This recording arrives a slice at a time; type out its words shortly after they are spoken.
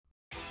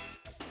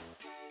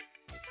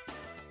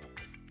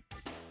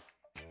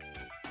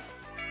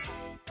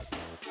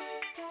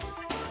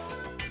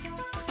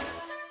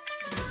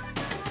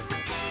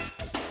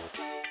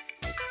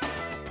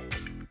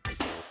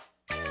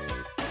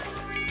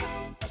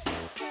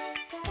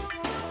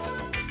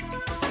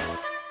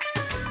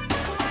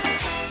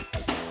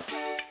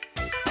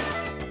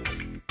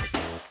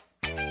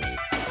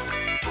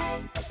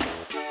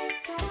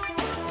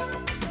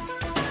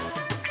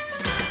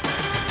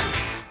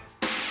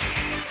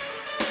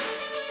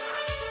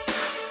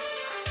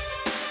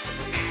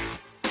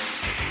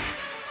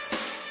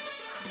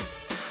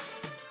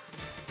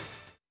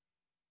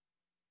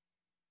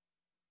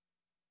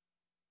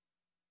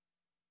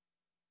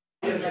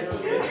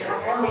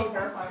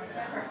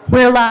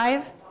We're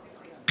live.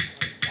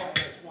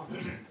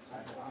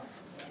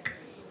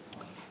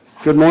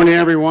 Good morning,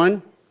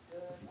 everyone.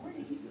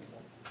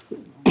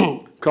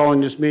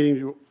 Calling this meeting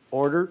to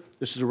order.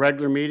 This is a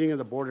regular meeting of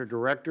the Board of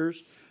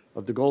Directors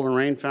of the Golden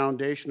Rain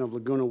Foundation of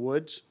Laguna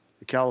Woods,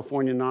 the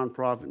California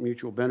nonprofit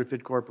mutual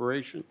benefit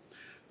corporation.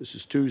 This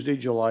is Tuesday,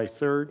 July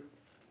 3rd,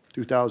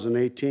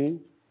 2018,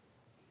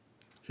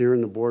 here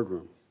in the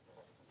boardroom.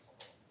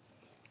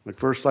 I'd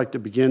first like to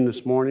begin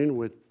this morning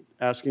with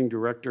asking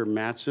Director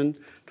Mattson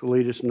to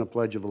lead us in the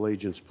Pledge of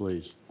Allegiance,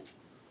 please.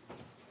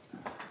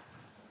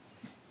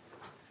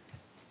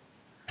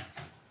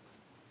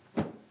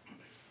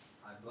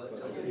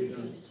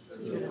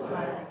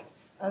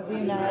 Of the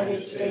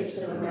United States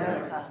of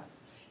America,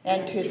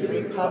 and to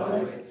the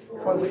republic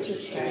for which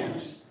it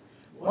stands,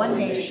 one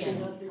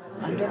nation,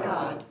 under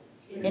God,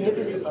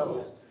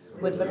 indivisible,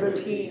 with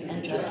liberty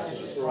and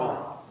justice for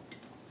all.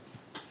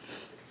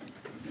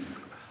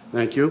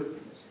 Thank you.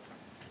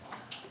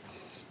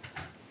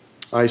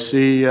 I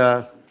see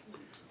the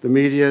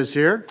media is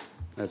here.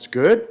 That's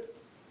good.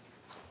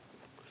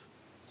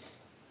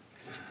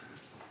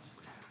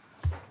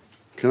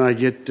 Can I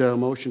get a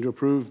motion to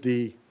approve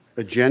the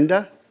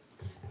agenda?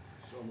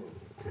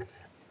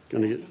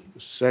 Can I get a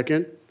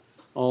second?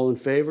 All in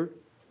favor?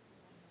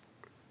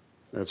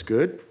 That's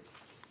good.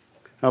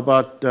 How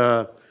about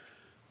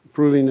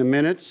approving the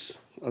minutes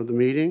of the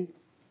meeting?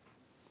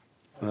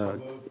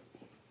 Second.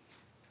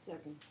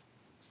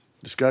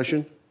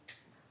 Discussion?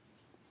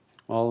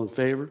 All in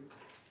favor?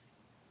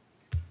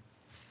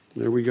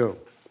 There we go.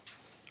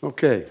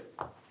 Okay.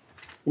 I'm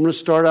going to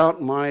start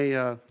out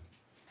my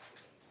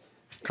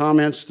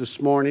comments this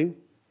morning.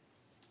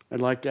 I'd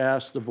like to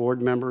ask the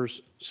board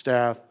members,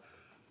 staff,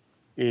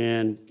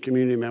 and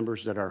community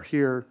members that are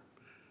here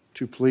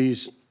to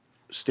please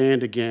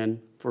stand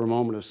again for a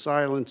moment of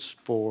silence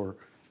for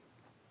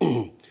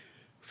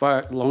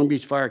Long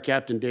Beach Fire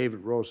Captain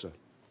David Rosa.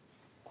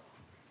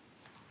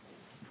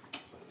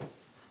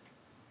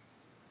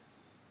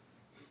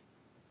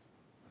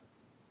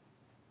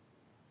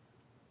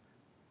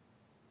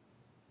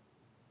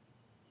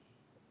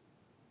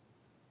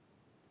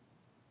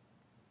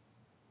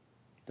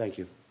 Thank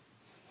you.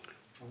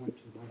 I went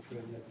to the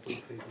Montreal and never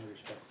paid my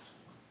respects.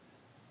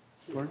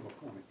 Pardon?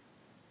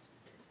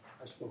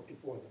 I spoke to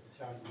four of the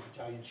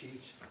battalion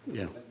chiefs.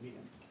 Yeah. Let me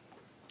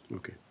in.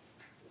 Okay.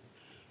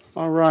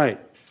 All right.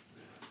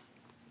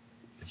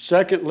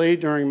 Secondly,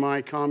 during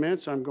my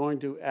comments, I'm going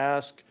to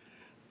ask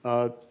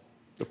the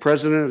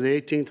president of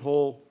the 18th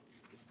Hole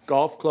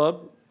Golf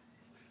Club,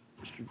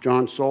 Mr.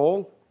 John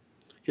Soul,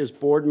 his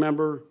board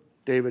member,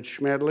 David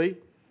Schmedley,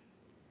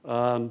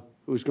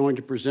 who's going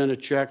to present a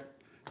check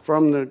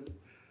from the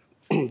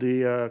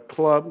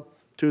club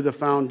to the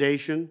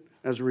foundation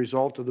as a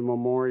result of the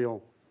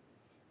Memorial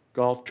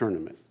Golf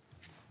Tournament.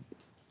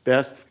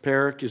 Beth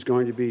Perrick is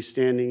going to be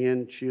standing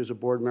in. She is a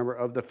board member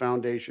of the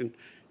foundation,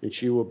 and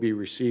she will be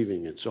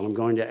receiving it. So I'm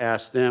going to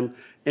ask them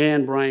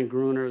and Brian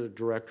Gruner, the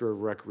Director of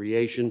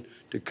Recreation,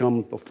 to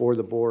come before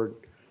the board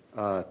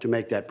to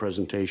make that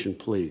presentation,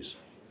 please.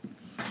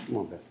 Come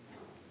on, Beth.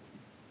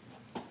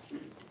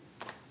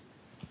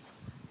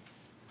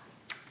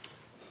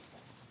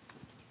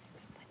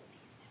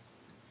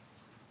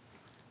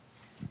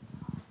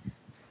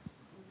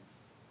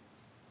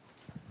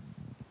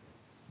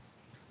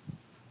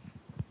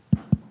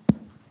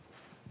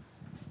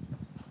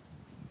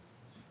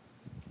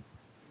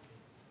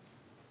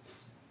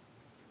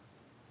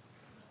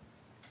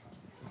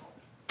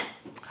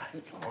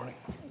 Good morning.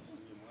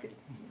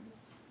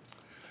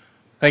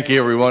 Thank you,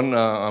 everyone.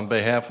 On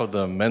behalf of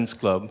the Men's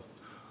Club,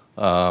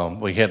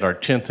 we had our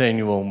 10th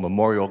annual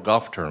Memorial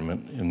Golf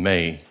Tournament in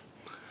May,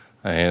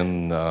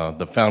 and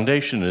the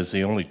foundation is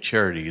the only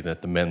charity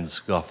that the Men's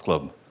Golf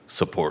Club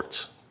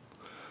supports.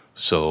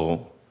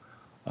 So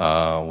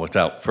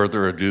without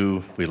further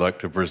ado, we'd like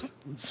to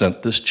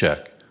present this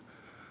check.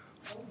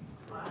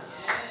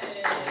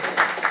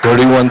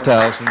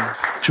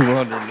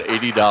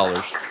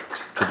 $31,280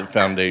 to the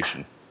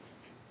foundation.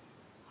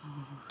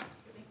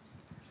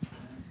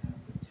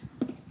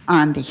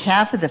 On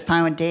behalf of the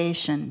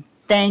foundation,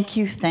 thank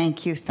you,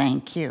 thank you,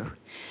 thank you.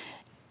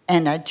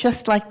 And I'd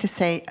just like to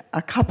say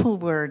a couple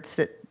words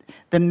that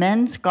the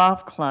Men's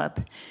Golf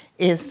Club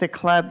is the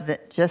club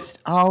that just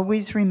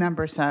always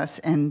remembers us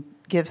and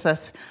gives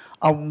us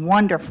a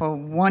wonderful,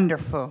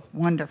 wonderful,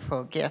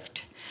 wonderful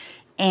gift.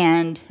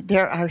 And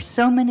there are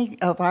so many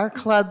of our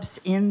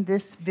clubs in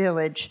this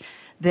village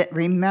that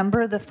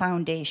remember the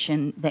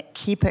foundation, that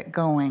keep it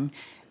going,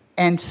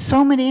 and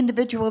so many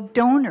individual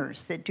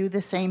donors that do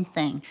the same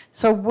thing.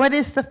 So what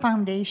is the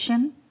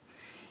foundation?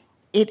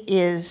 It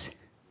is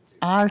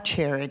our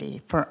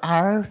charity for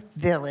our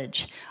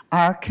village,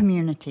 our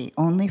community,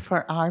 only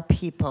for our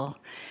people.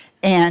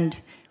 And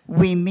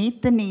we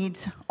meet the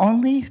needs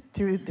only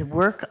through the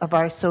work of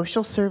our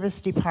social service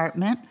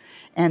department,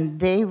 and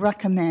they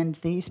recommend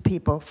these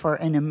people for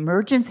an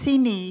emergency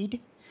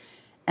need,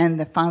 and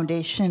the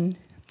foundation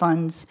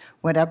funds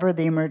whatever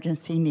the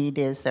emergency need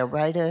is. They'll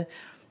write a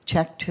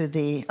check to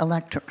the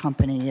electric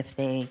company if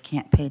they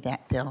can't pay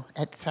that bill,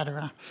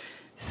 etc.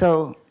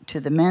 So to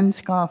the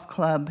Men's Golf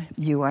Club,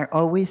 you are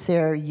always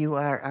there. You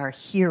are our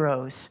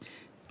heroes.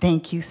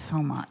 Thank you so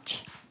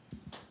much.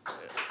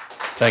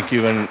 Thank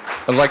you, and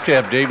I'd like to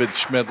have David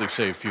Schmedley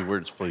say a few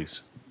words,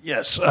 please.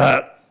 Yes,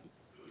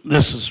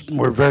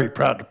 we're very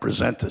proud to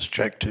present this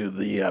check to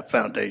the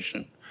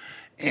foundation.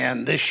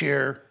 And this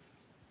year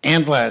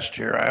and last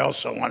year, I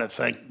also want to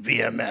thank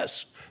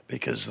VMS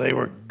because they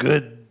were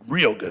good,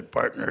 real good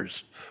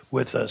partners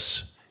with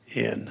us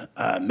in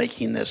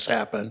making this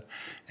happen.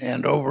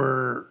 And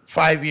over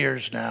 5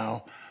 years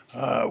now,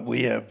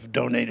 we have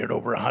donated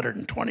over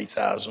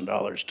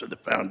 $120,000 to the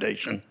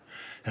foundation,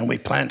 and we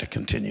plan to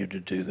continue to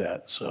do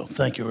that. So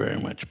thank you very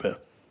much, Beth.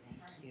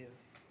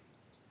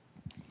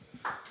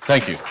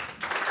 Thank you.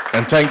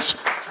 And thanks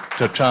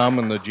to Tom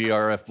and the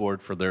GRF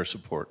board for their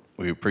support.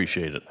 We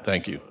appreciate it.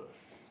 Thank you.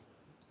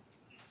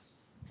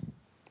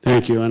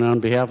 Thank you, and on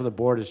behalf of the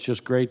board, it's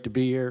just great to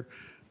be here,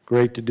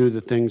 great to do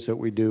the things that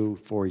we do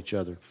for each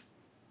other.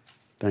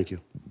 Thank you.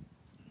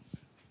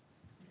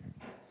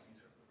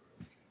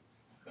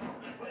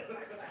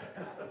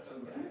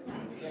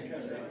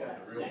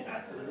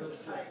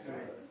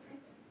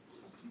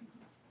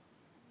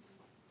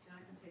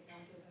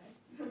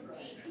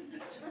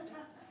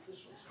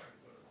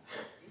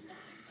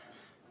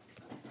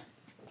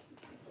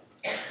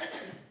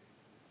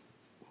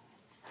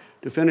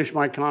 To finish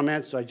my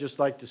comments, I'd just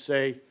like to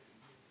say,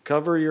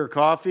 cover your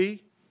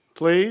coffee,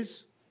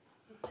 please,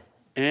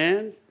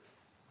 and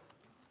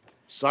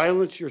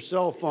silence your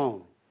cell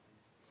phone.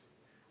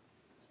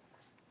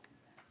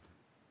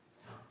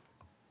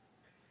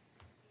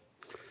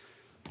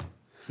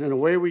 And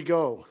away we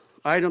go.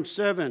 Item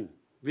 7,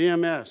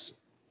 VMS.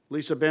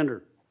 Lisa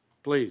Bender,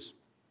 please.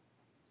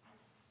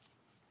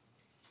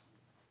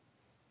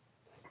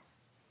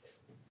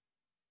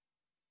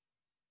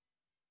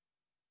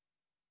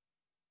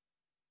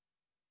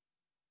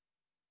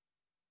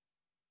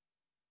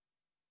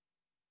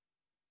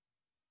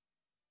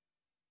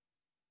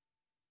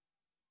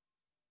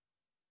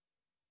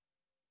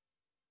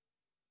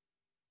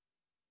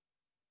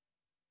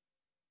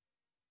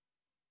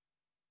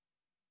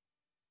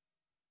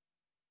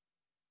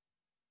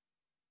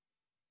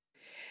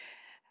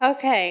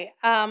 Okay,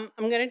 I'm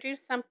going to do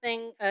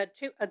something,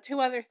 two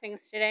other things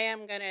today.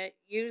 I'm going to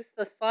use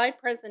the slide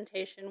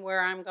presentation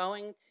where I'm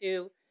going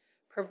to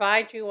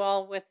provide you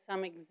all with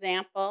some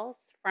examples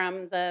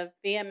from the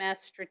VMS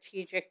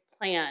strategic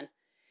plan.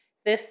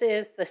 This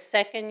is the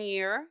second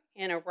year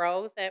in a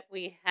row that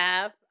we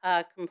have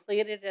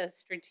completed a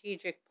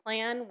strategic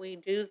plan. We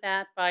do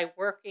that by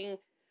working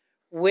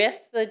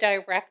with the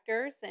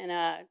directors in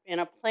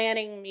a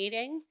planning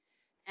meeting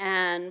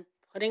and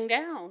putting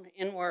down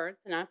in words,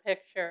 not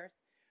pictures,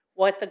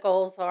 what the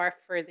goals are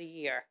for the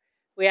year.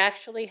 We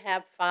actually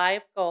have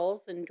 5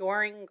 goals,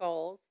 enduring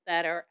goals,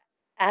 that are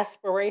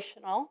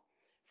aspirational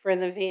for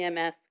the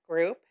VMS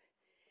group.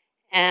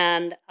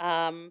 And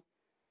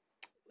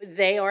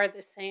they are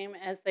the same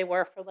as they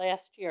were for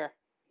last year.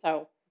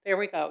 So there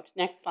we go.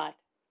 Next slide.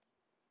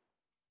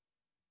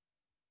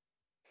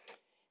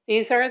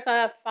 These are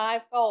the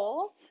 5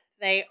 goals.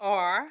 They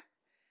are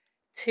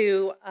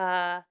to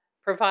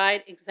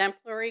provide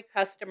exemplary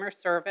customer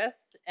service.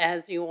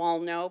 As you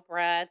all know,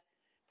 Brad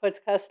puts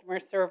customer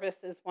service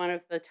as one of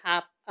the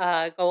top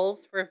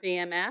goals for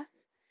VMS,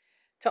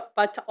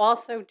 but to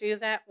also do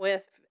that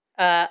with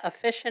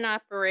efficient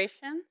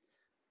operations,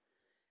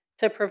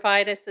 to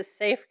provide us a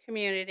safe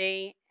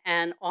community,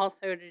 and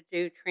also to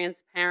do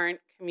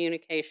transparent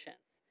communications,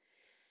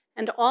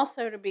 and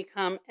also to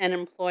become an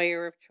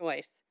employer of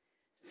choice.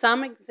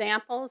 Some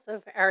examples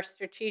of our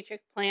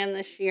strategic plan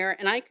this year,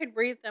 and I could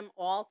read them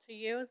all to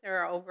you.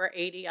 There are over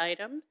 80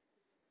 items,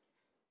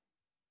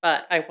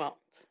 but I won't.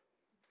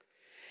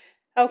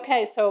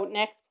 Okay, so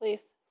next,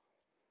 please.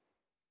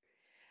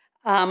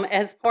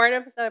 As part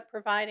of the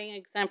providing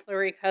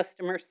exemplary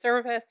customer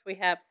service, we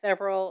have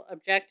several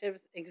objectives,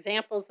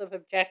 examples of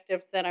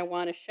objectives that I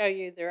want to show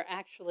you. There are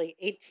actually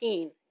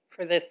 18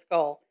 for this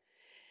goal.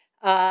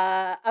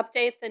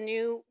 Update the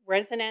new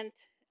resident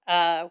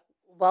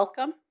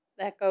welcome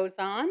that goes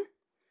on.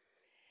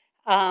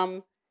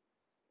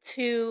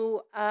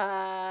 To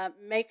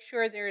make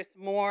sure there's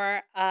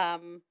more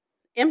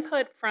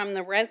input from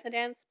the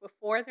residents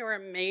before there are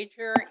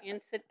major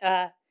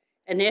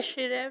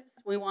initiatives.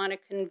 We want to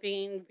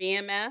convene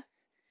VMS,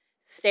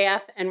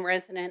 staff, and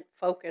resident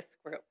focus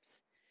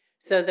groups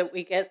so that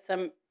we get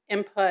some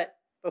input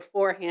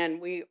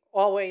beforehand. We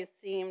always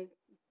seem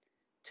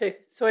to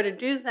sort of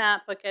do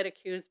that, but get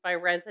accused by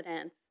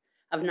residents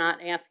of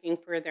not asking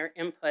for their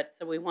input.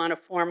 So we want to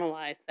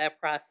formalize that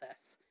process.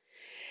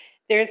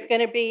 There's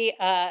going to be,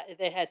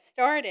 that has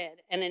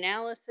started, an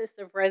analysis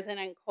of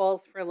resident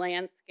calls for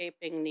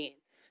landscaping needs.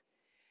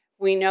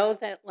 We know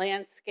that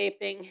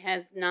landscaping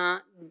has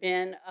not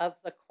been of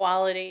the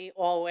quality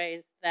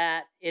always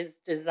that is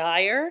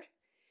desired.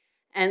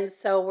 And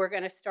so we're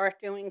going to start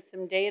doing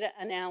some data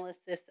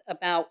analysis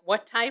about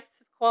what types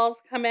of calls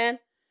come in,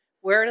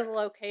 where are the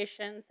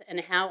locations, and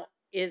how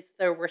is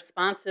the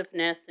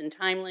responsiveness and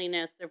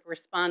timeliness of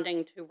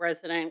responding to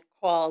resident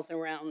calls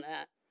around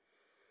that.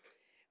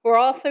 We're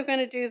also going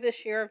to do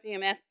this year,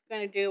 VMS is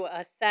going to do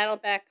a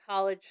Saddleback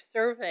College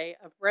survey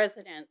of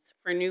residents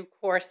for new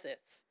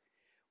courses.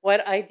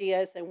 What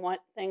ideas and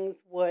what things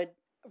would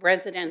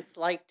residents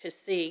like to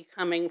see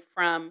coming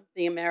from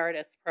the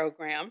emeritus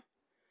program?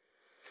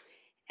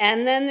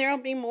 And then there'll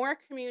be more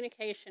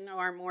communication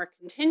or more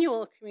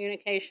continual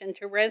communication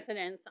to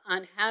residents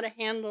on how to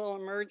handle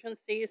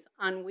emergencies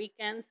on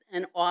weekends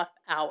and off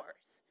hours.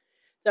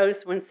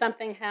 Those when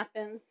something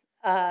happens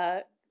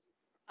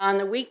on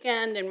the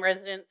weekend and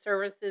resident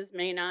services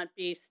may not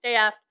be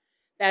staffed,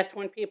 that's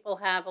when people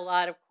have a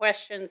lot of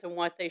questions on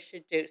what they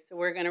should do. So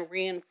we're going to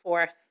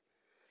reinforce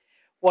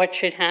what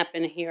should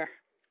happen here.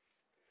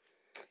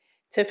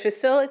 To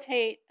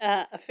facilitate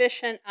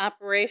efficient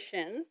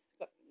operations,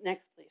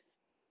 next please.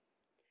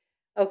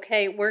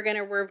 Okay, we're going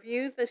to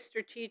review the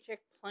strategic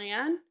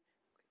plan.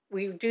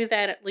 We do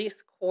that at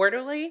least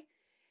quarterly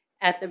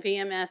at the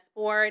VMS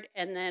board,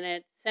 and then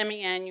at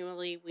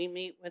semi-annually we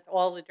meet with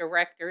all the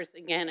directors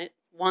again at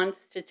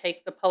once to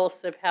take the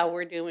pulse of how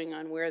we're doing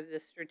on where the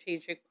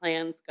strategic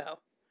plans go.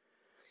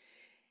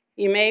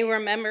 You may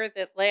remember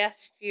that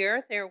last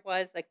year there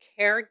was a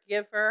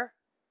caregiver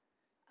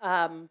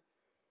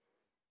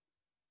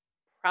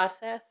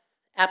process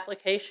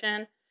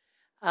application,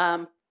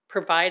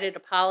 provided a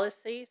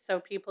policy so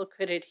people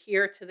could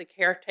adhere to the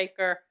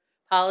caretaker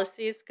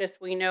policies, because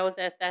we know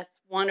that that's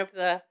one of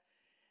the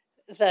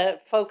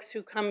folks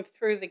who come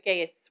through the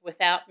gates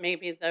without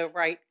maybe the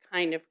right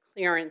kind of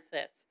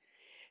clearances.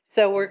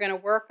 So we're going to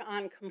work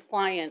on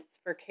compliance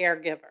for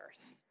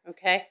caregivers,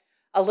 okay?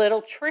 A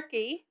little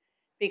tricky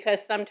because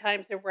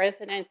sometimes a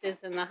resident is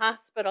in the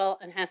hospital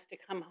and has to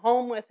come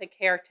home with a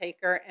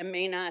caretaker and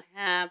may not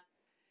have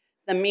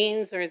the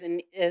means or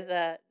the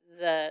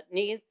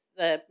needs,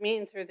 the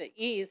means or the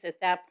ease at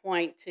that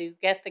point to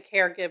get the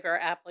caregiver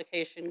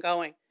application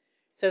going.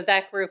 So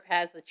that group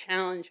has a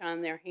challenge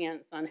on their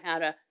hands on how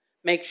to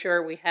make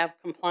sure we have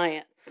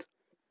compliance.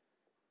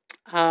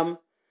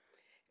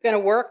 Going to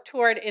work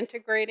toward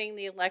integrating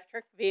the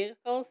electric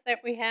vehicles that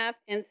we have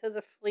into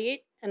the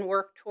fleet and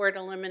work toward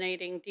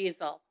eliminating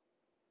diesel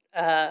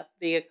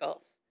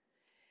vehicles.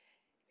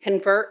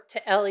 Convert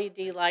to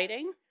LED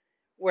lighting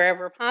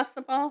wherever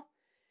possible.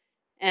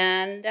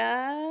 And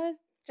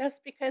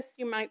just because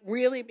you might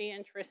really be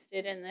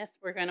interested in this,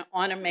 we're going to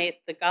automate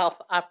the golf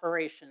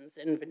operations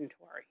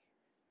inventory.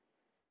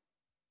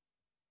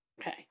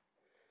 Okay.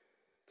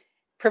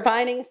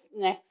 Providing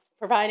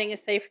a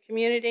safe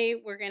community.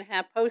 We're going to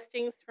have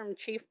postings from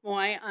Chief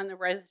Moy on the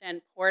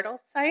resident portal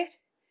site.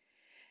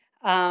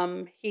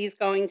 He's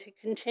going to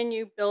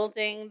continue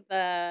building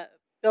the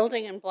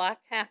Building and Block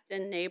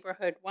Captain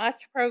Neighborhood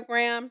Watch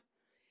Program.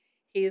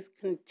 He's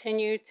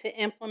continued to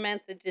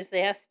implement the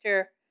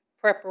disaster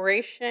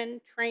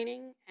preparation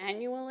training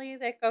annually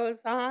that goes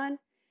on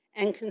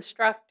and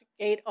construct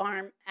gate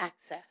arm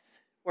access,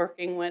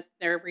 working with,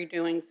 they're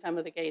redoing some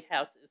of the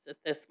gatehouses at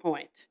this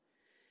point.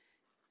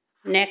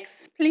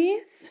 Next,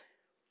 please.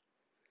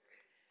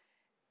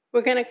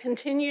 We're going to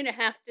continue to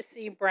have to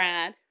see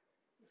Brad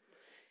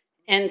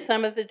and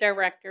some of the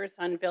directors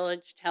on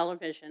Village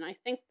Television. I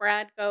think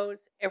Brad goes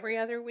every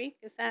other week.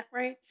 Is that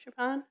right,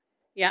 Siobhan?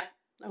 Yeah,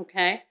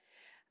 okay.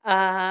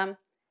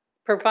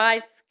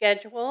 Provide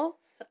schedules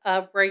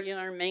of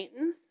regular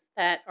maintenance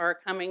that are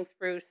coming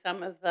through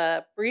some of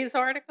the Breeze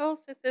articles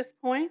at this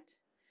point.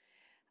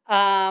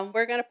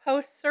 We're going to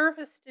post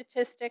service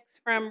statistics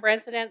from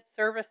resident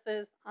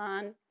services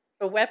on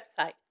the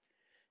website.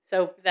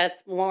 So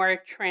that's more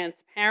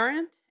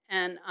transparent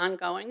and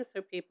ongoing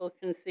so people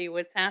can see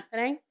what's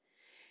happening.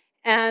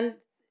 And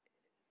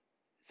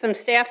some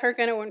staff are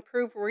going to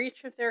improve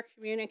reach of their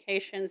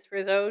communications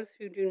for those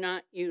who do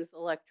not use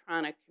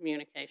electronic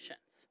communications.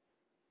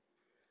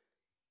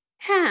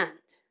 And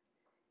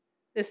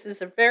this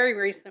is a very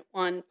recent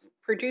one,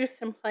 produce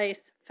and place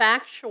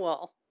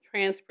factual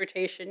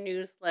transportation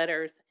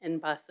newsletters in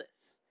buses.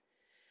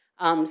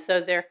 So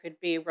there could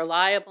be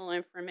reliable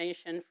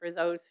information for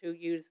those who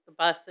use the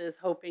buses,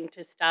 hoping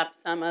to stop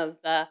some of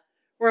the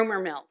rumor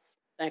mills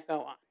that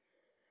go on.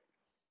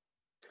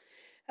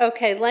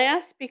 Okay,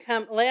 last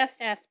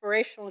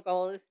aspirational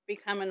goal is to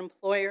become an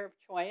employer of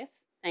choice.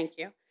 Thank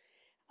you.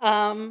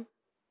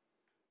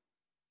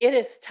 It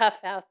is tough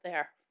out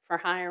there for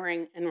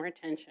hiring and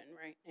retention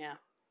right now.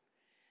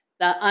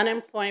 The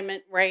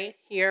unemployment rate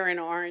here in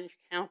Orange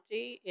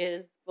County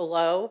is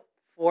below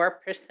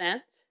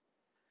 4%.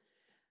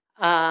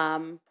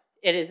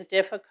 It is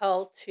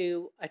difficult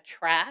to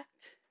attract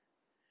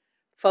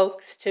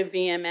folks to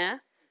VMS,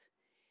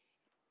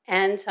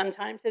 and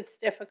sometimes it's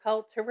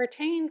difficult to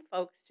retain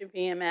folks to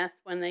VMS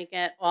when they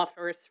get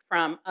offers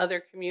from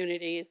other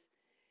communities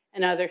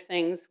and other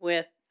things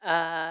with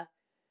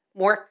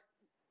more,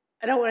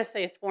 I don't want to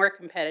say it's more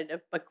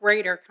competitive, but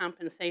greater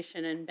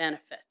compensation and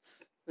benefits,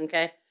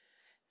 okay?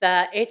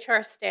 The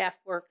HR staff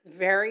works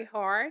very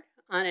hard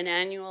on an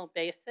annual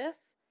basis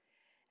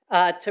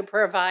to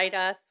provide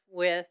us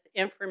with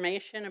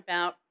information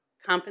about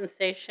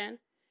compensation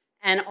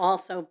and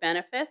also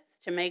benefits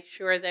to make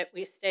sure that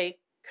we stay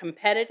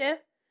competitive,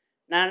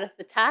 not at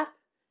the top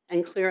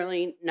and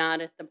clearly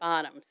not at the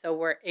bottom. So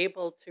we're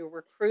able to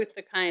recruit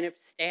the kind of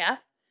staff.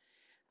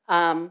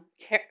 There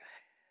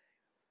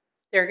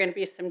are going to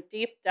be some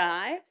deep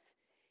dives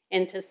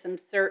into some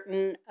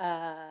certain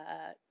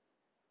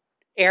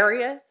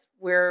areas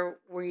where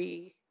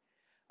we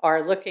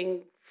are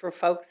looking for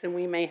folks and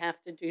we may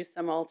have to do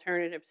some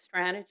alternative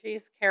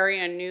strategies. Carrie,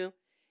 our new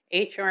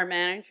HR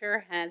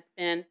manager, has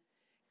been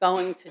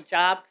going to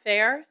job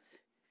fairs,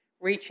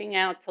 reaching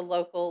out to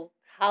local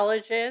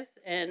colleges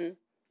and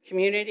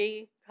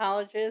community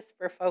colleges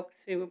for folks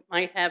who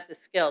might have the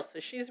skills. So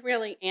she's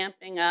really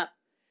amping up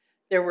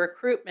the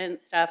recruitment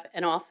stuff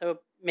and also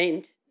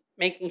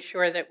making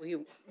sure that we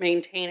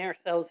maintain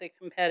ourselves at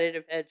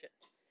competitive edges.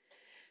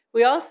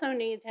 We also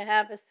need to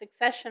have a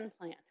succession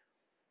plan,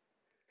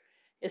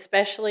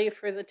 especially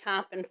for the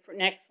top and for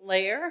next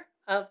layer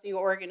of the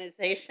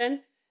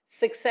organization.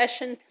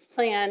 Succession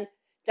plan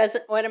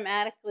doesn't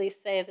automatically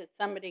say that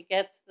somebody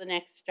gets the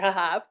next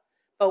job,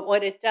 but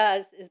what it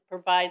does is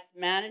provides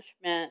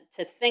management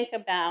to think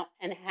about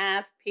and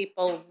have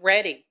people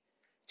ready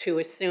to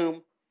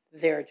assume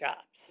their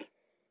jobs.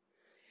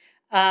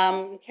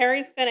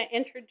 Carrie's going to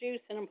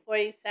introduce an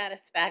employee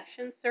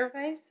satisfaction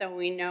survey so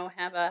we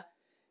have a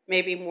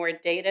maybe more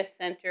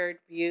data-centered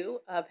view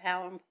of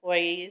how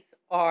employees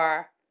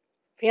are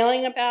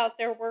feeling about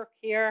their work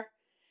here.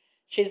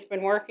 She's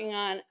been working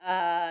on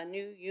a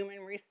new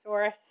human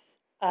resource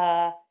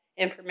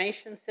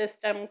information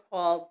system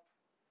called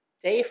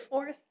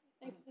Dayforce,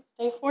 I think it's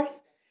Dayforce.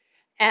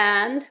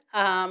 And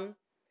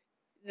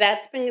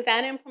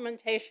that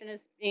implementation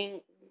is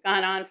being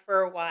gone on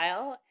for a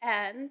while,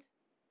 and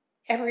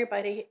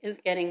everybody is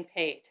getting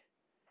paid.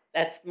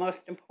 That's the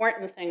most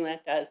important thing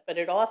that does, but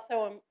it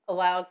also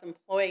allows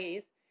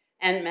employees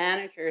and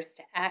managers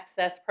to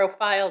access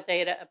profile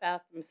data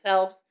about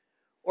themselves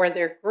or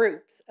their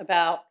groups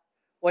about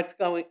what's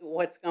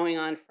going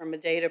on from a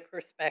data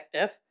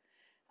perspective.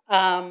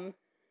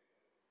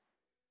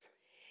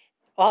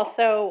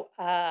 Also,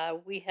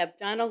 we have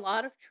done a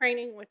lot of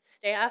training with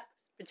staff,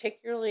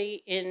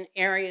 particularly in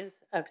areas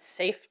of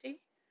safety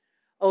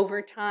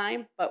over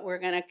time, but we're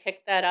going to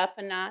kick that up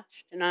a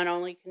notch to not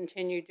only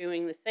continue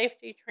doing the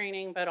safety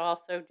training, but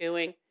also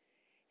doing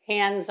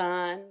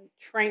hands-on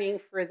training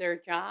for their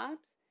jobs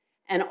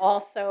and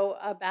also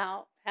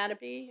about how to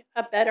be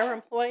a better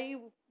employee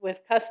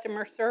with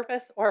customer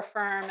service, or for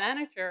our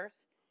managers,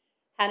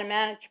 how to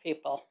manage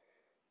people.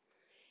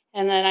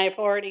 And then I've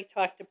already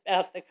talked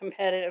about the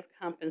competitive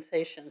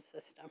compensation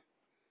system.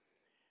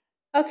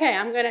 Okay,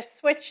 I'm going to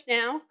switch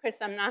now because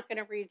I'm not going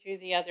to read you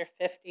the other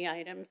 50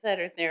 items that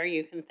are there.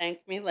 You can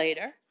thank me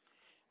later.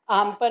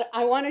 But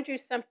I want to do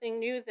something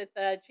new that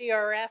the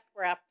GRF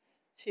reps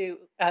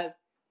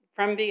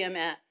from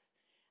VMS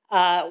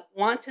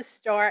want to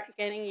start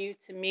getting you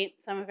to meet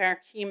some of our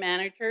key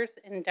managers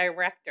and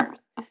directors.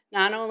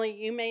 Not only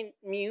you may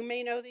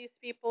know these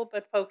people,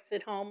 but folks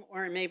at home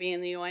or maybe in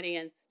the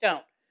audience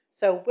don't.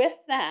 So with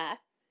that,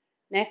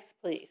 next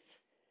please.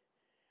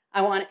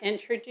 I want to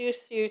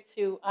introduce you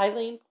to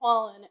Eileen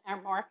Paulin,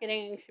 our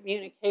Marketing and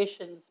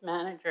Communications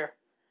Manager.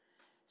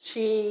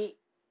 She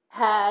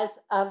has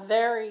a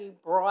very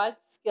broad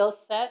skill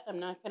set. I'm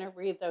not going to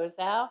read those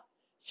out.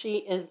 She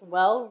is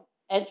well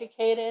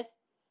educated,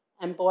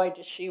 and boy,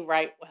 does she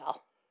write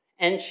well.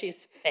 And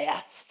she's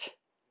fast.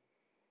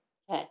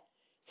 Okay.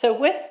 So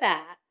with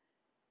that,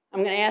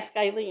 I'm going to ask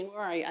Eileen. Where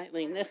are you,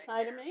 Eileen? This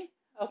side of me?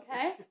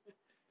 Okay.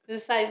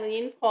 This is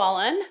Eileen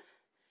Paulin.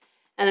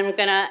 And I'm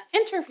going to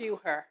interview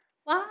her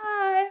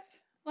live.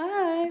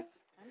 I'm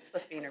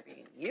supposed to be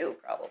interviewing you,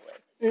 probably.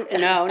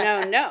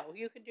 No.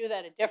 You could do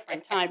that a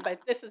different time,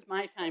 but this is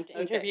my time to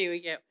interview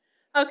you.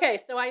 Okay,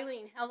 so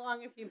Eileen, how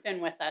long have you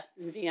been with us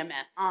in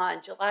VMS?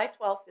 On July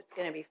 12th, it's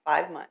going to be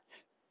 5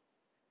 months.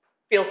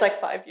 Feels like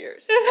 5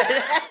 years.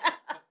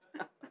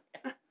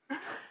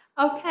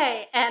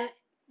 Okay, and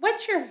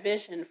what's your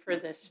vision for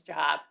this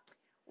job?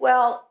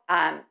 Well,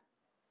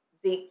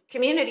 the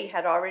community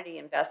had already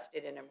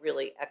invested in a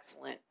really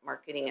excellent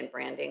marketing and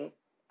branding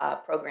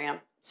program.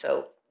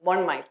 So one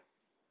of my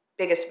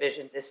biggest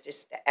visions is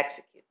just to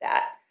execute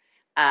that.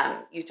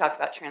 You talked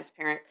about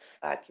transparent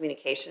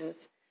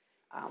communications.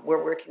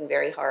 We're working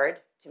very hard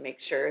to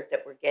make sure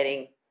that we're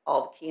getting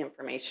all the key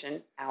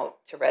information out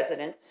to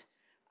residents.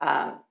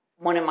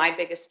 One of my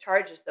biggest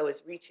charges, though,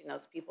 is reaching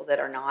those people that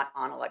are not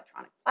on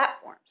electronic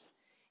platforms.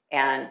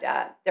 And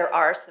there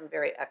are some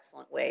very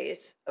excellent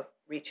ways of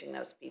reaching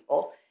those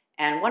people.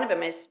 And one of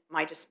them is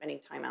just spending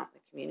time out in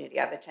the community.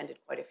 I've attended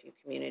quite a few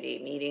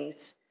community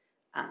meetings,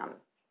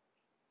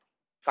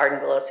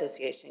 Gardenville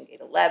Association,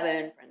 Gate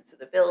 11, Friends of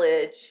the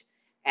Village.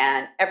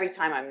 And every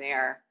time I'm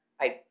there,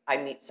 I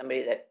meet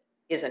somebody that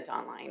isn't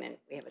online, and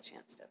we have a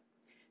chance to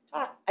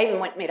talk. I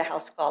even made a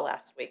house call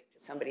last week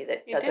to somebody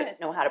that doesn't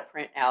know how to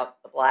print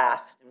out the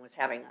blast and was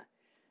having a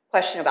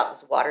question about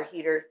this water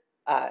heater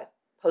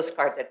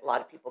postcard that a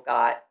lot of people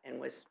got and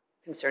was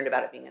concerned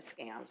about it being a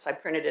scam. So I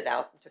printed it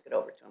out and took it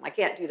over to him. I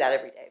can't do that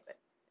every day, but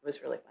It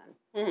was really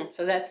fun.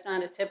 So that's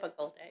not a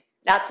typical day.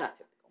 That's not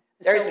typical.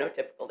 There is So no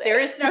typical day. There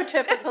is no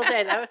typical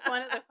day. That was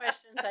one of the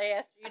questions I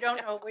asked. You don't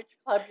know which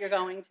club you're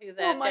going to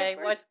that my day.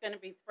 first- What's going to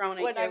be thrown at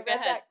you? When I Go read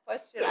ahead. that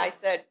question, I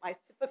said, my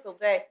typical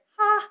day,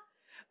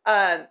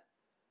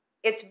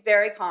 it's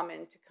very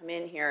common to come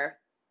in here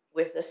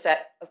with a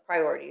set of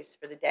priorities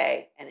for the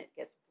day, and it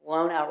gets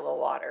blown out of the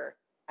water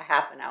a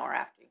half an hour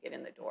after you get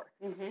in the door.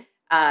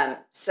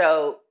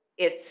 So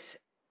it's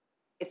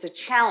a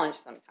challenge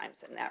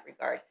sometimes in that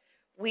regard.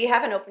 We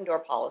have an open door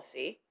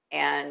policy,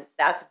 and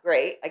that's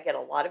great. I get a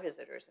lot of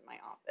visitors in my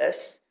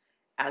office,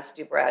 as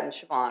do Brad and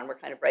Siobhan. We're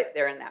kind of right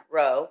there in that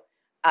row.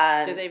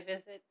 Do they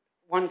visit,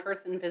 one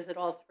person visit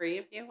all three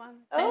of you on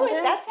the same Oh,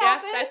 day? that's Yeah,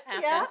 happened. that's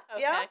happened. Yeah,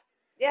 Okay.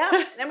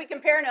 yeah. Then we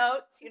compare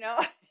notes,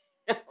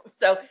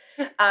 So,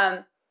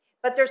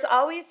 but there's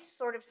always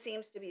sort of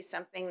seems to be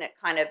something that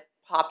kind of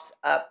pops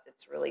up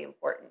that's really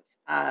important.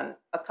 A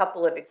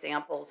couple of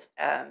examples.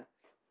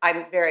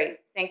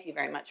 Thank you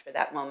very much for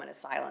that moment of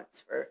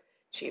silence for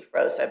Chief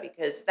Rosa,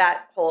 because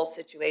that whole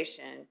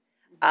situation,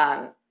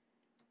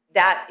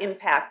 that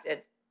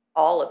impacted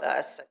all of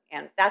us.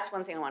 And that's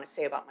one thing I want to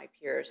say about my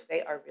peers.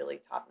 They are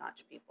really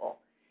top-notch people.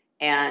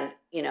 And,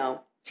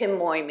 Tim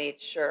Moy made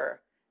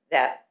sure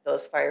that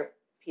those fire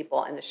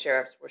people and the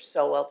sheriffs were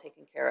so well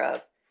taken care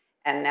of,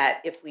 and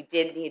that if we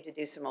did need to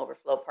do some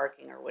overflow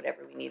parking or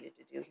whatever we needed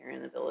to do here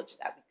in the village,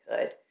 that we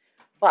could.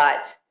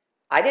 But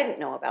I didn't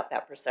know about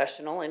that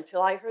processional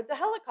until I heard the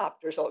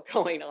helicopters all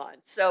going on.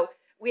 So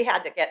we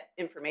had to get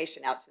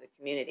information out to the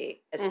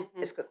community as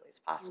quickly as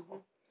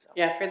possible. So.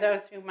 Yeah, for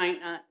those who might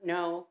not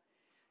know,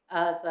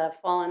 the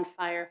fallen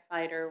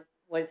firefighter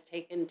was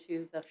taken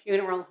to the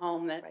funeral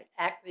home that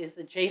is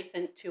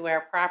adjacent to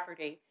our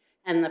property,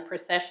 and the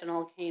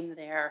processional came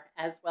there,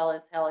 as well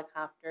as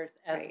helicopters,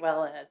 as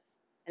well as.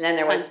 And then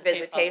there was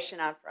visitation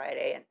on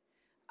Friday,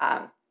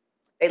 and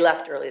they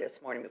left early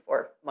this morning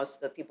before most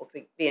of the people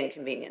could be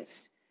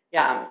inconvenienced.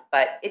 Yeah.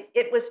 But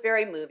it was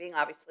very moving.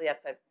 Obviously,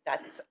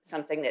 that's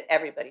something that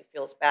everybody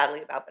feels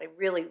badly about. But I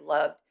really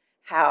loved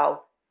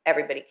how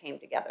everybody came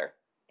together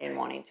in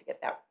wanting to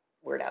get that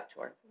word out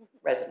to our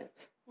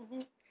residents.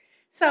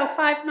 So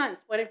 5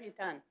 months, what have you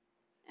done?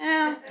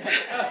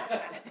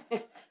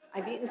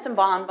 I've eaten some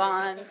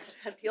bonbons,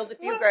 I've peeled a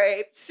few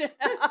grapes.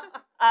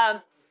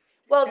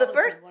 Well, the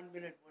first 1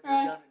 minute when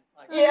you're done in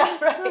 5 minutes. Yeah,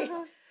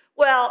 right.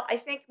 Well, I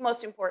think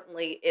most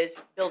importantly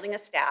is building a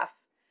staff.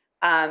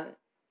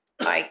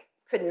 I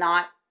could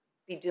not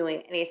be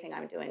doing anything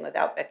I'm doing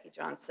without Becky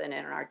Johnson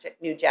and our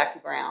new Jackie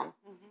Brown,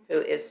 who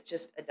is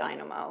just a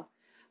dynamo.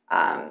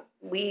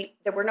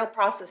 There were no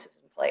processes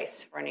in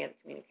place for any of the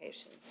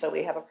communications. So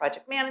we have a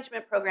project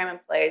management program in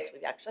place.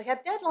 We actually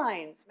have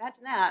deadlines.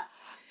 Imagine that.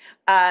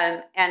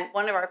 And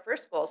one of our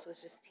first goals was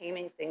just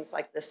taming things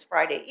like this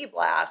Friday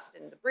e-blast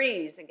and the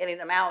breeze and getting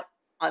them out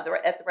at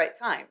the right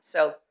time.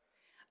 So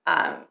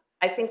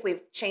I think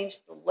we've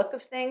changed the look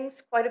of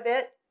things quite a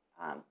bit.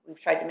 We've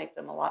tried to make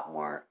them a lot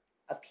more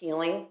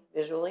appealing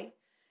visually.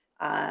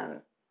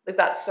 We've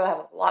still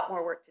have a lot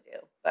more work to do,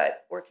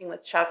 but working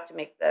with Chuck to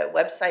make the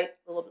website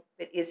a little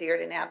bit easier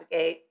to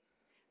navigate.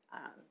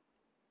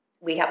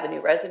 We have the new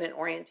resident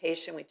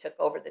orientation. We took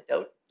over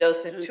the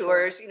docent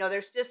tours.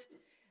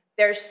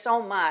 There's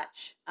so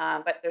much,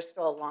 but there's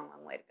still a long,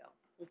 long way to go.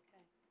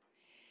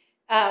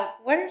 Okay.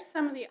 What are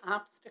some of the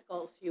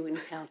obstacles you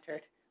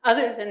encountered,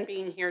 other than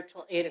being here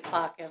till 8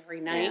 o'clock every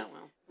night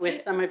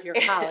with some of your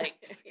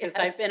colleagues? Because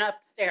I've been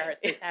upstairs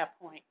at that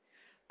point.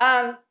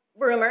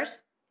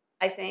 Rumors,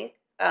 I think,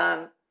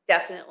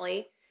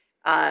 definitely.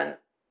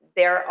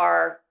 There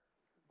are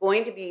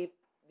going to be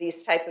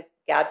these type of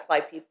gadfly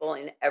people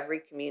in every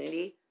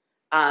community.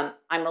 I'm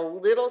a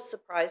little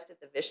surprised at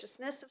the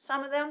viciousness of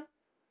some of them.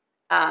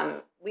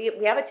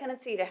 We have a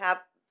tendency to have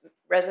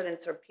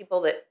residents or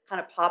people that kind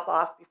of pop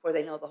off before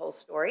they know the whole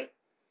story.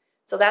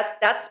 So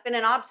that's been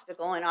an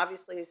obstacle, and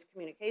obviously as a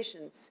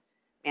communications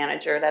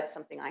manager, that's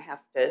something I have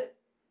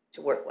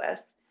to work with.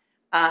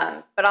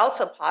 But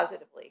also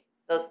positively,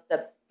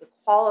 the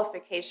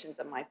qualifications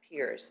of my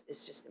peers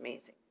is just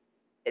amazing.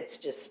 It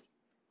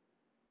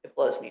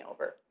blows me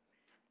over.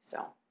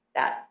 So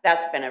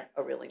that's been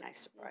a really nice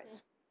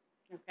surprise.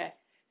 Okay.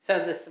 So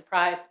the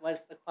surprise was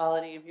the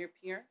quality of your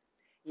peers?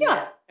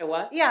 Yeah. It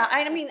was? Yeah,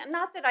 I mean,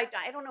 not that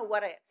I don't know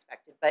what I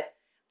expected, but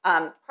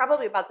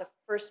probably about the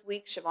first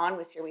week Siobhan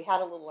was here, we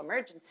had a little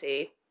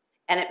emergency,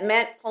 and it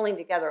meant pulling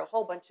together a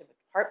whole bunch of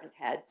department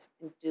heads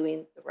and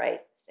doing the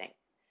right thing.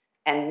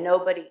 And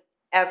nobody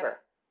ever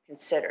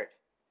considered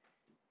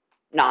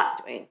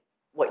not doing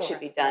what should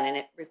be done. And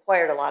it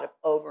required a lot of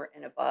over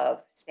and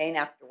above, staying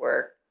after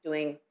work,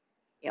 doing,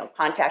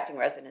 contacting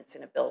residents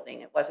in a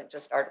building. It wasn't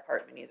just our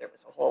department either. It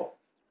was a whole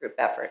group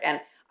effort. And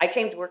I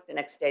came to work the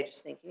next day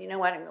just thinking, you know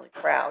what, I'm really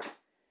proud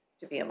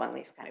to be among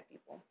these kind of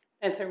people.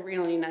 It's a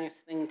really nice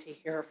thing to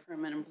hear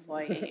from an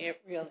employee.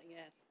 It really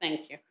is.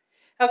 Thank you.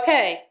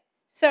 Okay,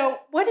 so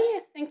what do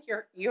you think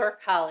your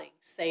colleagues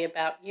say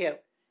about you?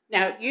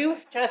 Now,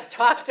 you've just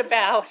talked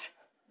about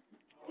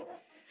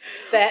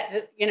that, how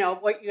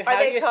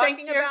you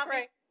think you're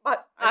great.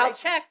 But I'll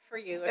check for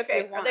you if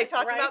okay, you want. are they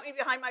talking right? about me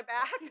behind my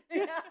back?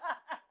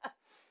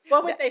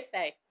 What would they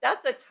say?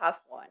 That's a tough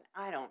one.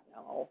 I don't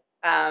know.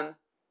 I'm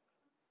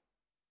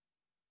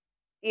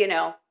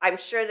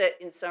sure that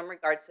in some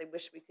regards they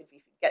wish we could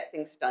get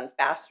things done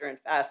faster and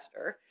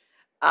faster.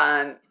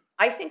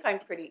 I think I'm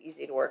pretty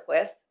easy to work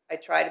with. I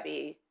try to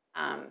be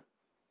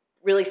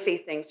really see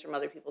things from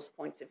other people's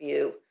points of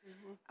view.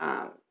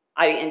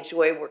 I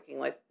enjoy working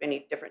with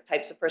many different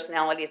types of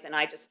personalities, and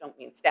I just don't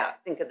mean staff.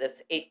 Think of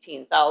this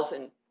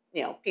 18,000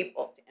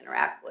 people to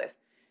interact with.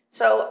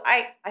 So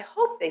I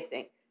hope they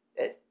think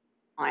that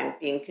I'm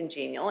being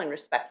congenial and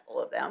respectful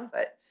of them.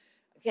 But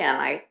again,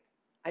 I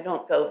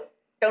don't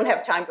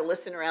have time to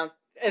listen around.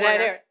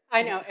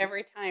 I know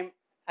every time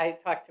I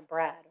talk to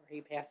Brad or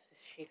he passes,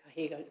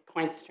 he goes,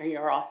 points to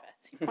your office.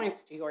 He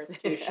points to yours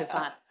too,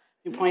 Siobhan.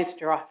 He points to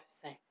your office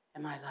saying,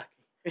 am I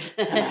lucky?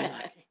 Am I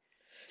lucky?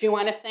 Do you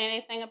want to say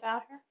anything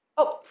about her?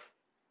 Oh,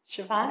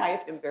 Siobhan? I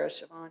have to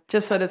embarrass Siobhan.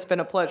 Just that it's been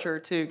a pleasure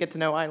to get to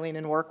know Eileen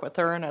and work with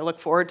her, and I look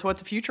forward to what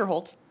the future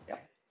holds.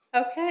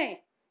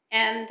 Okay.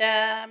 And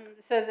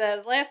so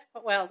the last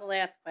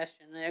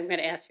question, and I'm going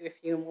to ask you a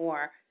few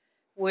more.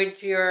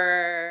 Would you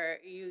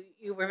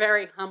were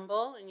very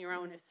humble in your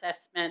own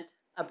assessment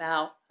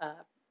about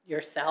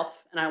yourself,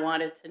 and I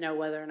wanted to know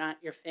whether or not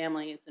your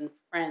families and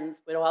friends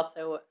would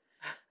also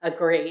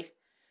agree.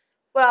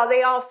 Well,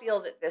 they all feel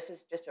that this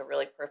is just a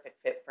really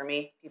perfect fit for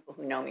me. People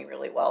who know me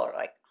really well are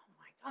like, oh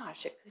my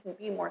gosh, it couldn't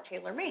be more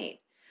tailor-made.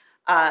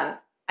 I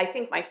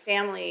think my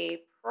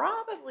family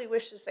probably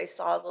wishes they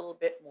saw a little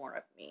bit more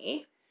of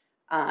me.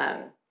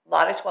 A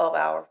lot of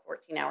 12-hour,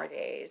 14-hour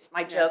days.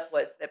 My joke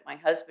was that my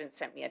husband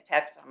sent me a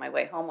text on my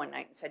way home one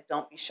night and said,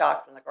 don't be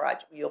shocked when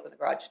you open the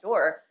garage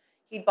door.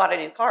 He'd bought a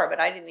new car, but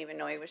I didn't even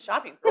know he was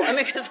shopping for one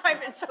because I've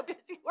been so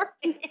busy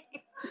working.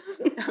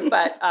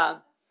 But,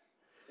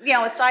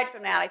 aside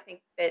from that, I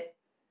think that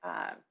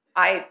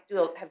I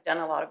have done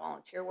a lot of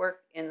volunteer work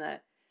in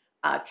the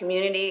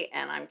community,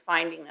 and I'm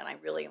finding that I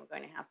really am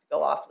going to have to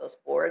go off those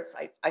boards.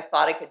 I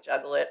thought I could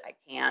juggle it. I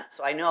can't.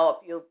 So I know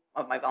a few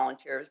of my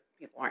volunteers,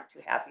 people aren't too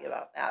happy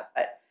about that.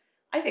 But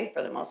I think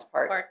for the most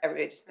part,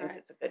 everybody just thinks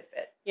it's a good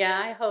fit. Yeah,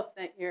 I hope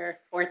that your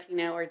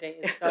 14-hour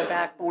days go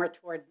back more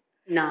toward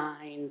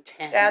 9,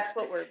 10. That's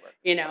what we're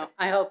working for.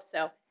 I hope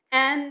so.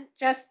 And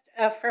just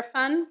for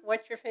fun,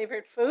 what's your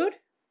favorite food?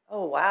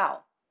 Oh,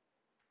 wow.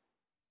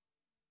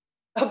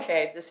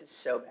 Okay, this is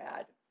so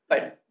bad,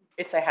 but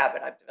it's a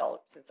habit I've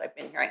developed since I've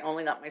been here. I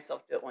only let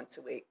myself do it once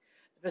a week.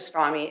 The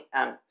pastrami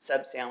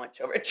sub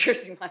sandwich over at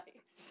Jersey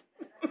Mike's.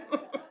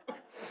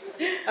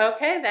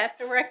 Okay, that's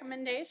a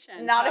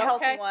recommendation. Not a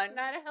healthy one.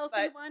 Not a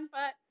healthy one,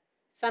 but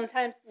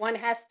sometimes one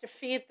has to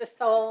feed the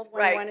soul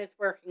when one is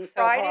working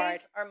so hard.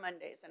 Fridays are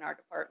Mondays in our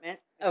department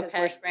because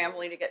we're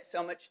scrambling to get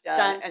so much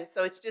done. And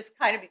so it's just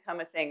kind of become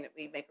a thing that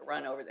we make a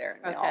run over there.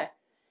 And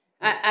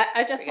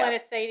I just want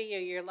to say to you,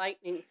 you're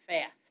lightning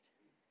fast.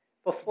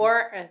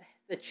 Before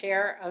the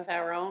chair of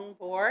our own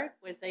board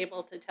was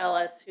able to tell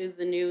us who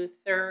the new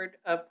third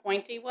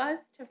appointee was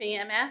to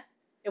VMS,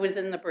 it was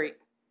in the brief.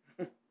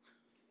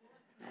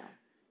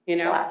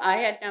 Blast. I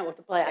had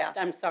the blast.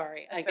 Yeah. I'm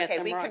sorry. That's I get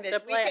them we wrong. We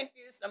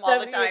confuse them all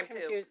the time, too.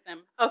 Confuse them.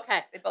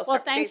 Okay.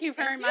 Well, thank you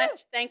very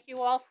much. Thank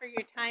you all for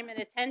your time and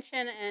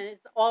attention. And as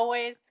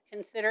always,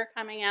 consider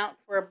coming out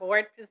for a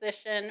board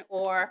position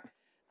or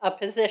a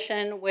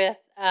position with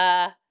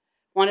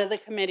one of the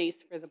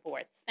committees for the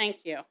boards.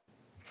 Thank you.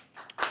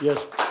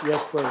 Yes,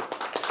 Bert.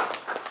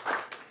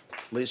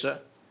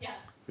 Lisa? Yes.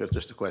 Here's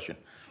just a question.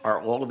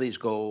 Are all of these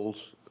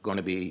goals going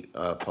to be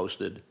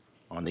posted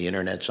on the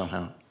internet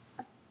somehow?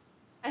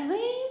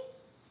 Eileen?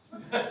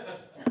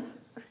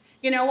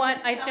 You know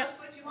what? Tell us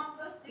what you want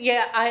posted.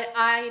 Yeah,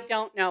 I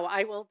don't know.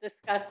 I will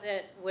discuss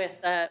it with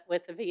the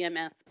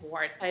VMS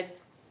board.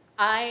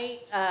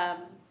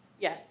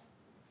 Yes,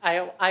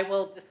 I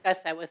will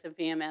discuss that with the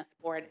VMS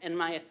board, and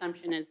my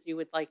assumption is you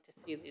would like to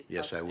see these.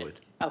 Yes, posted. I would.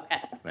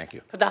 Okay. Thank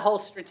you. For the whole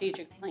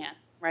strategic plan,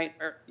 right?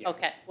 Yeah.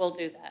 Okay, we'll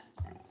do that.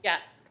 Yeah.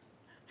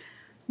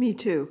 Me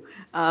too.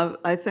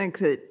 I think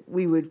that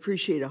we would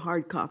appreciate a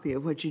hard copy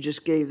of what you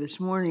just gave this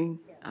morning,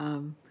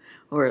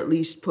 or at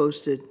least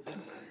posted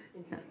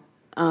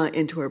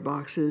into our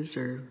boxes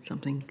or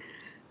something,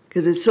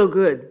 because it's so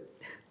good.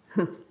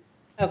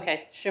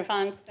 Okay,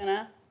 Siobhan,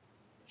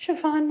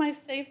 my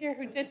savior,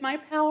 who did my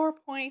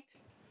PowerPoint.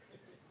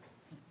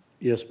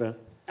 Yes, Beth.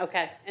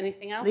 Okay,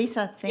 anything else?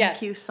 Lisa,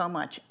 thank you so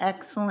much.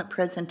 Excellent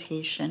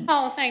presentation.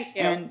 Oh, thank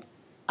you. And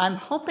I'm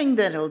hoping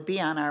that it'll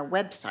be on our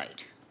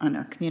website, on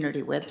our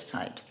community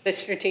website. The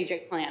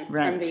strategic plan from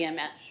Right.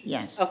 VMS.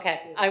 Yes.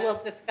 Okay, I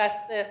will discuss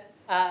this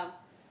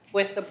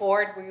with the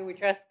board. We were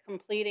just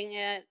completing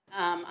it.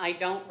 I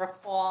don't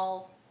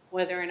recall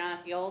whether or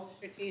not the old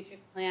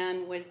strategic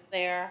plan was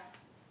there,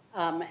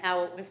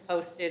 how it was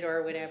posted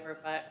or whatever,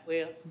 but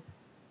we'll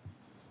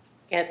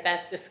get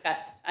that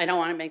discussed. I don't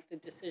want to make the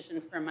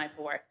decision for my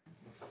board.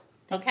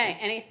 Okay,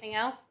 anything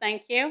else?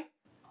 Thank you.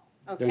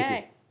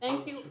 Okay,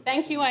 thank you.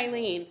 Thank you,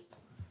 Eileen.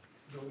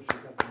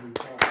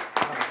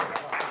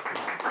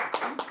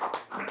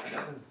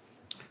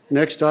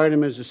 Next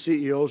item is the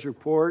CEO's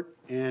report,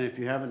 and if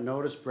you haven't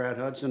noticed, Brad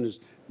Hudson is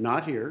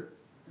not here.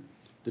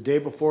 The day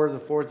before the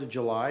 4th of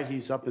July,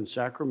 he's up in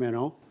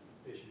Sacramento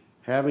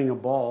having a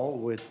ball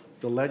with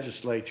the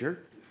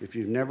legislature. If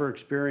you've never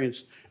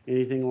experienced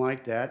anything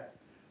like that,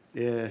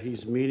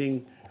 he's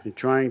meeting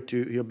and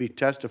he'll be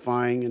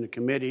testifying in a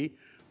committee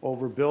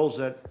over bills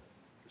that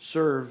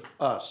serve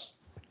us,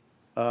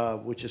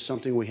 which is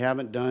something we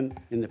haven't done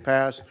in the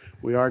past.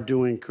 We are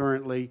doing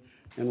currently,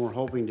 and we're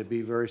hoping to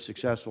be very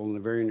successful in the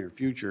very near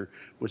future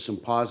with some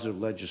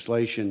positive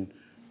legislation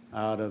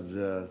out of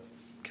the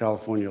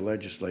California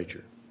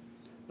legislature.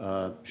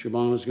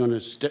 Shabana's going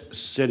to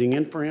sitting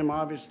in for him,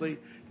 obviously,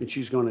 and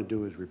she's going to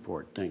do his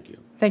report. Thank you.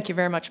 Thank you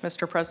very much,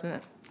 Mr.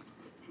 President.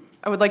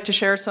 I would like to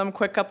share some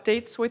quick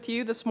updates with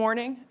you this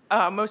morning.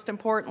 Most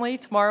importantly,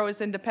 tomorrow is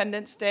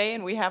Independence Day,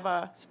 and we have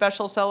a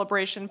special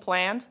celebration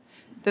planned.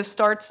 This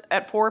starts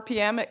at 4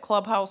 p.m. at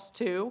Clubhouse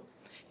 2.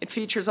 It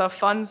features a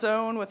fun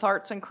zone with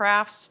arts and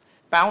crafts,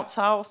 bounce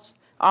house,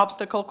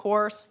 obstacle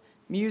course,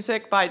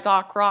 music by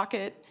Doc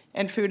Rocket,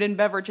 and food and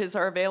beverages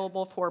are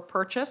available for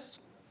purchase.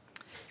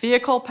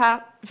 Vehicle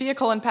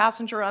and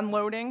passenger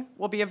unloading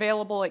will be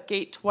available at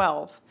Gate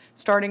 12,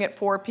 starting at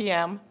 4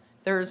 p.m.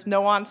 There's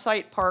no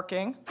on-site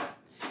parking.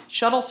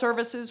 Shuttle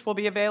services will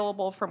be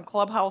available from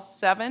Clubhouse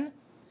 7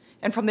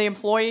 and from the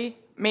employee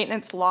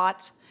maintenance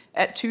lot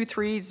at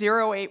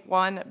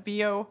 23081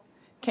 Bio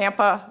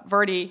Campa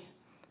Verde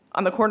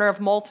on the corner of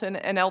Moulton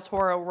and El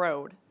Toro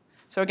Road.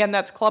 So again,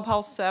 that's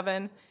Clubhouse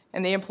 7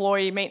 and the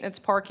employee maintenance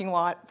parking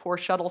lot for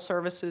shuttle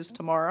services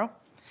tomorrow.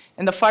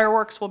 And the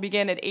fireworks will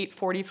begin at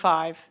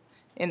 8:45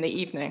 in the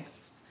evening.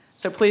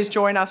 So please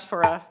join us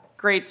for a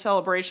great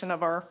celebration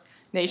of our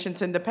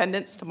nation's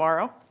independence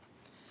tomorrow.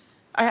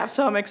 I have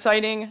some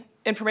exciting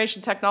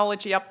information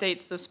technology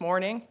updates this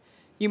morning.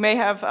 You may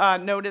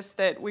have noticed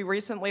that we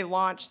recently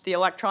launched the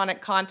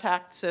electronic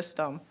contact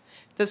system.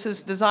 This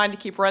is designed to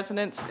keep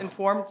residents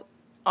informed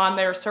on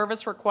their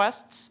service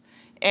requests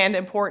and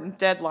important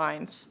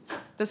deadlines.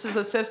 This is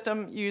a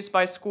system used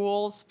by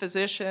schools,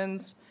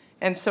 physicians,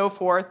 and so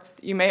forth.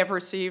 You may have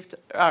received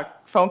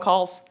phone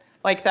calls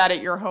like that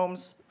at your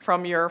homes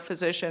from your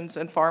physicians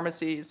and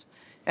pharmacies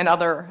and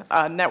other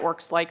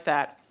networks like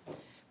that.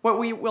 What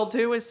we will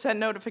do is send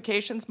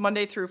notifications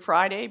Monday through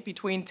Friday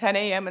between 10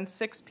 a.m. and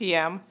 6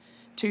 p.m.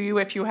 to you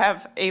if you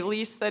have a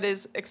lease that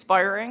is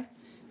expiring.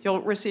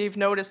 You'll receive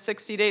notice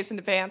 60 days in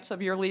advance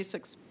of your lease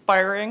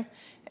expiring.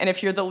 And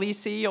if you're the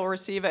leasee, you'll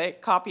receive a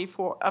copy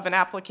of an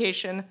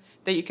application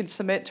that you can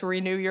submit to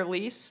renew your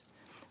lease.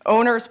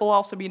 Owners will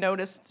also be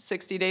noticed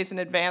 60 days in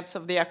advance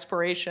of the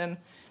expiration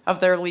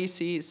of their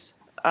leasee's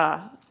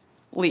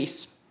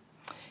lease.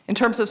 In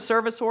terms of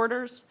service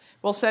orders,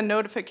 we'll send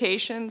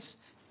notifications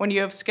when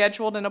you have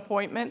scheduled an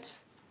appointment,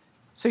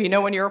 so you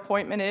know when your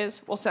appointment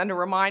is. We'll send a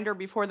reminder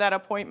before that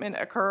appointment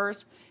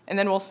occurs, and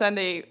then we'll send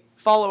a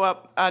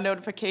follow-up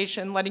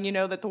notification letting you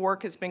know that the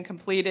work has been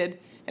completed,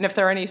 and if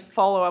there are any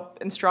follow-up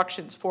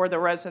instructions for the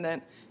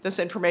resident, this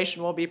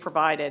information will be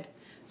provided.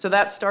 So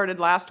that started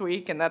last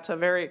week, and that's a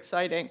very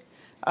exciting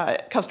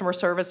customer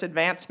service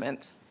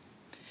advancement.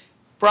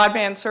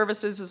 Broadband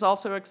Services is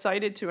also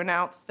excited to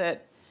announce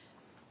that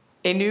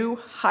a new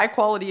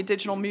high-quality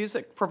digital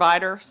music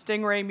provider,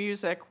 Stingray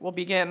Music, will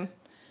begin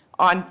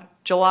on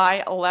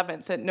July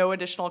 11th at no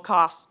additional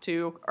cost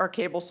to our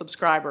cable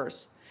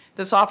subscribers.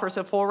 This offers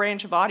a full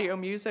range of audio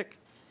music,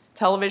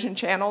 television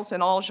channels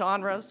in all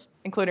genres,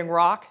 including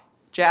rock,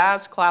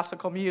 jazz,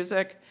 classical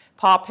music,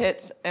 pop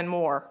hits, and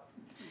more.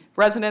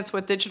 Residents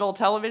with digital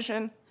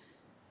television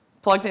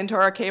plugged into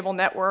our cable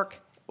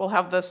network will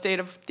have the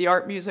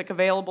state-of-the-art music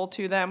available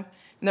to them.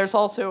 And there's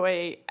also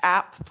an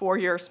app for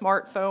your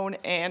smartphone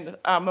and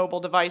mobile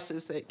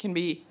devices that can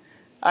be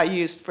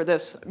used for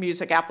this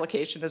music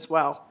application as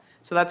well.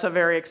 So that's a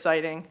very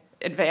exciting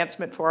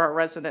advancement for our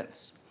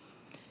residents.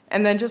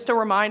 And then just a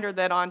reminder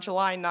that on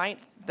July 9th,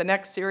 the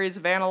next series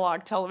of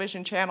analog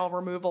television channel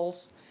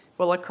removals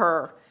will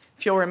occur.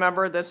 If you'll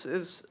remember, this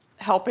is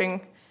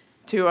helping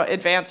to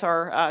advance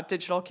our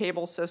digital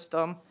cable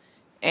system,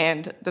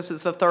 and this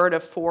is the third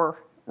of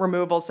 4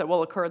 removals that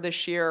will occur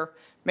this year,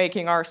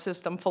 making our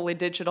system fully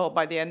digital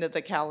by the end of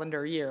the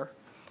calendar year.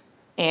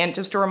 And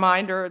just a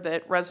reminder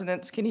that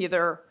residents can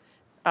either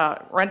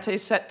rent a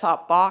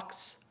set-top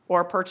box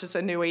or purchase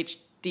a new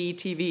HD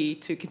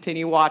TV to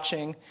continue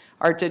watching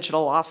our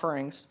digital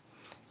offerings.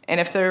 And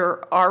if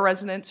there are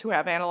residents who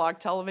have analog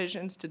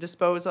televisions to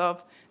dispose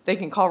of, they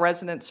can call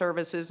resident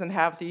services and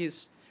have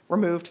these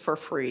removed for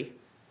free.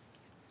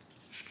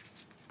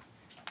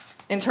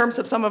 In terms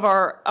of some of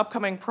our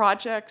upcoming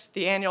projects,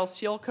 the annual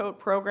seal coat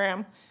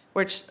program,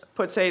 which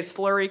puts a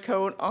slurry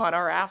coat on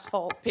our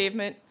asphalt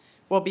pavement,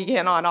 will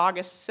begin on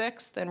August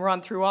 6th and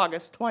run through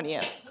August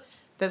 20th.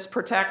 This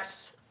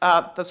protects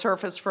the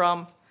surface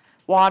from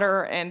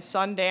water and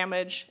sun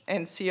damage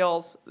and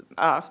seals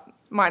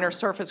minor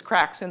surface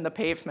cracks in the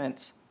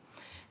pavement.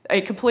 A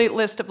complete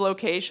list of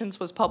locations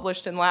was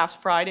published in last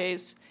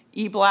Friday's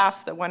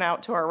e-blast that went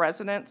out to our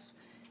residents.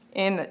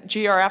 In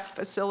GRF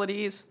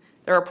facilities,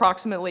 There are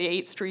approximately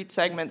 8 street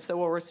segments that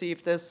will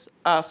receive this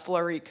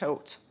slurry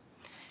coat.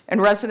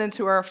 And residents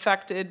who are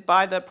affected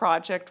by the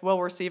project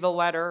will receive a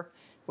letter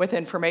with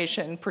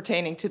information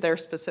pertaining to their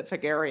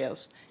specific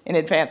areas in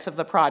advance of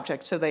the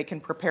project so they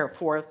can prepare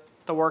for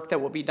the work that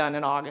will be done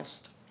in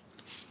August.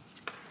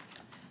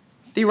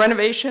 The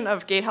renovation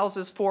of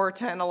gatehouses 4,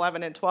 10,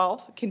 11, and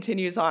 12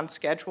 continues on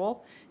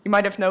schedule. You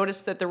might have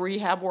noticed that the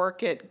rehab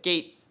work at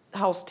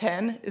gatehouse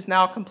 10 is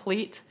now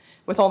complete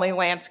with only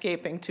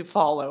landscaping to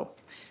follow.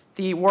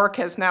 The work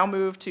has now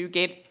moved to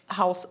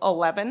gatehouse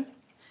 11,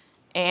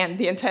 and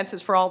the intent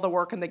is for all the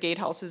work in the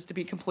gatehouses to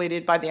be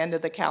completed by the end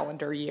of the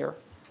calendar year.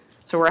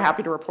 So we're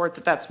happy to report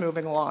that that's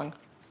moving along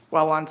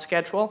well on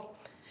schedule.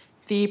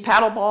 The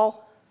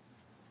paddle,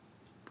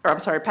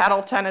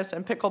 tennis,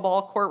 and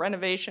pickleball court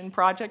renovation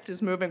project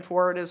is moving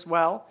forward as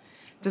well.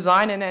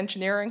 Design and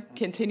engineering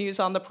continues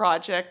on the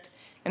project,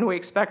 and we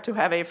expect to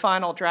have a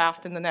final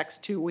draft in the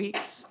next 2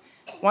 weeks.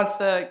 Once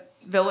the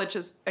village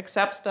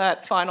accepts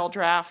that final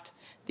draft,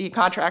 the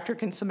contractor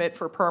can submit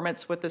for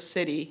permits with the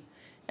city,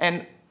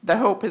 and the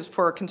hope is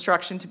for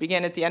construction to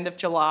begin at the end of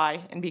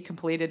July and be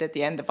completed at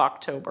the end of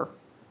October.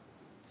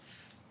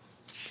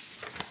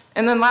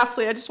 And then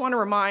lastly, I just want to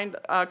remind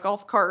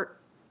golf cart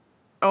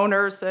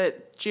owners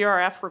that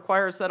GRF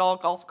requires that all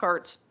golf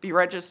carts be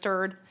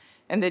registered,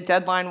 and the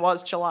deadline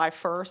was July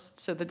 1st,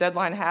 so the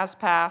deadline has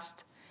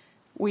passed.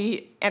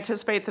 We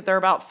anticipate that there are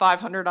about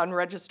 500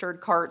 unregistered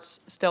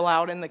carts still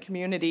out in the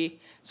community,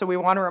 so we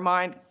want to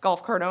remind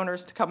golf cart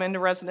owners to come into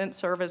resident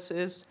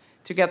services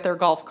to get their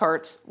golf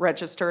carts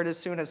registered as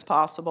soon as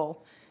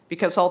possible,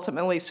 because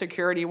ultimately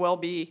security will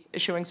be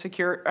issuing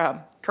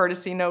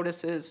courtesy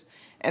notices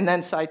and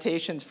then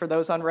citations for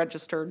those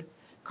unregistered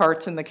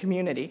carts in the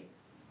community.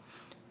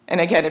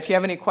 And again, if you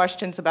have any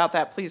questions about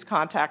that, please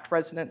contact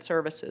resident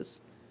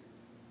services.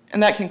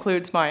 And that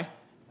concludes my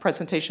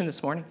presentation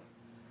this morning.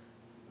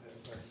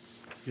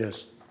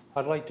 Yes.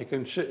 I'd like you to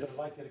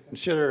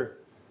consider,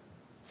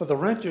 for the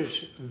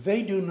renters,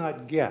 they do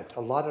not get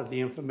a lot of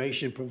the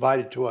information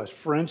provided to us.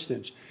 For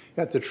instance,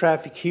 at the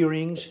traffic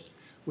hearings,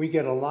 we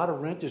get a lot of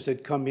renters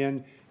that come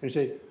in and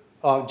say,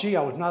 gee,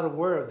 I was not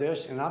aware of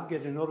this, and I'm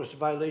getting a notice of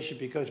violation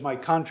because my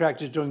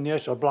contract is doing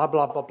this, or blah,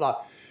 blah, blah,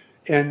 blah.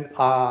 And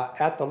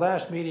at the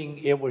last meeting,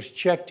 it was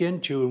checked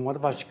into, and one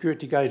of our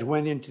security guys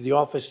went into the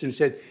office and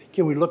said,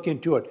 can we look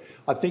into it?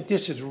 I think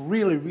this is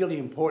really, really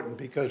important,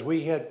 because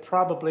we had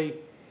probably,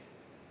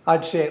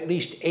 I'd say at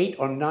least 8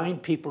 or 9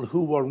 people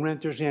who were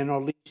renters and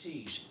or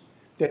lessees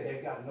that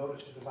had got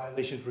notices of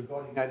violations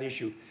regarding that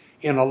issue.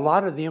 And a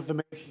lot of the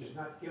information is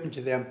not given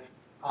to them.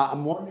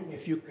 I'm wondering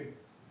if you could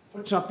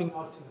put something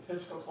out to the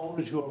physical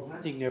owners who are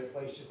renting their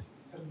places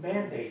to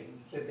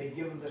mandate that they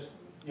give them this,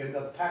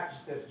 the package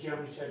that's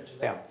generally sent to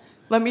them.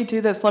 Let me do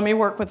this. Let me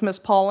work with Ms.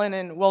 Paulin,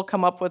 and we'll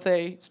come up with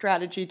a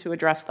strategy to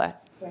address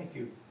that. Thank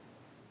you.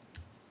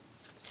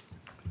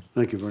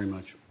 Thank you very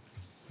much.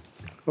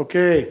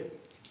 Okay.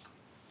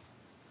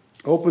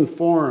 Open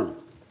forum.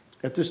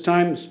 At this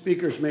time,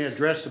 speakers may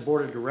address the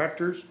Board of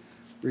Directors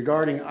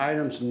regarding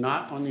items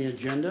not on the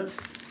agenda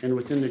and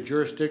within the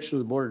jurisdiction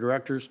of the Board of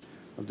Directors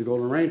of the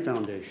Golden Rain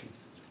Foundation.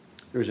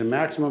 There is a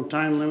maximum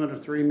time limit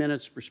of 3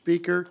 minutes per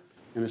speaker,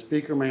 and a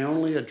speaker may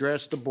only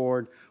address the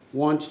board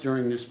once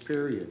during this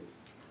period.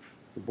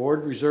 The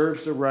board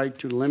reserves the right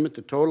to limit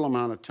the total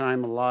amount of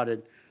time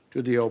allotted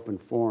to the open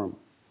forum.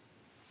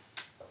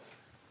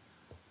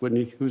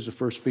 Whitney, who's the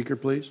first speaker,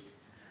 please?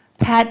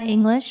 Pat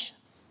English.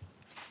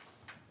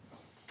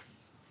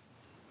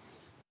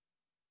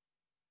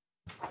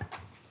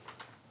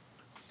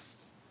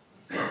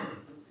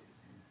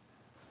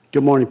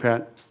 Good morning,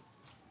 Pat.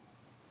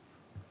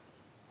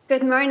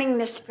 Good morning,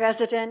 Mr.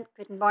 President.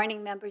 Good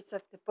morning, members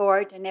of the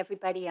board and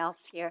everybody else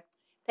here.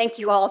 Thank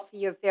you all for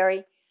your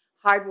very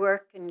hard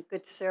work and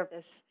good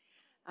service.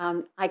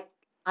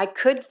 I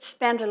could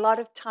spend a lot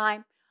of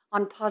time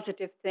on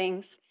positive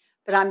things,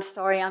 but I'm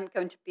sorry, I'm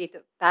going to be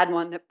the bad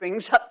one that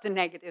brings up the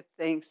negative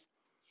things.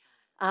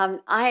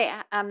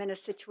 I am in a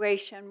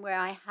situation where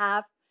I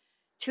have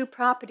 2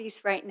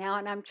 properties right now,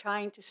 and I'm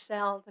trying to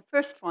sell the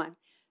first one.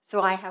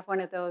 So I have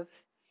one of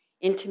those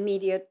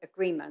intermediate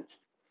agreements.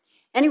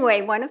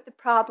 Anyway, one of the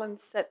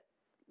problems that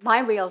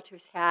my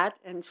realtors had,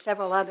 and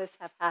several others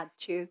have had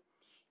too,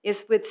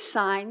 is with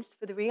signs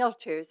for the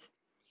realtors.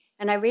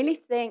 And I really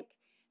think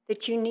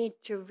that you need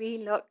to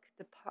relook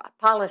the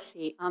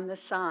policy on the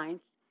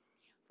signs.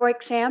 For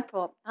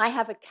example, I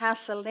have a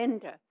Casa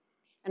Linda,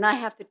 and I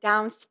have the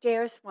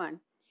downstairs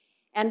one.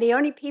 And the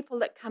only people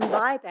that come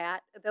by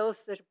that are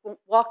those that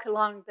walk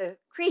along the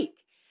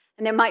creek.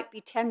 And there might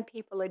be 10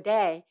 people a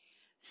day.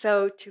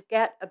 So to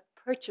get a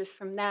purchase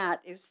from that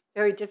is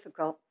very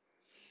difficult.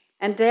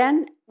 And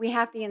then we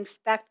have the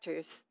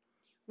inspectors.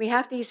 We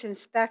have these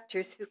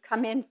inspectors who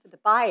come in for the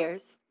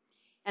buyers,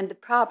 and the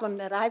problem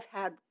that I've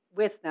had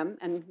with them,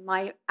 and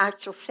my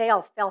actual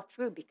sale fell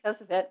through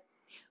because of it,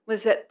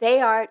 was that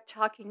they are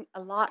talking a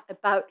lot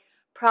about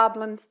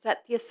problems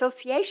that the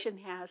association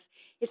has.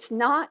 It's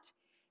not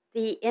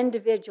the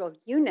individual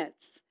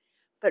units,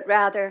 but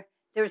rather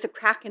there's a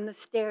crack in the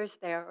stairs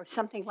there or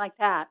something like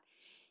that.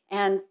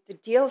 And the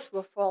deals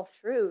will fall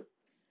through.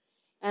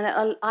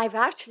 And I've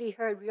actually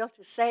heard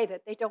realtors say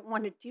that they don't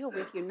want to deal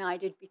with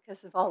United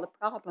because of all the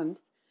problems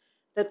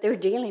that they're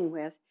dealing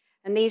with.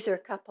 And these are a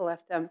couple of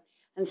them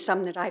and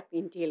some that I've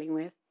been dealing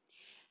with.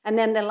 And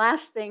then the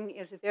last thing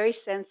is a very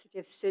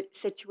sensitive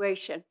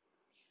situation.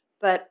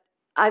 But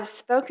I've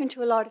spoken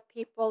to a lot of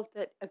people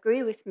that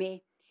agree with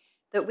me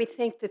that we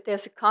think that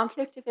there's a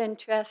conflict of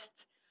interest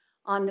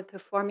on the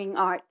performing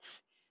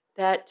arts,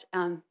 that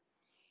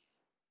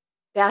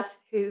Beth,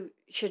 who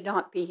should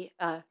not be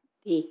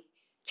the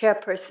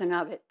chairperson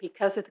of it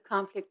because of the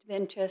conflict of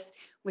interest,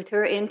 with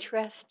her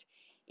interest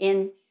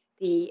in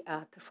the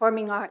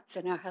performing arts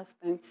and her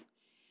husband's.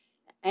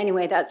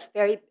 Anyway, that's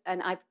very,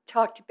 and I've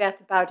talked to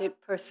Beth about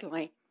it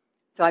personally,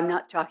 so I'm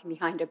not talking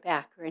behind her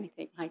back or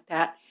anything like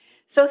that.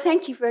 So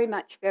thank you very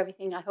much for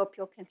everything. I hope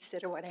you'll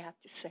consider what I have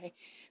to say.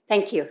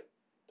 Thank you.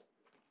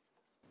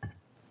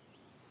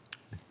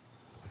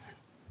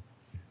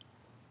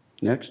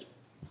 Next.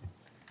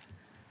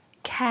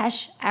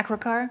 Cash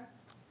Akrakar.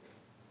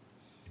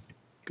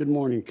 Good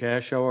morning,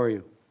 Cash. How are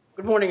you?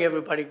 Good morning,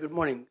 everybody. Good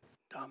morning,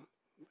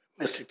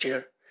 Mr.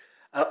 Chair.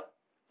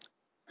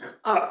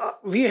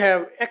 We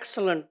have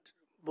excellent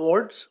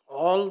boards,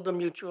 all the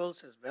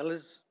mutuals as well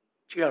as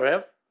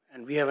GRF,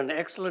 and we have an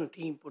excellent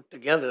team put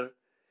together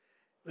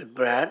with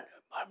Brad.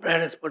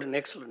 Brad has put an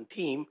excellent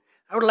team.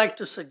 I would like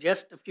to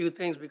suggest a few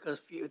things because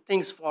few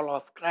things fall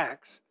off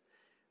cracks.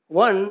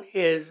 One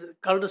is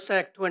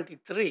cul-de-sac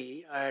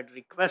 23. I had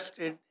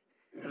requested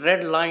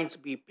red lines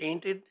be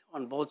painted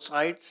on both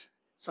sides.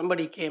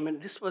 Somebody came in,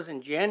 this was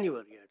in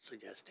January, I had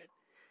suggested,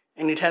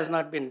 and it has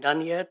not been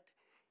done yet.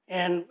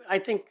 And I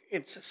think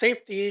it's a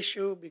safety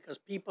issue because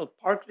people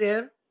park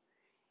there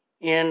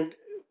and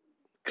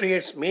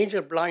creates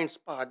major blind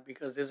spot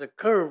because there's a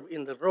curve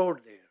in the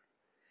road there.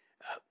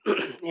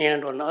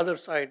 And on the other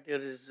side,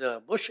 there is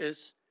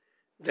bushes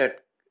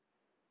that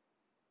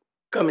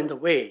come in the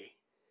way.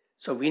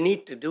 So we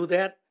need to do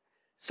that.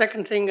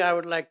 Second thing I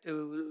would like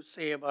to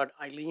say about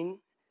Eileen,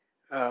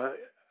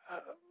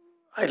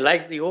 I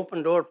like the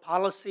open door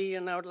policy,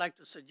 and I would like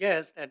to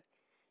suggest that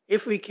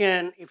if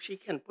she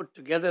can put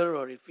together,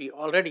 or if we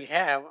already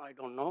have, I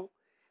don't know,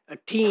 a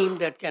team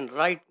that can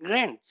write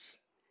grants,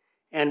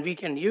 and we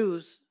can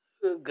use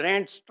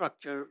grant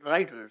structure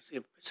writers,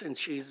 since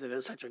she's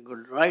such a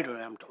good writer,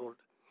 I'm told.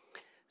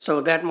 So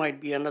that might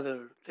be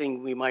another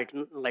thing we might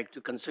like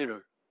to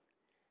consider.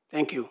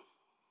 Thank you.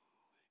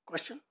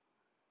 Question?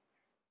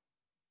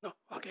 No?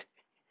 Okay.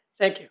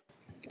 Thank you.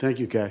 Thank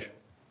you, Cash.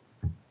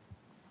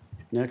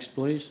 Next,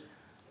 please.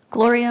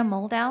 Gloria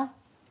Moldow.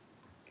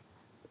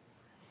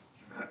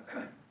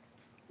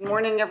 Good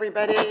morning,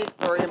 everybody.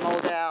 Gloria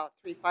Moldow,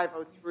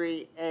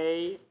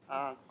 3503A,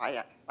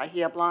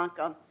 Bahia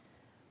Blanca.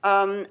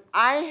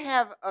 I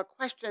have a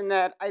question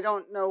that I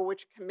don't know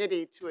which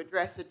committee to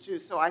address it to,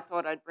 so I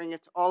thought I'd bring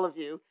it to all of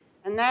you.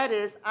 And that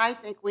is, I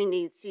think we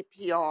need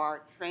CPR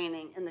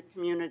training in the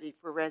community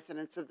for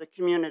residents of the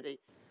community.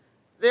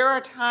 There are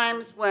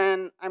times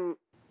when I'm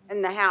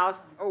in the house,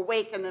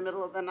 awake in the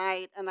middle of the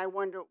night, and I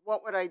wonder,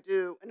 what would I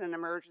do in an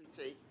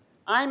emergency?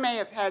 I may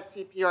have had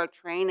CPR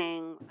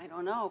training, I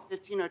don't know,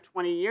 15 or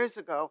 20 years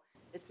ago.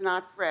 It's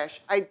not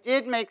fresh. I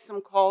did make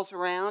some calls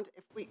around.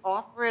 If we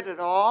offer it at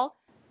all,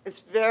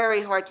 it's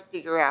very hard to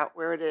figure out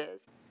where it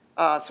is.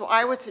 So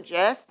I would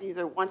suggest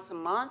either once a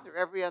month or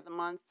every other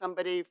month,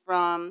 somebody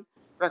from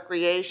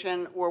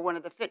recreation or one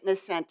of the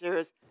fitness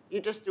centers,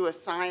 you just do a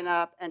sign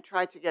up and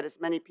try to get as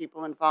many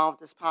people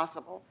involved as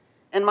possible.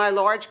 In my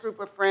large group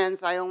of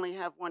friends, I only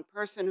have one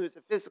person who's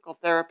a physical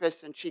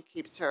therapist, and she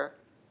keeps her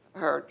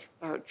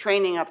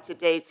training up to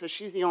date, so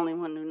she's the only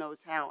one who knows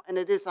how. And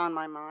it is on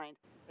my mind,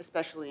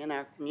 especially in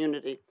our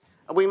community.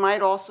 We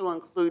might also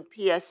include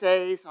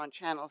PSAs on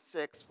Channel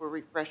 6 for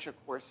refresher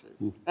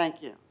courses.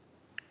 Thank you.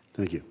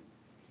 Thank you.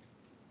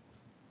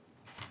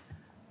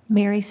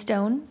 Mary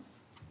Stone.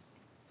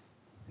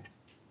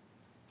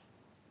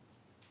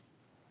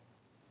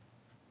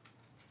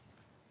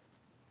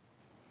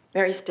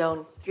 Mary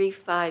Stone,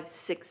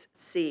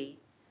 356C.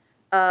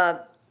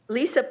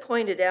 Lisa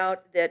pointed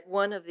out that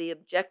one of the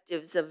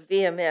objectives of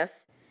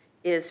VMS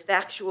is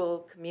factual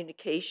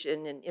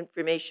communication and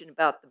information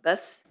about the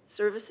bus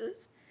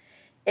services.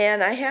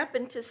 And I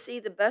happened to see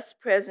the bus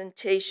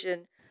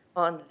presentation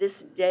on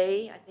this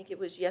day. I think it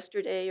was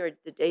yesterday or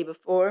the day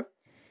before.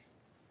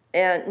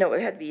 And no,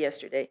 it had to be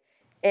yesterday.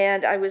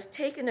 And I was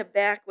taken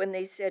aback when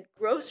they said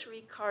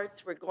grocery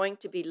carts were going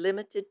to be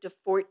limited to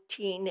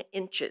 14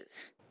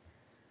 inches.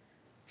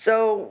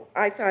 So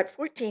I thought,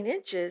 14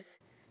 inches?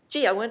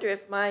 Gee, I wonder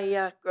if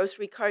my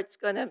grocery cart's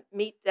going to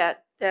meet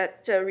that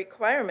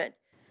requirement.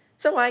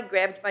 So I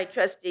grabbed my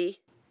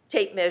trusty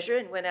tape measure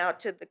and went out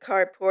to the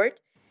carport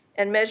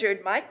and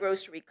measured my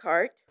grocery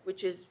cart,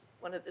 which is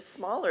one of the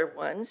smaller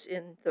ones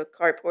in the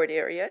carport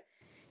area,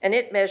 and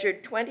it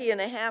measured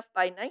 20.5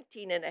 by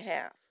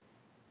 19.5.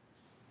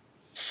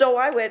 So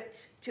I went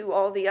to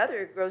all the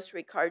other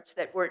grocery carts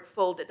that weren't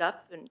folded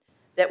up and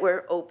that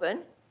were open,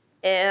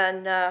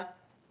 and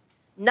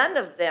None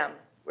of them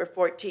were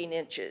 14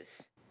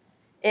 inches.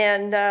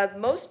 And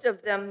most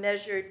of them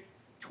measured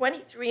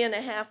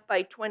 23.5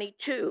 by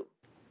 22.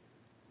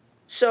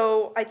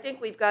 So I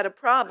think we've got a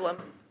problem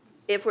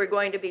if we're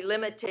going to be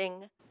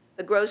limiting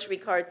the grocery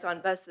carts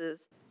on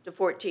buses to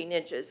 14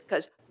 inches,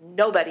 because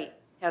nobody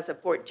has a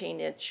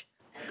 14-inch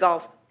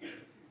a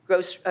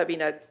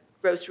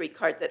grocery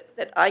cart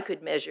that I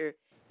could measure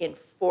in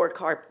 4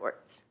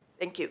 carports.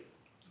 Thank you.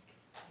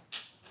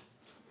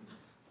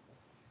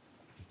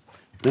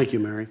 Thank you,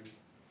 Mary.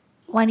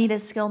 Juanita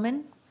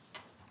Skillman.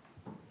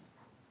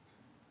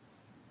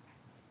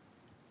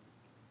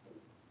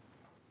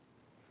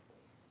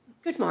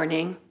 Good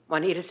morning.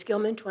 Juanita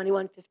Skillman,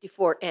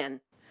 2154N.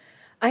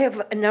 I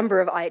have a number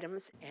of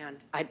items, and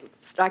I'd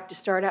like to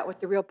start out with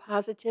the real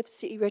positives.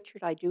 See,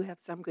 Richard, I do have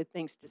some good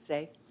things to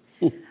say.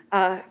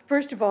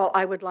 First of all,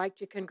 I would like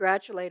to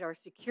congratulate our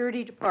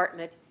security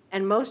department,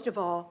 and most of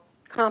all,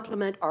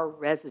 compliment our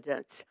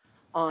residents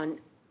on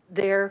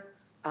their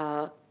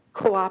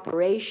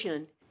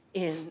cooperation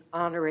in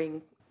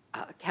honoring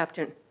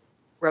Captain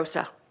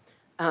Rosa.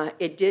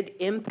 It did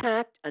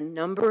impact a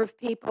number of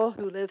people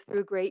who lived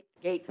through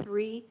Gate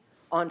 3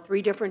 on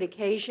 3 different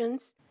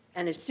occasions,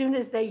 and as soon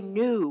as they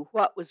knew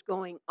what was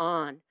going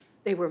on,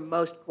 they were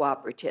most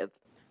cooperative.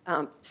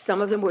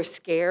 Some of them were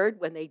scared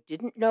when they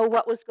didn't know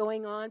what was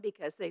going on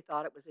because they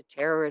thought it was a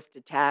terrorist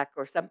attack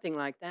or something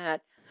like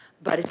that.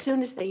 But as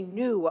soon as they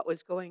knew what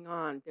was going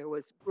on, there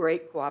was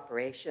great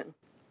cooperation.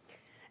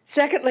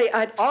 Secondly,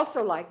 I'd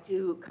also like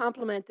to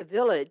compliment the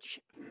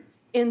village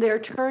in their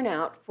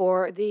turnout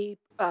for the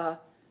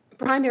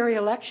primary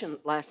election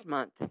last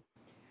month.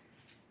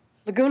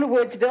 Laguna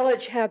Woods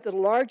Village had the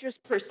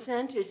largest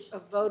percentage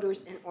of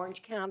voters in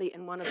Orange County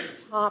and one of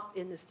the top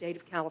in the state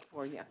of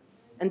California.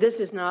 And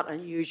this is not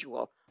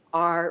unusual.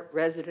 Our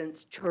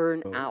residents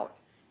turn out.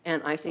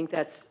 And I think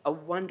that's a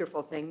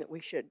wonderful thing that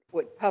we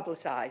would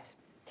publicize.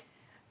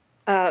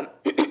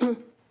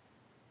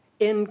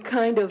 In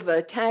kind of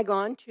a tag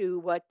on to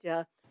what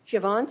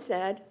Siobhan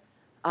said,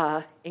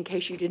 in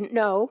case you didn't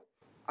know,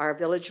 our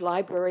village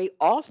library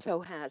also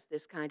has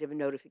this kind of a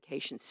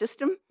notification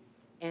system.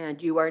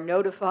 And you are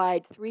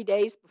notified 3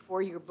 days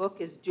before your book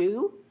is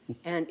due.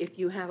 And if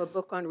you have a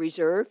book on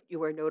reserve,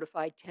 you are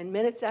notified 10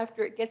 minutes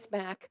after it gets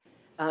back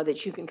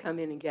that you can come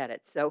in and get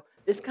it. So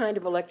this kind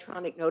of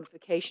electronic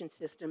notification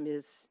system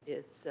is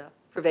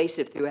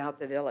pervasive throughout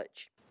the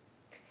village.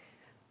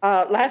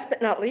 Last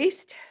but not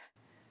least,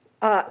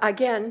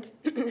 again,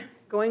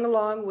 going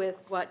along with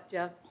what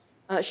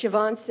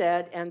Siobhan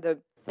said and the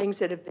things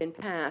that have been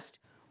passed,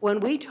 when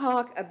we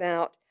talk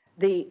about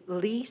the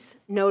lease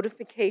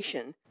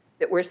notification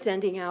that we're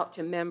sending out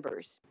to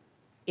members,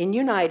 in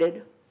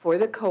United, for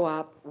the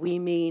co-op, we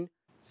mean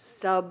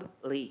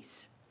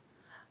sublease.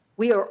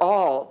 We are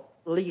all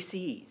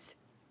leasees,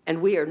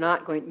 and we are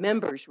not going,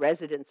 members,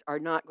 residents are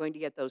not going to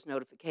get those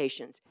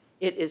notifications.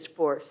 It is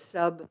for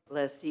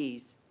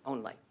sublessees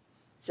only.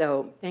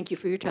 So thank you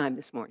for your time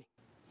this morning.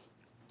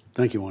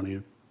 Thank you,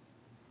 Juanita.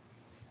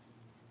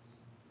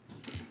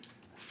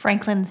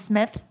 Franklin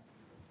Smith.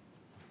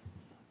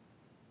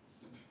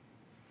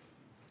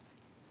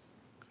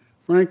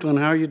 Franklin,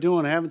 how are you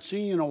doing? I haven't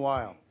seen you in a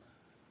while.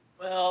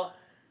 Well,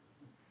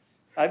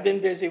 I've been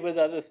busy with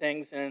other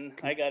things, and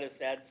I got a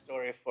sad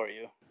story for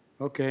you.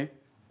 Okay.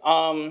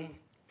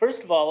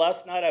 First of all,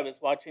 last night I was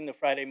watching the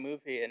Friday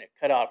movie, and it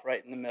cut off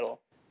right in the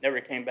middle. Never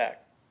came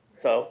back.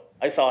 So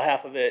I saw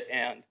half of it,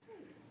 and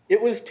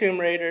it was Tomb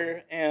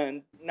Raider,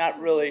 and not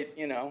really,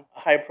 you know, a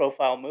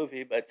high-profile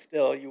movie, but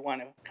still, you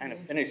want to kind of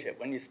finish it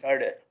when you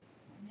start it.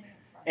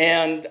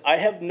 And I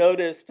have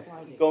noticed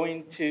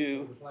going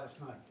to...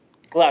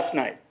 Last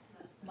night.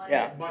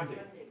 Yeah. Monday.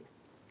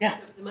 Yeah.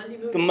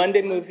 The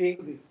Monday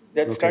movie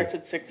that starts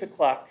at 6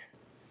 o'clock,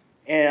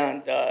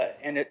 and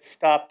it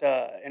stopped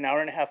an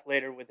hour and a half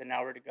later with an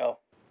hour to go.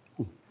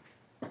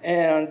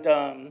 And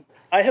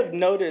I have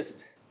noticed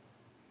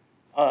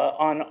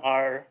on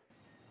our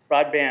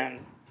broadband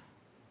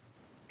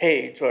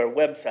page or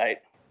website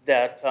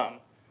that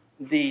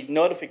the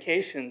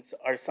notifications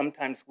are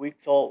sometimes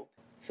weeks old.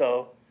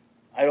 So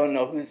I don't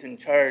know who's in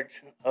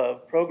charge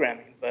of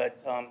programming,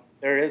 but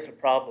there is a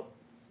problem.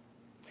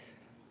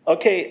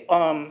 Okay,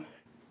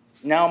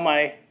 now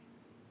my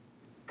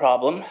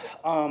problem.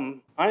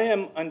 I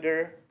am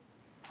under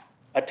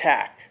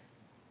attack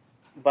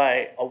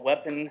by a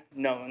weapon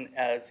known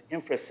as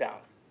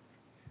infrasound.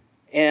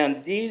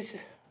 And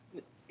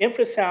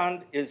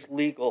infrasound is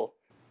legal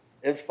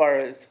as far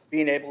as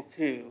being able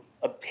to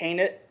obtain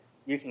it.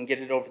 You can get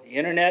it over the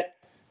internet,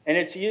 and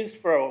it's used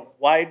for a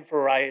wide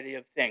variety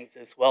of things,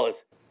 as well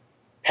as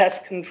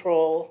pest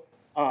control,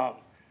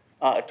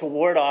 to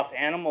ward off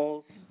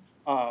animals.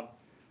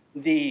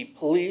 The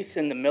police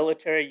and the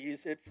military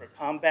use it for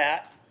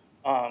combat.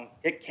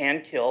 It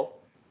can kill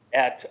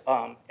at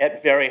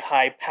very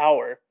high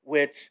power,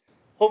 which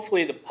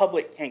hopefully the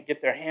public can't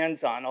get their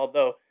hands on,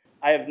 although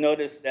I have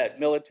noticed that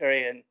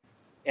military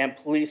and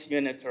police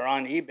units are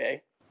on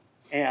eBay,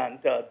 and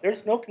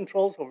there's no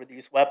controls over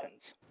these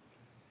weapons.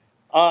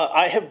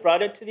 I have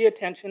brought it to the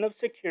attention of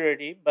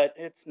security, but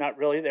it's not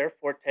really their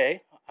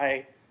forte.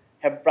 I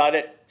have brought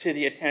it to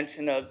the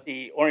attention of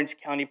the Orange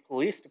County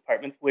Police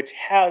Department, which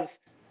has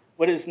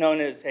what is known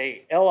as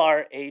a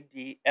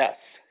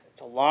LRADS.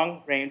 It's a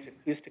long-range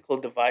acoustical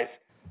device,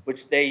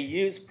 which they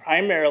use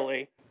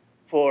primarily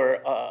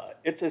for,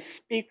 it's a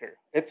speaker,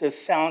 it's a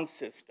sound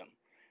system.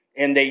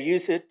 And they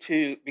use it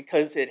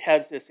because it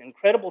has this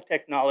incredible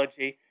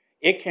technology,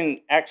 it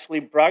can actually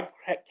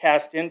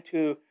broadcast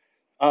into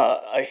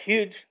a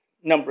huge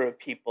number of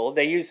people.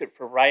 They use it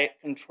for riot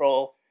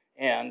control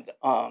and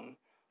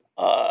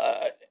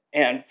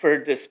for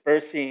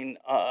dispersing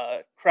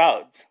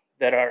crowds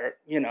that are,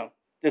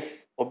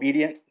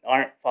 disobedient,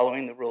 aren't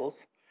following the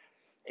rules.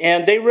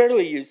 And they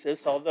rarely use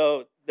this,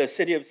 although the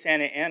city of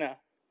Santa Ana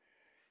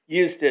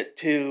used it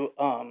to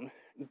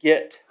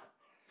get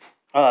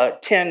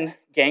 10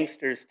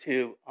 gangsters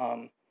to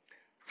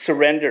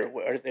surrender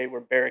where they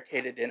were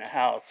barricaded in a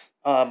house.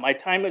 My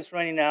time is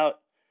running out.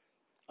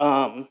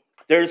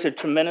 There's a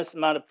tremendous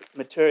amount of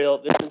material.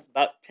 This is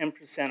about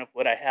 10% of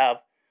what I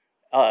have.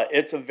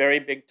 It's a very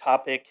big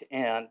topic,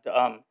 and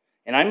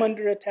I'm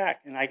under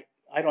attack, and I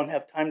don't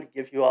have time to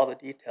give you all the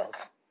details.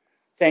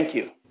 Thank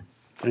you.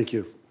 Thank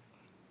you.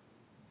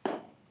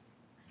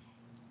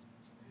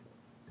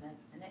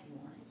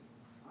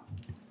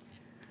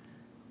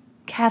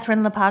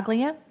 Catherine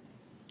LaPaglia.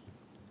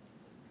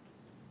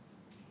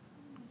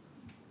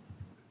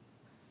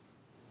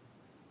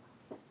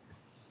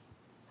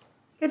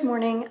 Good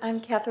morning. I'm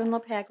Catherine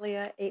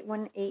LaPaglia,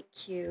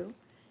 818Q.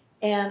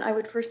 And I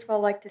would first of all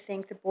like to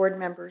thank the board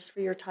members for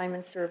your time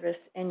and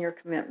service and your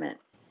commitment.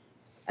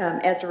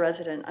 As a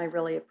resident, I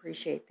really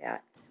appreciate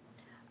that.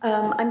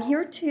 I'm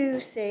here to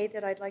say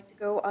that I'd like to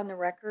go on the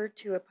record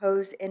to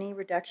oppose any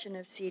reduction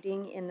of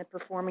seating in the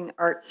Performing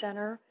Arts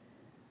Center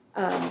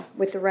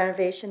with the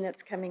renovation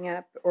that's coming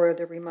up or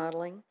the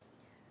remodeling.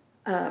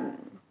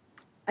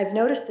 I've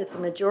noticed that the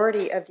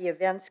majority of the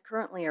events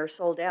currently are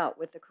sold out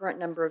with the current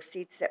number of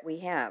seats that we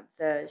have.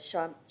 The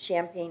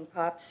Champagne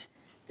Pops,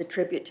 the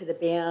tribute to the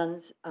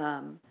bands,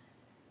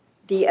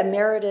 the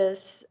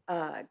Emeritus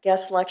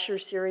guest lecture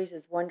series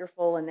is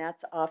wonderful, and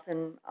that's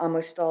often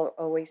almost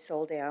always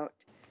sold out,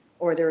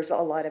 or there's a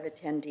lot of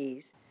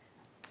attendees.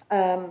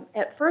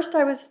 At first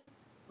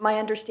my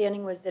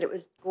understanding was that it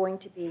was going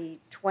to be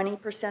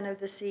 20% of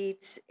the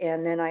seats,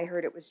 and then I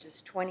heard it was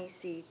just 20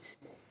 seats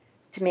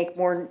to make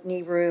more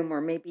knee room or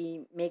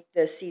maybe make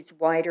the seats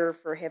wider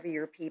for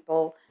heavier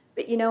people.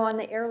 But on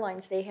the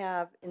airlines, they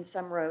have, in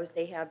some rows,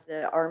 they have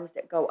the arms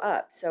that go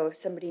up. So if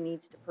somebody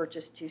needs to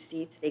purchase 2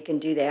 seats, they can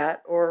do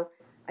that, or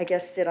I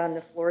guess sit on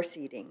the floor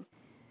seating.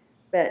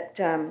 But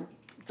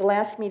the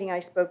last meeting I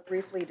spoke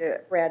briefly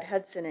to Brad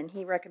Hudson, and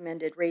he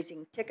recommended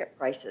raising ticket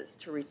prices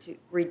to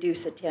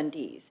reduce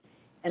attendees.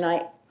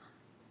 And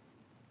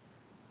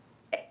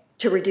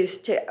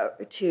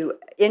to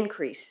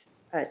increase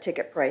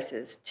ticket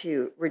prices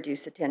to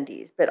reduce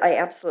attendees. But I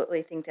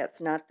absolutely think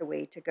that's not the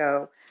way to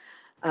go.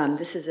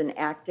 This is an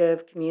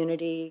active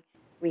community.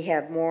 We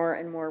have more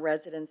and more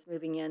residents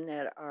moving in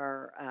that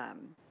are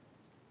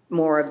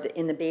more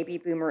in the baby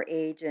boomer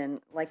age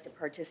and like to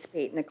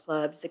participate in the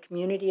clubs, the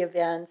community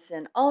events,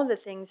 and all of the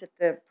things that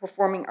the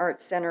Performing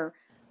Arts Center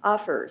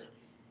offers.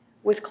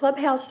 With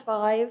Clubhouse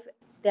 5,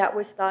 that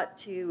was thought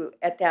to,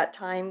 at that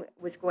time,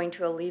 was going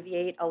to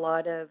alleviate a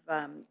lot of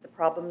the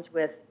problems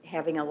with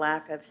having a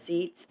lack of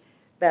seats.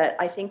 But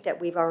I think that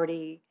we've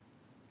already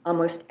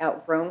almost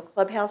outgrown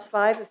Clubhouse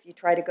 5. If you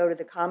try to go to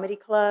the Comedy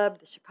Club,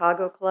 the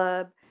Chicago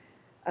Club,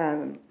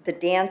 the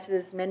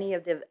dances, many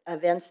of the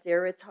events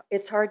there,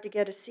 it's hard to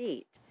get a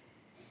seat.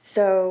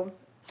 So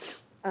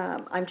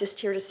I'm just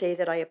here to say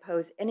that I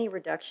oppose any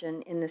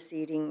reduction in the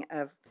seating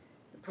of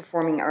the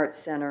Performing Arts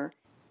Center.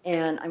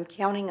 And I'm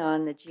counting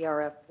on the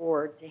GRF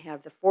board to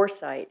have the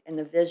foresight and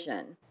the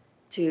vision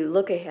to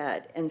look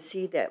ahead and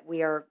see that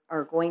we are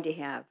going to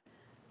have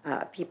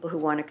people who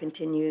want to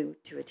continue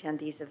to attend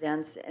these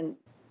events and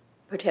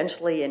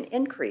potentially an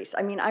increase.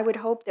 I mean, I would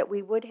hope that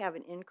we would have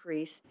an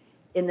increase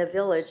in the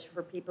village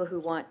for people who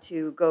want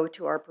to go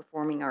to our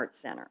Performing Arts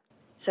Center.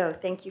 So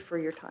thank you for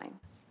your time.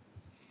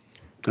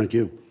 Thank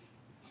you.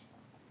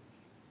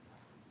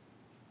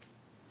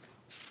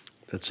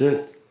 That's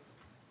it.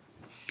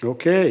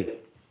 Okay.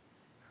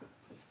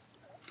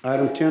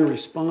 Item 10,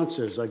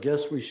 responses. I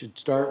guess we should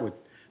start with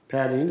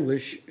Pat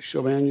English.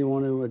 Chauvin, you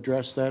want to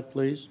address that,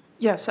 please?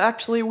 Yes,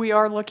 actually, we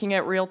are looking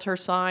at realtor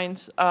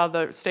signs.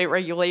 The state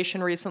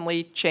regulation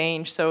recently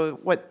changed, so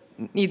what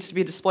needs to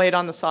be displayed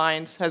on the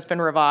signs has been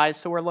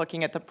revised. So we're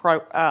looking at the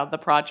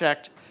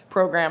project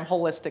program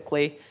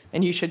holistically,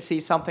 and you should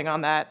see something on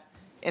that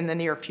in the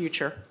near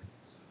future.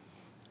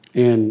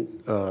 And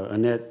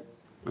Annette,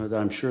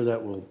 I'm sure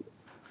that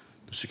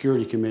the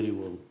security committee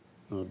will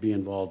be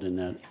involved in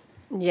that.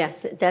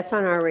 Yes, that's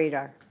on our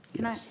radar.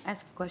 Can I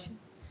ask a question?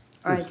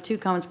 All right, 2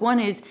 comments. One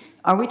is,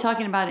 are we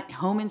talking about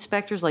home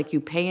inspectors, like you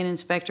pay an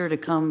inspector to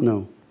come?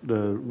 No,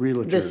 the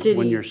realtor, The city,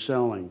 when you're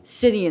selling.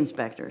 City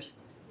inspectors,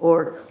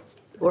 or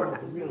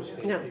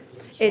No,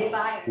 it's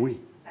We.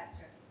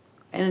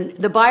 And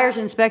the buyer's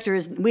inspector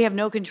is, we have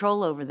no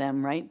control over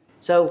them, right?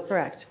 So.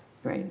 Correct.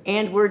 Right,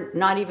 and we're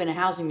not even a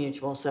housing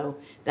mutual, so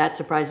that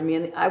surprises me.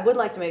 And I would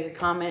like to make a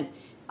comment.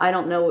 I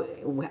don't know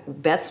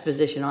Beth's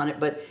position on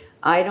it, but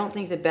I don't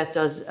think that Beth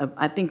does,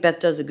 I think Beth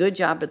does a good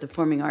job at the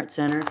Performing Arts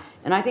Center.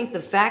 And I think the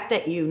fact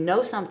that you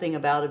know something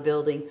about a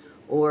building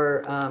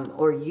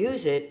or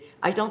use it,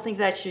 I don't think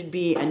that should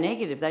be a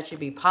negative, that should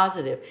be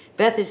positive.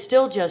 Beth is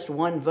still just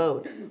one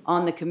vote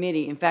on the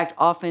committee. In fact,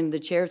 often the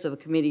chairs of the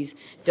committees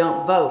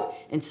don't vote.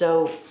 And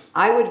so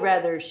I would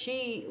rather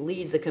she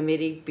lead the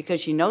committee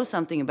because she knows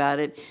something about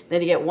it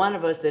than to get one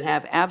of us that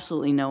have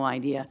absolutely no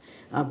idea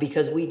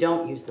because we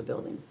don't use the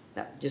building.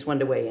 Just wanted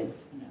to weigh in.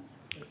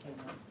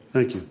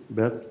 Thank you.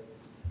 Beth?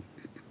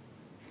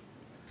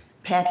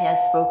 Pat has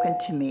spoken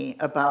to me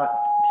about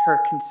her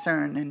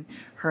concern and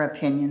her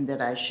opinion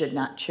that I should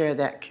not chair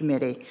that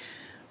committee.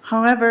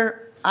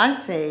 However, I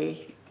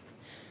say,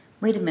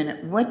 wait a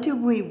minute, what do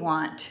we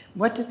want?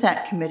 What does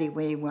that committee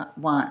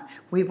want?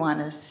 We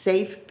want a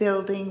safe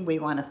building, we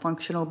want a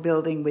functional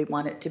building, we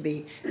want it to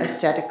be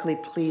aesthetically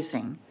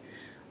pleasing.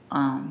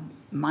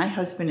 My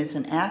husband is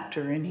an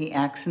actor and he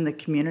acts in the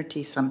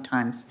community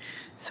sometimes.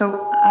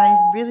 So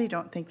I really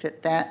don't think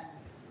that that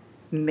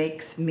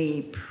makes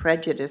me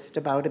prejudiced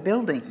about a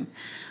building.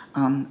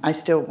 I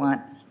still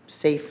want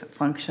safe,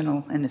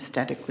 functional, and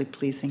aesthetically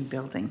pleasing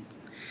building.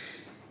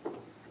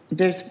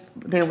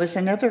 There was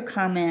another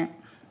comment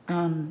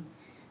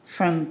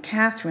from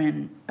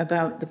Catherine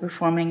about the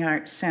Performing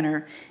Arts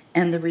Center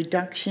and the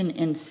reduction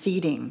in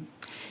seating.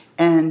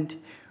 And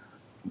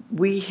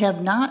we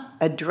have not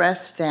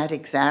addressed that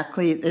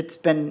exactly.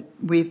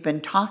 We've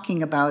been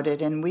talking about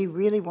it, and we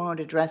really won't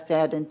address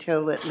that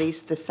until at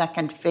least the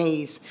second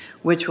phase,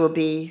 which will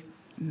be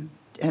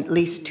at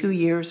least 2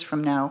 years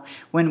from now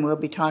when we'll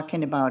be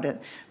talking about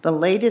it. The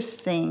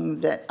latest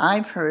thing that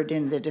I've heard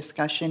in the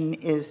discussion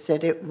is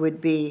that it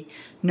would be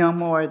no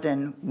more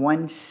than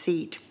 1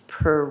 seat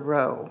per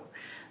row.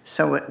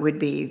 So it would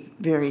be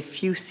very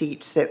few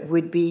seats that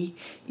would be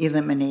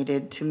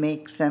eliminated to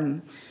make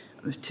them,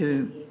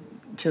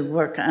 to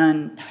work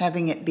on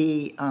having it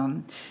be,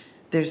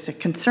 there's a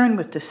concern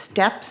with the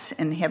steps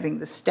and having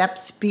the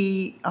steps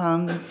be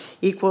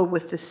equal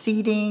with the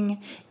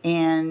seating,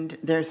 and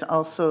there's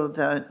also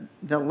the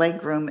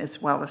leg room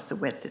as well as the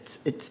width.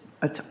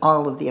 It's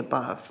all of the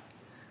above.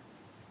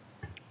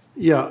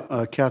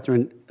 Yeah,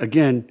 Catherine,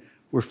 again,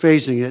 we're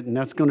phasing it, and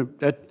that's going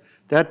to,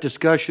 that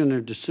discussion or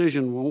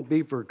decision won't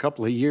be for a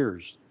couple of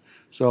years.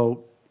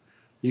 So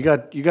you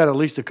got at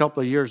least a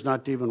couple of years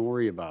not to even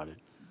worry about it.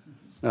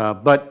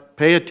 But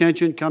pay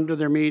attention, come to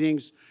their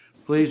meetings.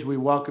 Please, we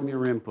welcome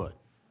your input.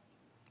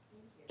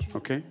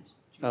 Okay?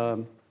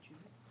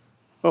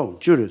 Oh,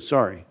 Judith,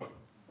 sorry.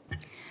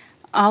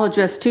 I'll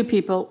address 2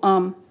 people.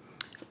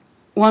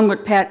 One,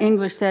 what Pat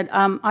English said,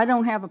 I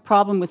don't have a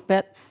problem with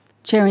Beth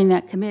chairing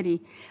that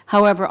committee.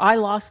 However, I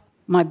lost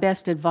my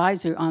best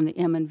advisor on the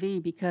M&V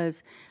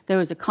because there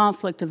was a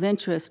conflict of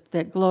interest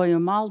that Gloria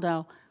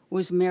Moldau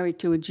was married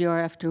to a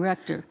GRF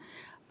director.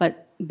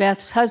 But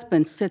Beth's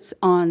husband sits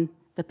on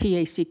the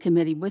PAC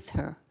committee with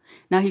her.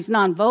 Now, he's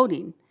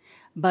non-voting,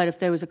 but if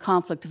there was a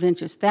conflict of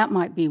interest, that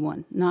might be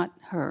one, not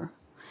her.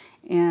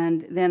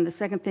 And then the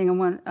second thing I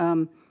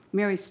want,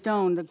 Mary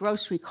Stone, the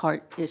grocery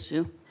cart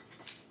issue.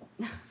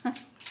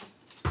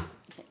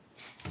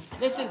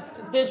 This is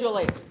visual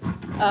aids.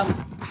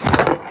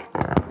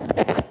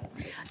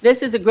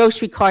 This is a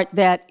grocery cart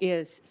that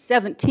is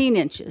 17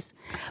 inches,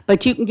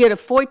 but you can get a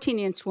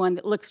 14-inch one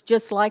that looks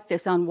just like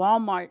this on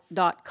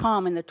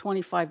Walmart.com and they're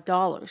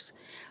 $25.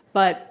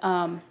 But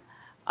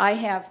I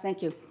have,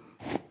 thank you,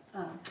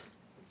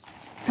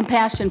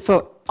 compassion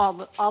for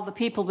all the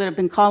people that have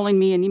been calling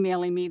me and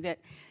emailing me that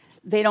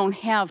they don't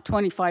have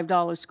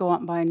 $25 to go out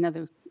and buy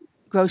another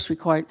grocery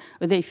cart,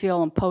 or they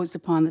feel imposed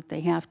upon that they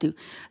have to.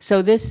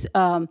 So this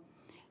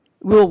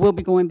rule will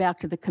be going back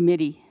to the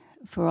committee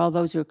for all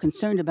those who are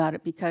concerned about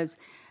it, because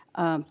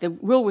the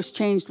rule was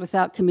changed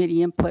without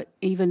committee input,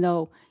 even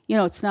though, you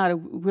know, it's not a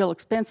real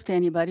expense to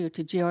anybody or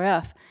to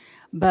GRF,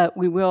 but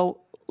we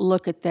will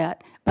look at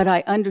that. But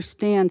I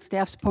understand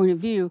staff's point of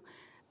view.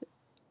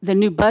 The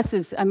new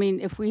buses, I mean,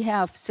 if we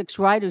have 6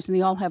 riders and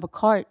they all have a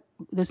cart,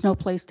 there's no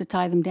place to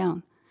tie them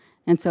down.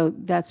 And so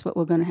that's what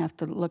we're going to have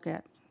to look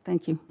at.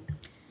 Thank you.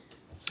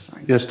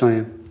 Sorry. Yes,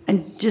 Diane.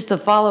 And just a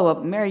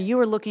follow-up, Mary, you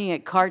were looking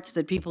at carts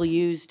that people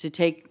use to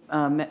take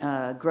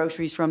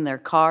groceries from their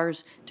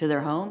cars to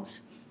their homes?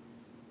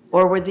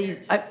 Or were these,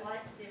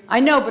 I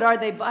know, but are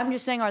they, I'm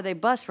just saying, are they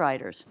bus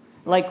riders?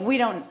 Like, we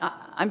don't,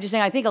 I'm just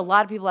saying, I think a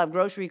lot of people have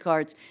grocery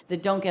carts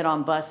that don't get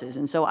on buses,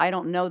 and so I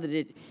don't know that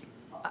it,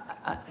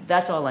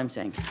 that's all I'm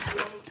saying.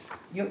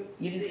 You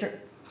didn't, sir?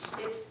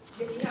 If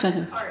you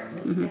have a cart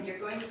and you're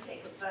going to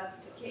take a bus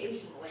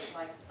occasionally,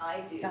 like I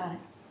do, Got it.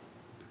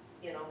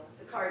 you know,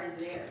 the cart is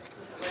there.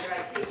 Whether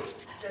I take it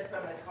just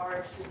from the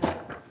car to the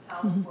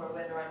house or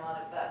whether I'm on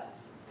a bus,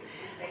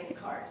 it's the same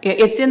cart.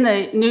 It's in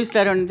the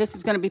newsletter, and this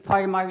is going to be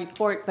part of my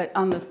report, but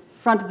on the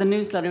front of the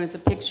newsletter is a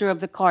picture of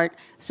the cart,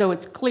 so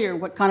it's clear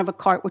what kind of a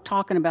cart we're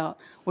talking about.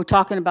 We're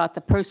talking about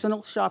the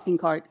personal shopping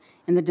cart,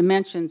 and the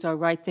dimensions are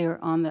right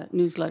there on the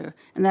newsletter,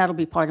 and that'll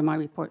be part of my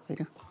report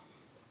later.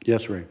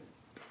 Yes, Ray.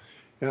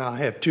 Yeah, I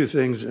have two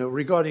things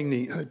regarding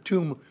the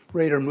Tomb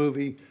Raider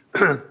movie.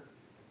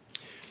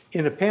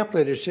 In the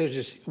pamphlet, it says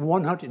it's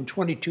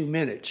 122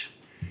 minutes.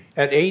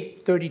 At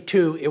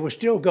 8:32, it was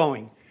still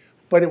going,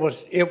 but it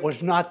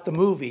was not the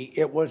movie.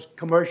 It was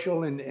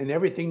commercial and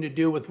everything to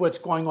do with what's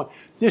going on.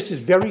 This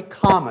is very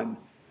common.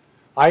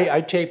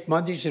 I tape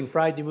Mondays and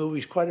Friday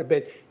movies quite a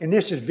bit, and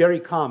this is very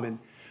common.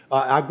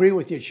 I agree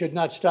with you. It should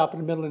not stop in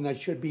the middle, and that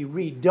should be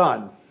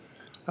redone.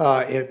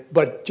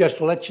 But just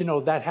to let you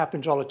know, that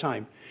happens all the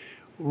time.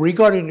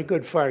 Regarding the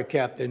good fire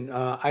captain,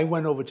 I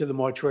went over to the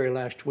mortuary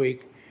last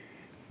week.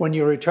 When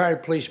you're a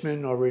retired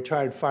policeman or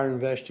retired fire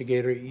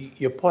investigator,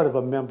 you're part of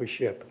a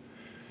membership.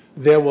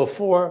 There were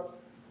four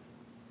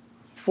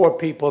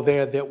people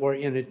there that were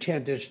in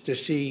attendance to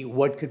see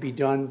what could be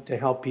done to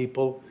help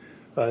people,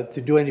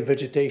 to do any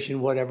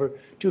visitation, whatever,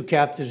 2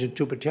 captains and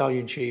 2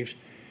 battalion chiefs.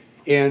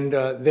 And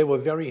they were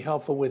very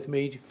helpful with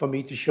me, for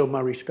me to show my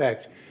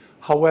respect.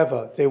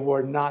 However, they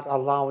were not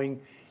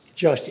allowing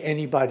just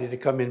anybody to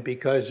come in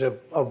because of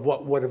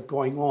what would have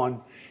going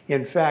on.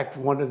 In fact,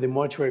 one of the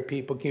mortuary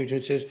people came to me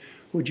and says,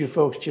 would you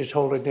folks just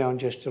hold it down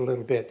just a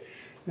little bit?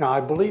 Now, I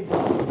believe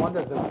that one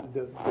of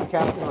the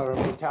captain or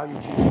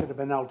battalion chief should have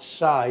been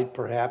outside,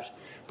 perhaps,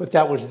 but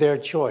that was their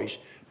choice.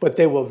 But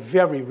they were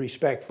very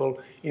respectful,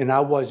 and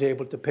I was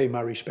able to pay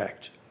my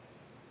respect.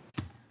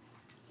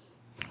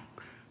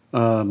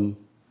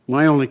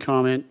 My only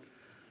comment,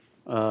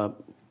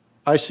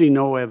 I see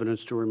no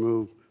evidence to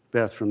remove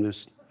Beth from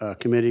this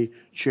committee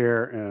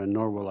chair,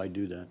 nor will I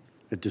do that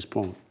at this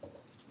point.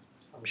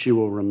 She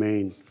will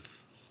remain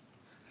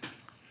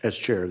as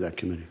chair of that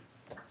committee.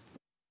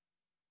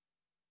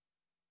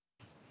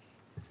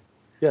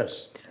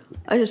 Yes.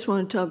 I just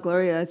want to tell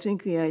Gloria, I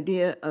think the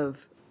idea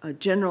of a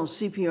general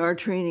CPR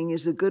training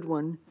is a good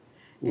one.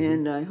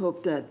 And I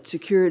hope that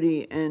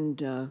security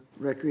and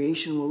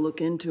recreation will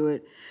look into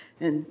it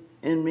and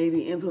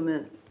maybe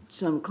implement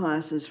some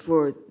classes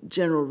for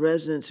general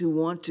residents who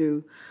want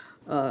to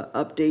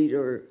update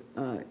or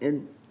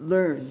and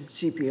learn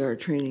CPR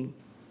training.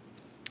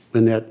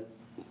 Lynette?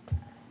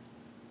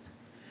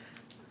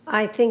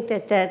 I think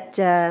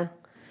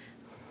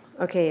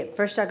okay,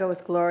 first I'll go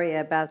with Gloria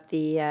about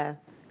the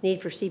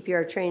need for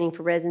CPR training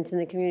for residents in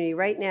the community.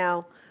 Right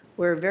now,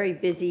 we're very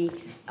busy.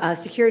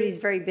 Security is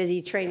very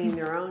busy training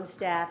their own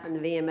staff and the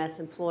VMS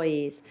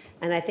employees.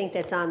 And I think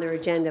that's on their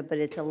agenda, but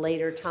it's a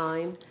later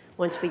time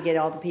once we get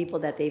all the people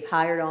that they've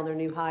hired, all their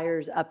new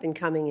hires up and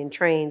coming and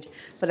trained.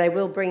 But I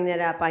will bring that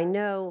up. I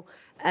know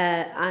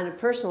on a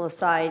personal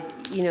side,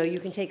 you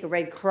can take a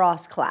Red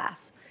Cross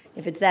class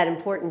if it's that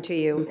important to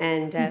you,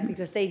 and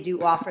because they do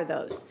offer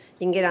those.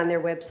 You can get on their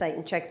website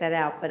and check that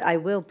out, but I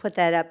will put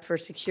that up for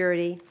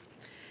security.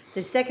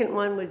 The second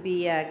one would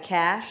be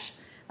Cash,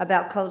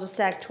 about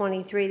cul-de-sac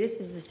 23. This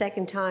is the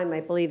second time,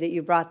 I believe, that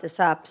you brought this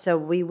up, so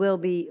we will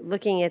be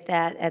looking at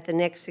that at the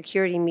next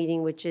security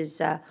meeting, which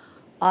is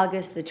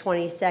August the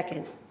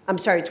 27th.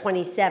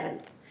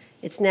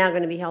 It's now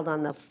going to be held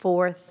on the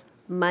 4th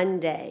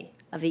Monday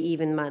of the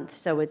even month,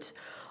 so it's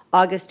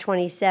August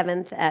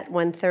 27th at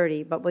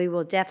 1:30, but we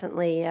will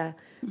definitely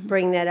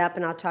bring that up,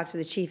 and I'll talk to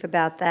the chief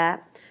about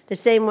that. The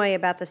same way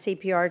about the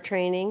CPR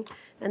training.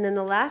 And then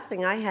the last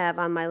thing I have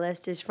on my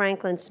list is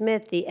Franklin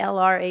Smith, the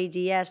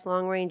LRADS,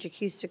 Long Range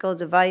Acoustical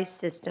Device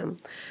System.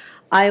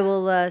 I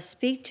will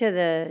speak to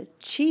the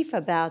chief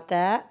about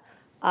that.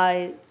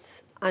 I'm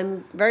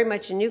very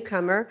much a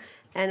newcomer,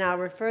 and I'll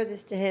refer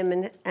this to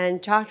him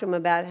and talk to him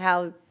about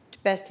how to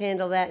best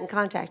handle that and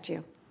contact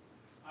you.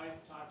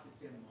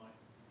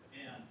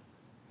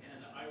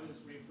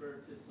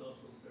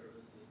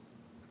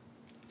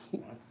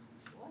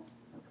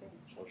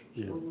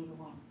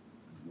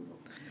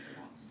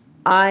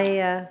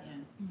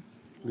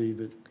 Leave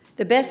it.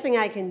 The best thing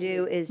I can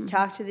do is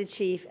talk to the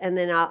chief, and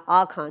then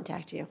I'll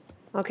contact you.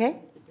 Okay?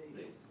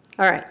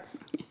 All right.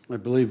 I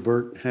believe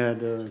Bert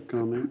had a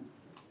comment.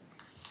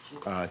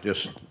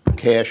 Just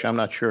Cash, I'm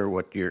not sure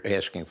what you're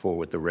asking for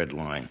with the red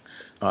line.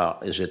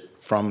 Is it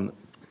from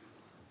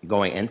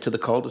going into the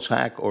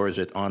cul-de-sac, or is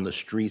it on the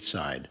street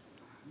side?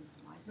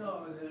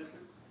 No,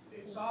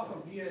 it's off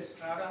of Via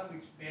Estrada,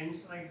 which bends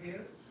right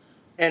there,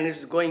 and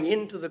it's going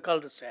into the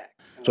cul-de-sac.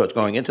 So it's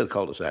going into the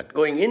cul-de-sac?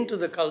 Going into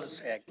the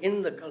cul-de-sac,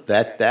 in the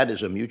cul-de-sac. That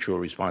is a mutual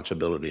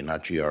responsibility,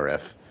 not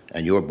GRF,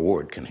 and your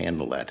board can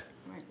handle that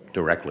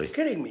directly. You're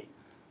kidding me?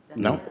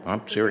 No,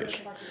 I'm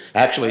serious.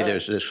 Actually,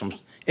 there's some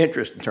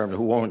interest in terms of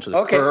who owns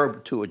the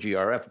curb to a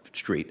GRF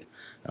street,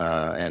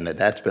 and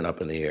that's been up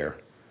in the air,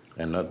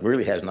 and that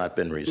really has not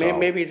been resolved.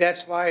 Maybe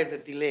that's why the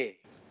delay.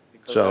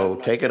 So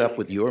take it up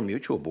with your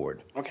mutual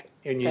board. Okay.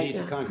 And you need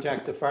to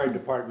contact the fire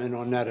department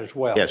on that as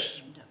well.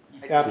 Yes.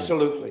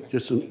 Absolutely.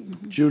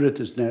 Judith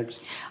is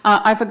next.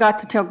 I forgot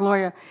to tell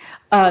Gloria,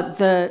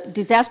 the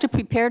disaster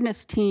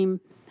preparedness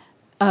team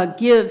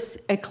gives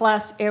a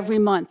class every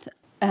month,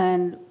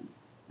 and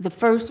the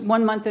first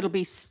 1 month it'll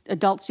be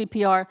adult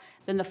CPR,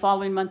 then the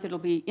following month it'll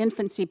be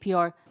infant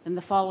CPR, then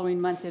the following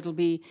month it'll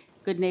be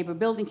Good Neighbor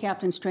Building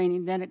Captains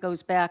Training, then it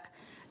goes back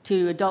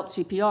to adult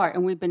CPR,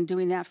 and we've been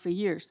doing that for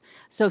years.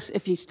 So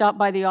if you stop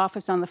by the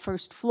office on the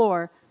first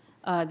floor,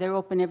 they're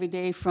open every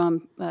day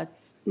from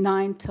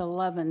 9 to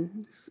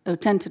 11, or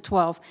 10 to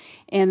 12,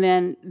 and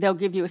then they'll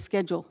give you a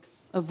schedule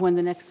of when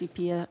the next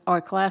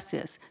CPR class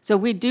is. So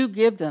we do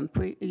give them,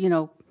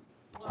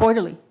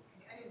 quarterly.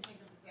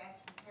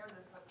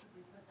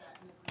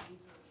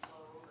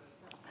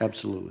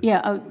 Absolutely.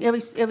 Yeah,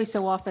 every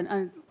so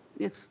often,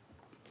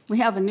 we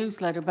have a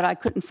newsletter, but I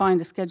couldn't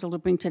find a schedule to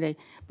bring today.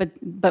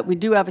 But we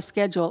do have a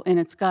schedule, and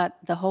it's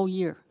got the whole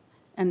year.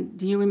 And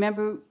do you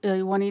remember,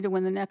 Juanita,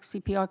 when the next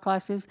CPR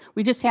class is?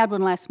 We just had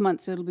one last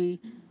month, so it'll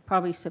be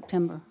probably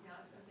September. Yeah,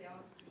 I was going to say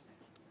August or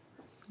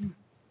September.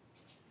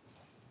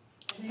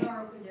 And they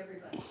are open to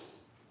everybody.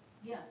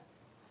 Yeah.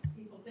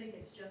 People think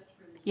it's just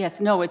for the... Yes,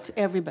 no, it's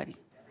everybody.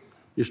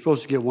 You're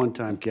supposed to get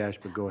one-time cash,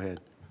 but go ahead.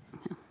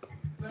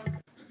 Well,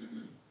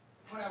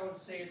 what I want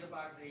to say is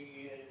about the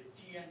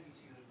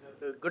GNBC,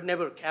 the Good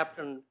Neighbor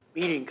Captain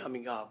meeting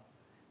coming up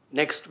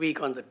next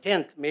week on the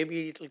 10th.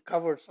 Maybe it'll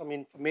cover some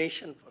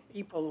information for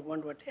people who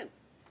want to attend.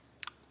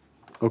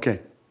 Okay.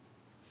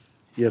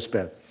 Yes,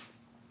 Beth.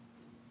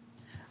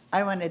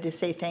 I wanted to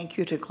say thank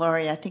you to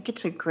Gloria. I think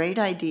it's a great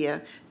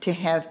idea to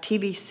have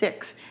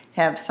TV6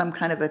 have some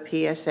kind of a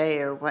PSA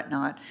or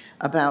whatnot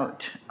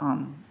about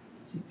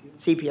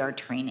CPR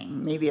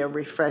training, maybe a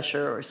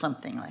refresher or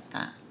something like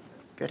that.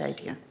 Good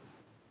idea.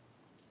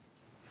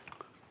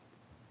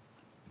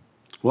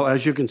 Well,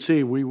 as you can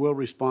see, we will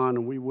respond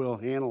and we will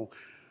handle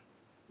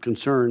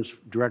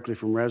concerns directly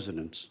from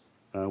residents.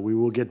 We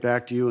will get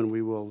back to you and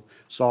we will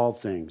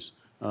solve things.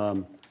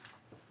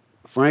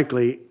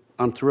 Frankly,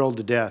 I'm thrilled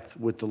to death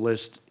with the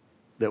list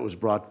that was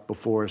brought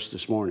before us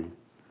this morning.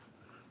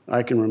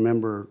 I can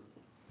remember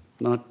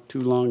not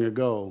too long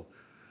ago,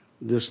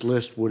 this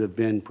list would have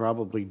been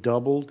probably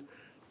doubled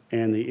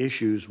and the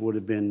issues would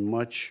have been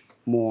much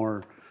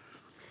more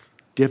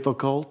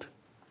difficult,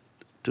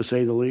 to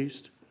say the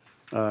least.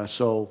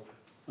 So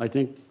I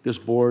think this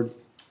board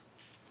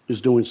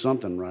is doing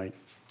something right.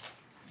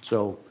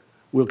 So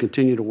we'll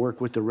continue to work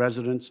with the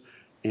residents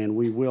and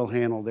we will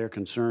handle their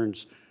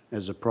concerns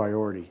as a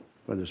priority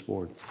by this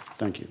board.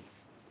 Thank you.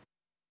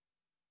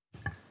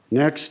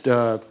 Next,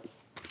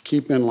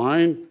 keep in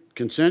line,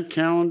 consent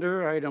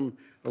calendar, item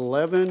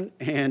 11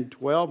 and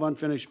 12,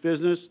 unfinished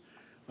business.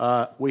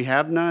 We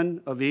have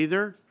none of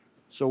either,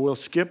 so we'll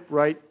skip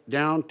right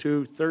down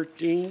to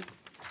 13,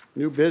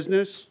 new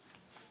business.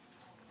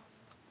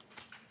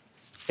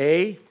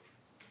 A,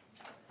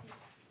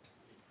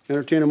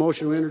 entertain a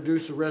motion to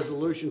introduce a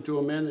resolution to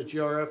amend the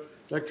GRF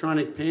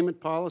electronic payment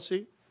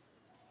policy.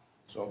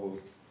 So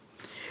moved.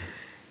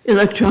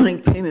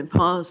 Electronic payment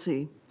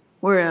policy.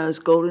 Whereas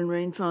Golden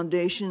Rain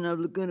Foundation of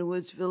Laguna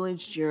Woods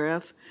Village,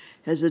 GRF,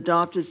 has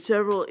adopted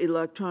several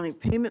electronic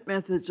payment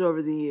methods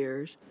over the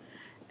years,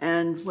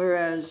 and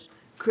whereas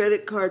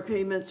credit card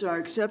payments are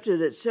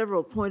accepted at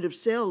several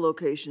point-of-sale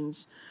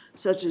locations,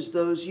 such as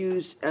those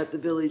used at the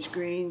Village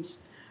Greens,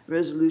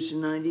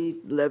 Resolution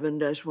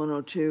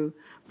 9011-102,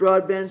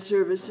 Broadband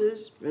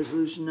Services,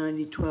 Resolution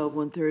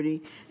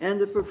 9012-130,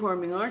 and the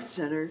Performing Arts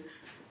Center,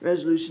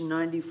 Resolution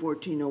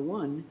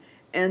 901401,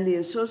 and the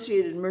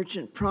associated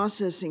merchant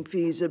processing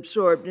fees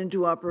absorbed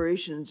into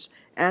operations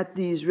at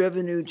these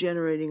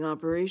revenue-generating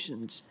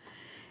operations.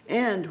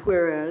 And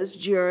whereas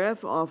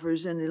GRF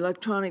offers an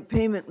electronic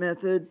payment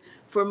method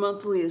for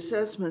monthly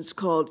assessments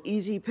called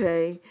Easy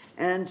Pay,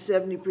 and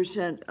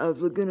 70%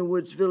 of Laguna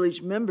Woods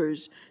Village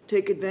members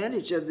take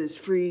advantage of this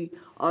free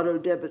auto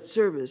debit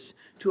service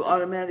to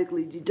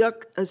automatically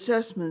deduct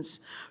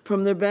assessments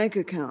from their bank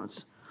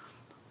accounts,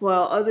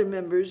 while other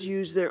members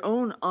use their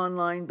own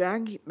online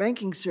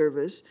banking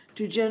service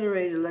to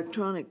generate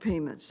electronic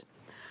payments.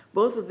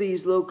 Both of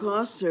these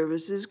low-cost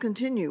services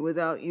continue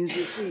without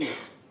user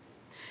fees.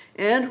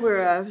 And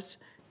whereas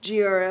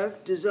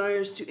GRF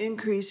desires to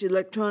increase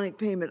electronic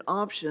payment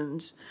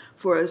options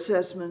for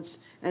assessments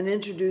and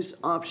introduce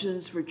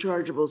options for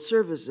chargeable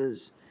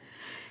services,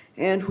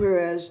 and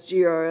whereas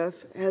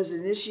GRF has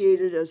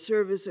initiated a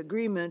service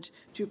agreement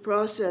to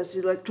process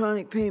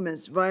electronic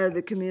payments via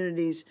the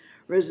community's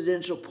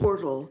residential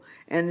portal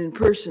and in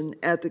person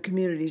at the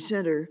community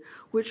center,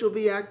 which will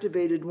be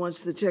activated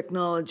once the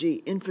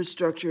technology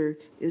infrastructure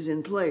is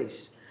in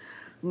place.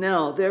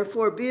 Now,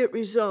 therefore, be it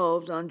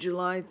resolved on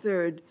July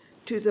 3rd,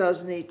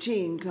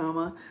 2018,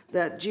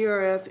 that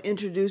GRF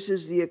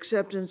introduces the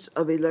acceptance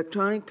of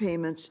electronic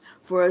payments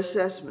for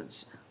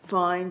assessments,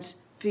 fines,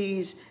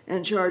 fees,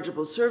 and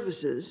chargeable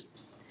services,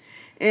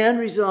 and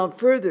resolved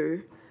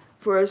further,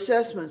 for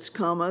assessments,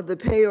 the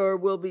payor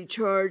will be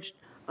charged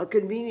a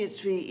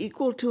convenience fee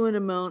equal to an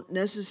amount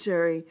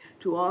necessary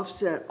to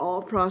offset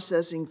all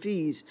processing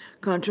fees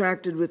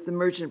contracted with the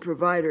merchant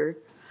provider,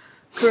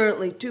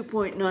 currently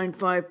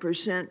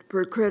 2.95%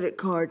 per credit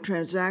card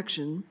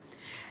transaction,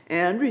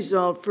 and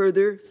resolved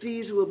further,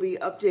 fees will be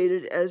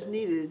updated as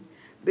needed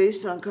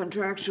based on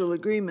contractual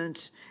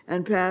agreements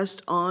and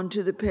passed on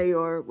to the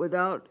payor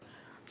without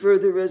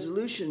further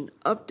resolution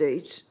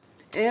updates,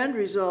 and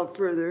resolved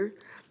further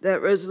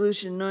that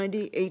Resolution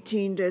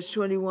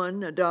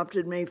 9018-21,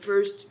 adopted May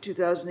 1st,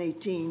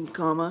 2018,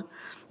 comma,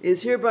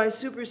 is hereby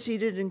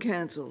superseded and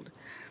canceled.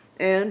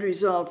 And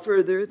resolved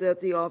further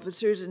that the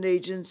officers and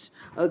agents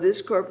of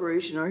this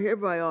corporation are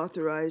hereby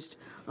authorized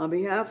on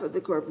behalf of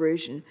the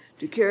corporation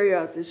to carry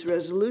out this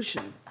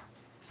resolution.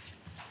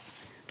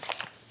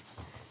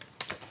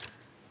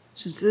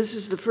 Since this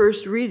is the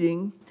first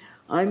reading,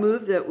 I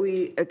move that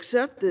we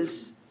accept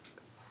this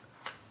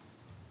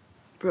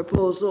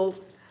proposal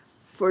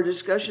for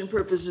discussion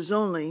purposes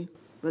only,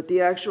 but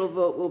the actual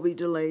vote will be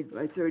delayed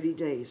by 30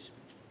 days.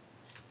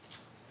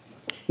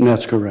 And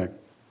that's correct.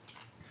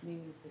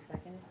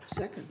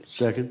 Second.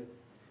 Second.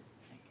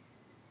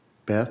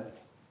 Beth,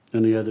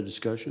 any other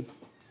discussion?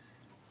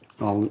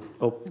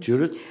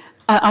 Judith?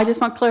 I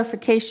just want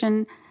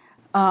clarification.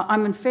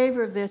 I'm in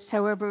favor of this.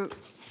 However,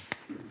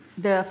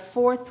 the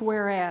fourth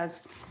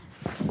whereas,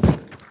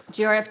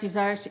 GRF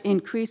desires to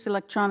increase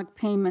electronic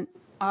payment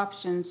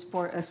options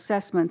for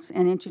assessments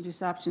and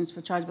introduce options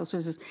for chargeable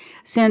services.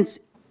 Since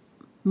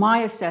my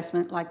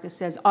assessment, like this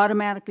says,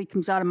 automatically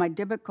comes out of my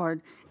debit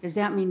card, does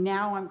that mean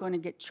now I'm going to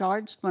get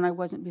charged when I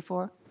wasn't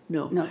before?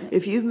 No. No.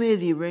 If you've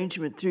made the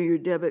arrangement through your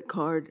debit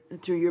card,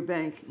 through your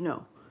bank,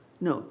 no.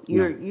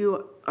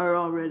 You are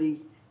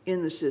already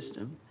in the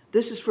system.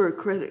 This is for a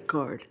credit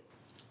card.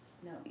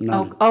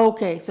 No. Oh,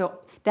 okay, so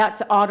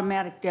that's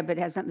automatic debit,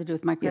 has nothing to do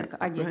with my credit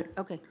card. I get it,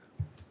 okay.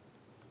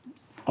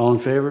 All in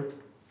favor?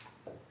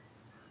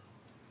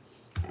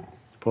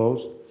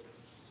 Opposed?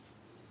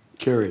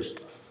 Carries.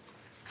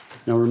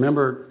 Now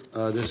remember,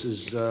 this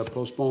is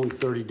postponed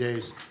 30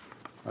 days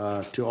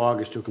to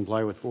August to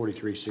comply with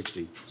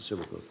 4360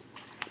 Civil Code.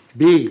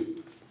 B,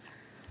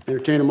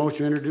 entertain a motion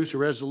to introduce a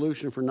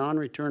resolution for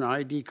non-return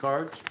ID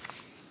cards.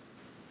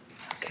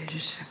 Okay,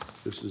 just.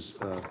 This is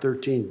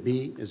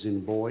 13B, as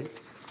in boy.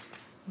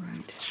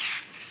 Right.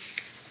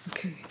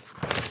 Okay.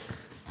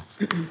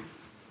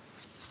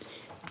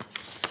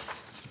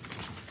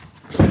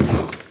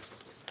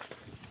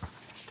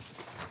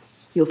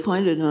 You'll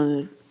find it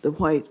on the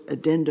white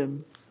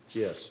addendum.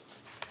 Yes.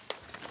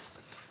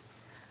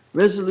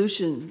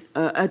 Resolution,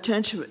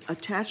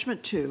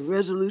 attachment 2,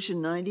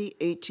 Resolution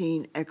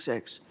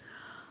 9018XX,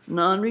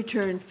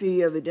 non-return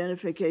fee of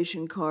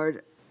identification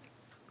card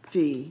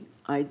fee,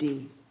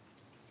 ID.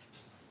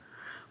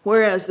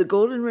 Whereas the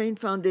Golden Rain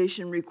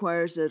Foundation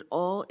requires that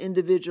all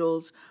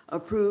individuals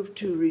approved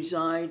to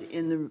reside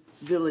in the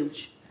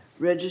village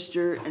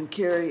register and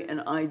carry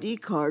an ID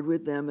card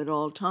with them at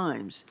all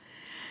times.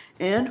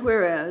 And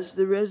whereas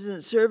the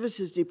Resident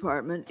Services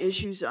Department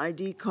issues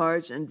ID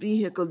cards and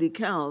vehicle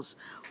decals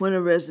when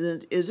a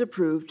resident is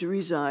approved to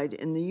reside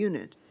in the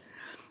unit.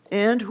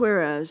 And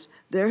whereas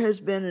there has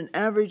been an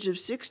average of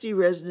 60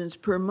 residents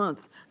per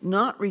month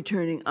not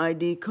returning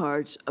ID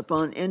cards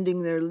upon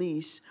ending their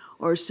lease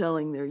or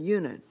selling their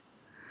unit.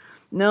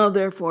 Now,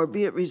 therefore,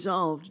 be it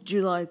resolved,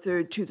 July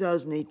 3rd,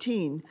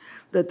 2018,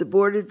 that the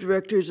Board of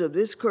Directors of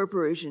this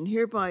corporation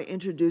hereby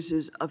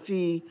introduces a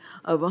fee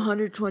of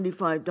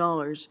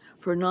 $125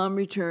 for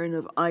non-return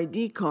of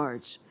ID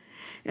cards,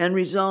 and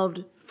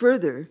resolved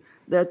further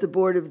that the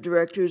Board of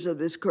Directors of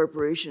this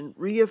corporation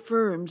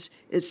reaffirms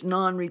its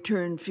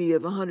non-return fee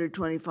of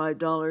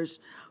 $125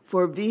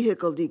 for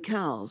vehicle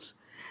decals,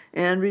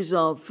 and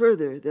resolved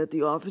further that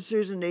the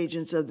officers and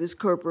agents of this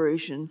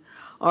corporation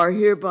are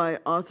hereby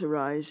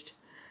authorized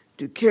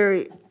to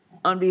carry,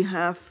 on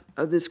behalf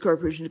of this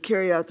corporation, to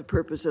carry out the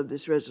purpose of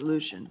this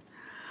resolution.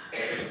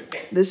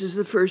 This is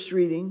the first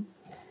reading,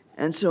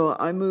 and so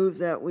I move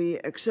that we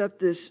accept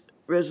this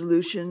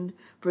resolution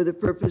for the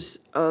purpose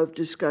of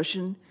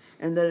discussion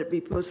and that it be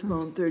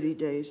postponed 30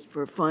 days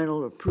for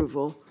final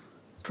approval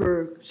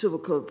per Civil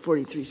Code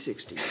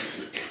 4360.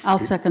 I'll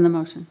second the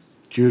motion.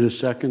 Judith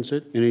seconds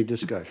it. Any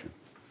discussion?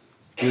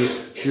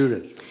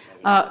 Judith.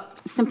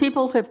 Some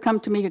people have come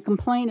to me to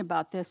complain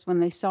about this when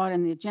they saw it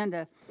in the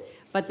agenda,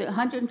 but the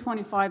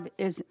 125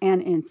 is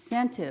an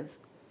incentive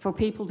for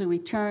people to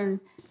return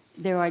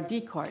their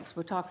ID cards.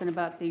 We're talking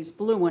about these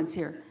blue ones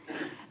here.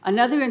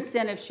 Another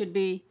incentive should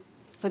be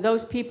for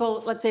those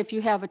people, let's say if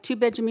you have a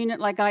two-bedroom unit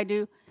like I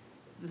do,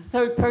 the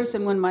third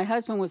person, when my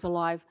husband was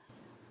alive,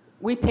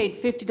 we paid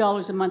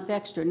 $50 a month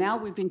extra. Now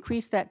we've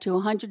increased that to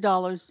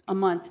 $100 a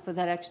month for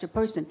that extra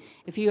person.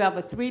 If you have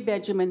a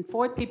three-bedroom and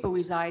four people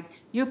reside,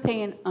 you're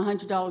paying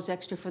 $100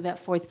 extra for that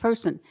fourth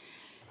person.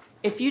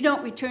 If you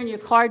don't return your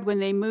card when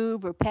they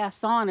move or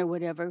pass on or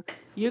whatever,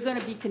 you're going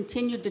to be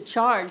continued to be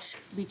charged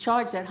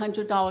that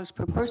 $100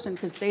 per person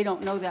because they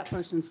don't know that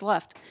person's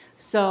left.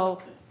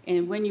 So,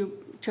 and when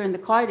you turn the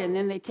card in,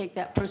 then they take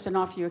that person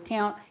off your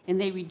account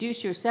and they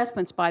reduce your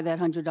assessments by that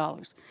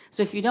 $100.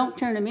 So if you don't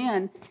turn them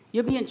in,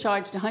 you're being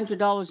charged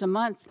 $100 a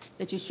month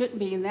that you shouldn't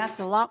be, and that's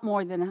a lot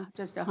more than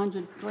just a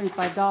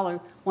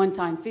 $125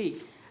 one-time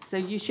fee. So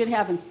you should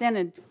have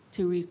incentive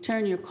to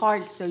return your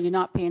card so you're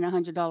not paying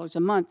 $100 a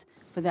month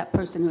for that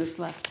person who is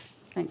left.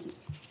 Thank you.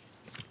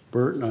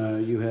 Bert,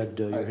 you had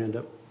your hand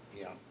up?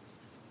 Yeah.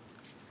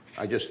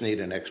 I just need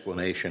an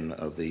explanation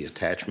of the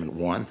attachment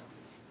 1.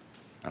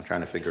 I'm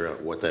trying to figure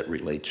out what that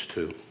relates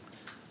to.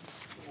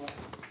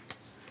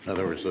 In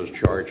other words, those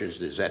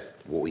charges, is that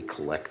what we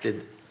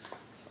collected?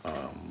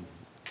 Um,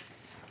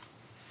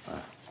 uh,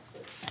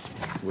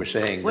 We're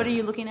saying. What are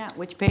you looking at?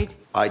 Which page?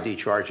 ID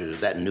charges,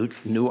 is that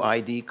new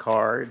ID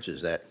cards?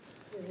 Is that,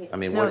 I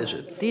mean, No, what is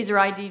it? these are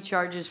ID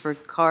charges for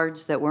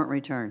cards that weren't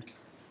returned.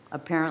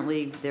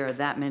 Apparently, there are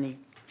that many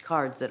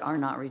cards that are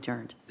not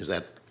returned. Is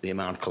that the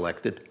amount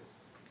collected?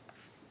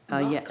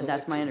 Yeah,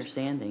 that's my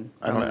understanding.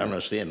 I don't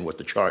understand what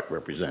the chart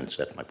represents,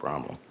 that's my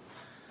problem.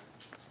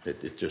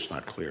 It's just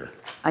not clear.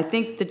 I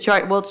think the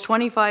chart, well, it's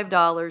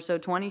 $25, so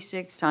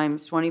 26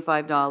 times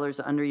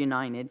 $25 under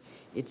United,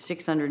 it's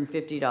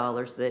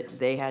 $650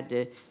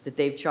 that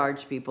they've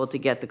charged people to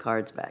get the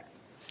cards back.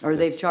 Or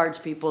they've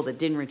charged people that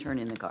didn't return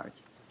in the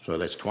cards. So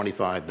that's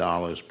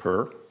 $25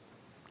 per?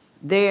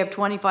 They have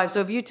 25, so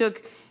if you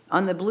took,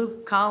 on the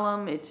blue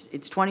column, it's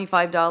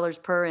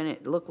 $25 per, and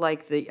it looked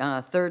like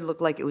the third looked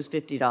like it was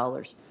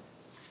 $50.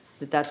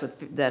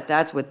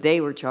 That's what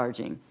they were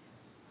charging.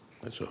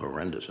 That's a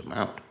horrendous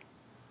amount.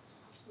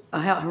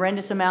 A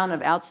horrendous amount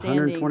of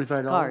outstanding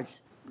 $125? cards.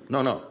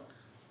 No.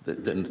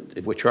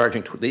 If we're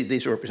charging,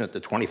 these represent the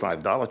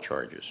 $25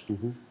 charges.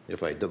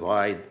 If I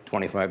divide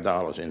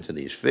 $25 into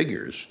these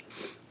figures,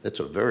 that's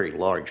a very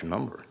large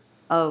number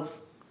Of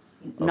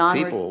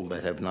people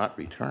that have not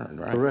returned,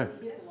 right?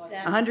 Correct.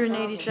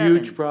 187.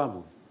 Huge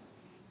problem.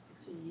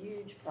 It's a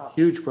huge problem.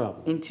 Huge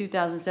problem. In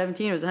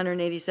 2017, it was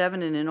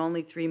 187, and in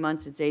only 3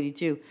 months, it's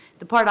 82.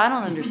 The part I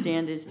don't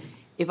understand is,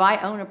 if I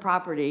own a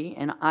property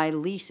and I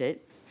lease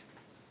it,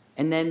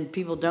 and then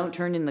people don't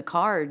turn in the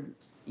card,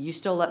 you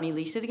still let me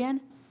lease it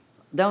again?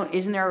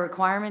 Isn't there a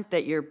requirement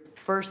that your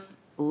first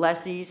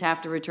lessees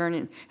have to turn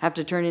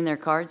in their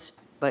cards?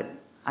 But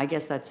I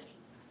guess that's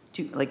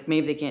too, like,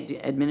 maybe they can't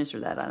administer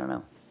that, I don't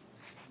know.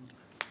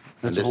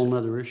 That's a whole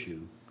nother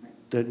issue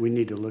that we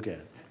need to look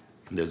at.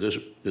 Does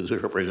this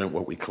represent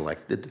what we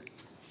collected?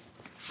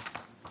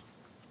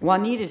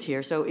 Juanita's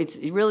here, so it's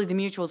really the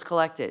mutuals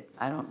collected.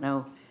 I don't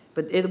know.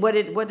 But what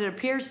it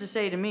appears to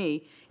say to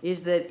me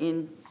is that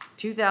in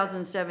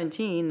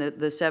 2017,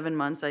 the 7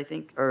 months, I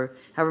think, or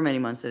however many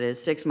months it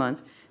is, 6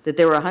 months, that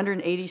there were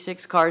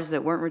 186 cards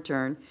that weren't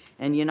returned,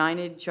 and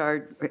United,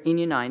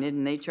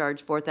 and they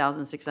charged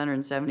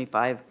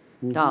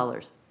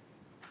 $4,675.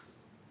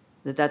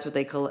 That's what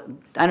they collect.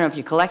 I don't know if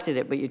you collected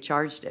it, but you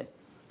charged it.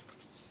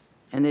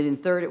 And then in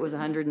third, it was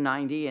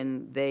 190,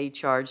 and they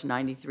charged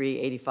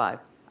 $93.85.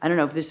 I don't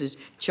know if this is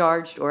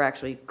charged or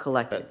actually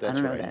collected. I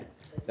don't know that.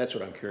 That's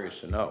what I'm curious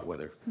to know,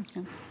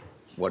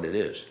 what it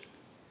is.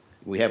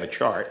 We have a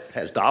chart,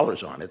 has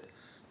dollars on it,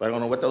 but I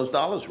don't know what those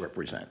dollars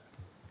represent.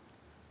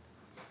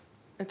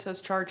 It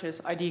says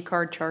charges, ID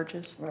card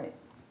charges. Right.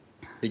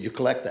 Did you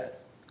collect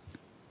that?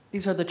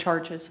 These are the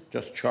charges.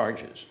 Just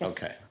charges? Yes.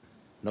 Okay.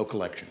 No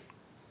collection.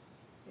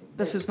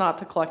 This is not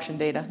the collection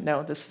data.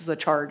 No, this is the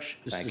charge.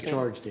 This is the you.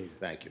 charge data.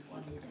 Thank you.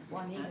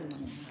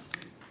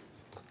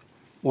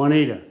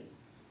 Juanita.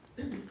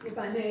 If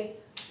I may,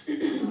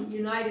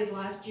 United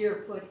last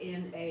year put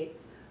in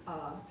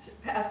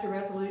passed a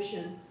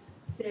resolution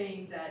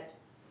saying that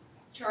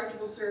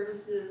chargeable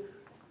services,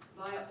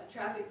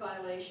 traffic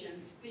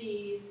violations,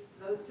 fees,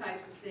 those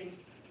types of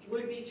things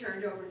would be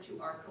turned over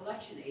to our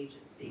collection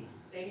agency.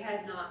 They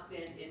had not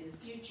been in the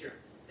future.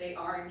 They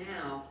are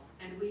now,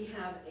 and we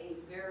have a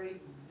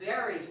very,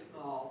 very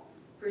small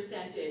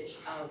percentage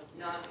of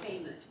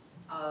non-payment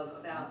of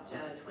about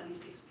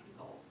 26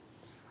 people.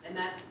 And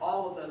that's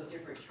all of those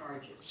different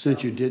charges.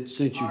 Since you did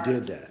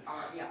that.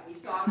 Yeah, we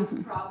saw it as a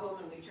problem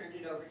and we turned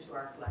it over to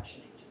our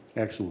collection agency.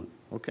 Excellent.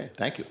 Okay,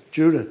 thank you.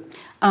 Judith.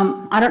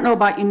 I don't know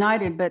about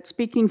United, but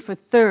speaking for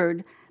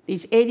Third,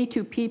 these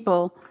 82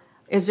 people,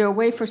 is there a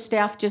way for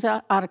staff, just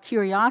out of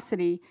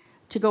curiosity,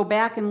 to go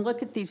back and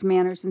look at these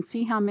manners and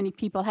see how many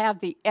people have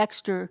the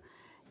extra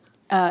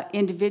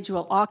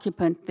individual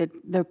occupant that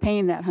they're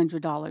paying that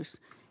 $100?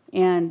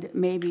 And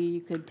maybe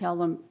you could tell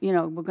them,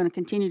 we're going to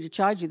continue to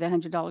charge you that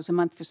 $100 a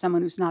month for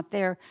someone who's not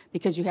there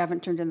because you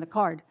haven't turned in the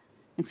card,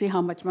 and see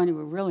how much money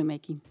we're really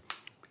making.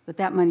 But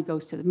that money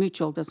goes to the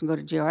mutual, doesn't go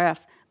to GRF,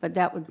 but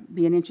that would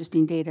be an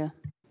interesting data.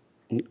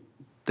 It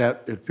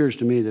appears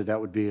to me that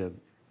would be a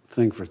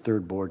thing for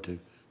Third Board to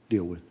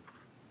deal with.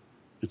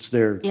 It's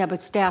their. Yeah,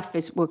 but staff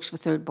works for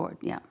Third Board,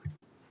 yeah.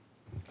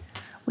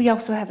 We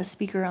also have a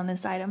speaker on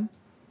this item.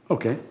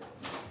 Okay.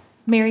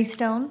 Mary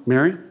Stone.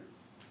 Mary?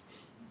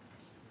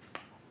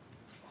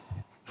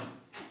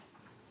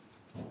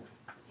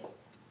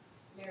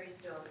 Mary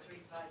Stone,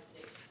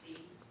 356C.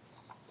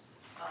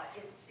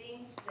 It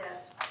seems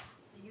that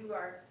you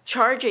are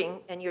charging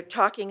and you're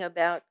talking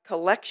about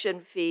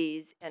collection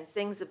fees and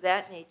things of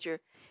that nature.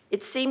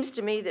 It seems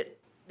to me that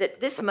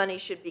this money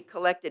should be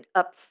collected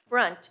up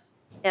front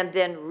and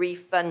then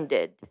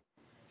refunded.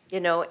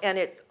 And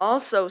it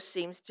also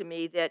seems to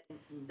me that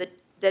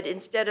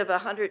instead of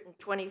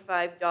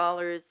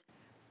 $125,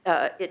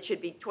 it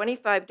should be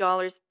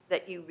 $25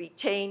 that you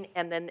retain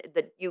and then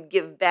that you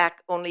give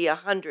back only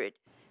 $100,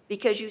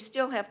 because you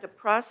still have to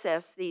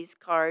process these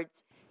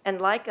cards.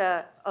 And like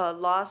a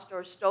lost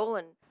or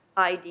stolen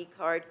ID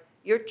card,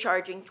 you're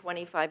charging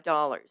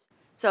 $25.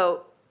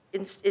 So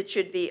it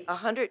should be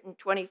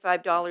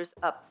 $125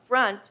 up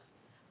front,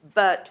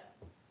 but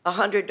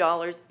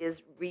 $100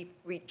 is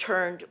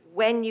returned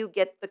when you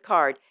get the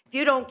card. If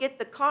you don't get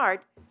the card,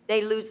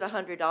 they lose the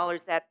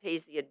 $100. That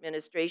pays the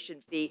administration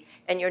fee,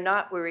 and you're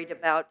not worried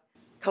about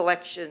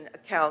collection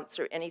accounts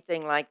or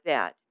anything like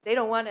that. They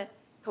don't want to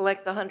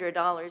collect the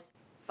 $100.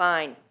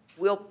 Fine,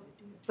 we'll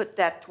put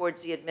that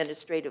towards the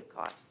administrative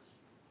costs.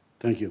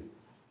 Thank you.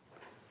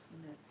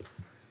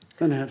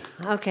 Go ahead.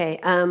 Okay.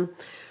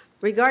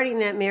 Regarding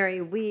that,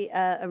 Mary, we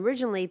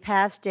originally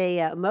passed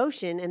a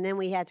motion, and then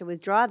we had to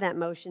withdraw that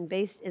motion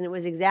and it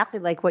was exactly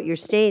like what you're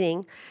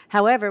stating.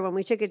 However, when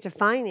we took it to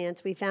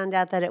finance, we found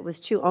out that it was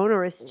too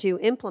onerous to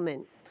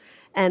implement.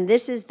 And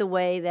this is the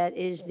way that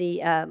is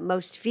the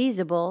most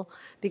feasible,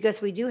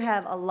 because we do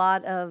have a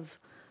lot of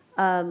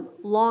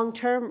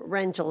long-term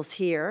rentals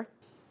here,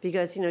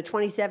 because,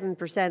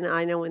 27%,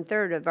 I know,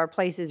 1/3 of our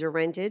places are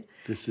rented.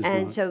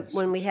 And so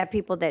when we have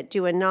people that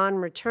do a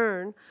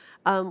non-return,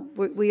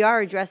 we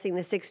are addressing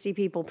the 60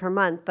 people per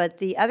month, but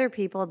the other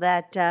people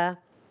that,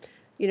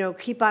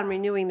 keep on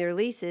renewing their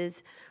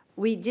leases,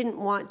 we didn't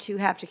want to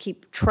have to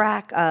keep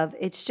track of.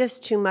 It's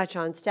just too much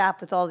on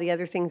staff with all the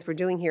other things we're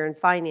doing here in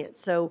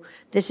finance. So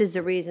this is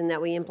the reason that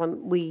we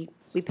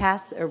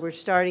passed, or we're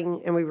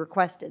starting, and we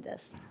requested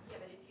this. Yeah,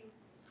 but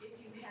if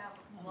you have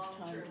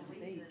long-term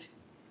leases,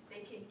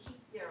 they can keep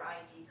their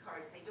ID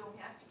cards. They don't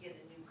have to get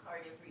a new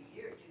card every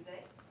year,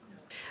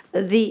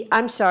 do they?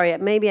 I'm sorry,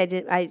 maybe I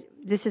did.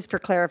 This is for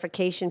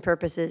clarification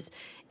purposes.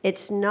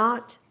 It's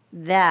not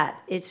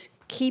that. It's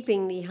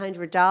keeping the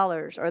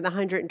 $100 or the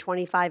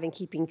 $125 and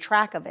keeping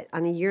track of it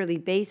on a yearly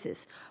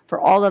basis for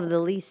all of the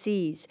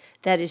lessees.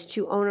 That is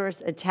too onerous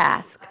a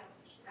task.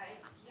 I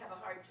have a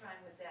hard time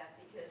with that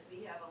because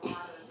we have a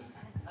lot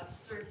of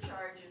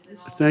surcharges and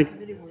all.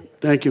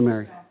 Thank you,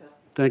 Mary.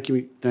 Thank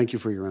you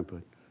for your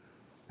input.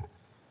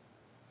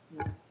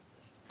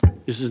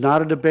 This is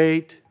not a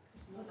debate.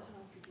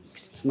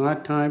 It's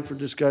not time for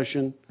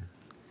discussion.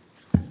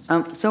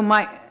 So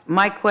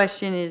my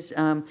question is,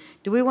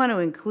 do we want to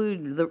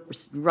include the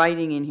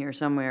writing in here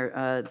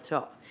somewhere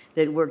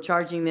that we're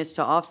charging this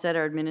to offset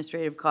our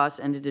administrative costs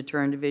and to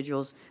deter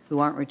individuals who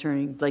aren't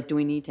returning? Like, do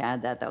we need to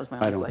add that? That was my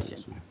only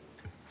question.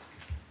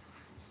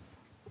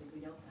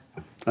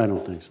 I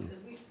don't think so.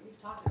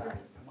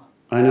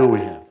 I know we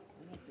have.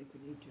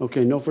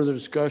 Okay, no further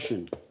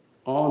discussion.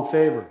 All in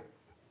favor?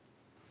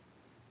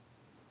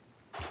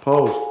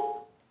 Opposed?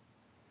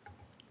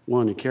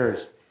 1, it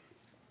carries.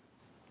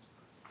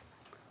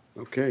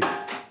 Okay.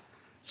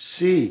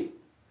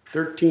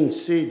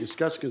 13C,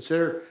 discuss,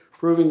 consider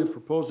approving the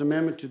proposed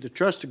amendment to the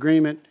trust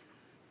agreement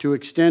to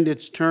extend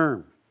its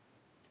term.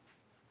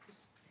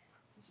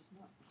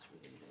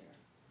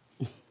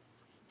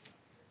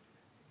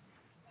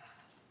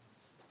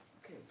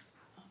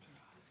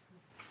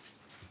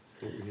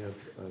 We have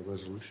a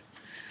resolution?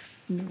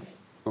 No.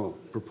 Oh,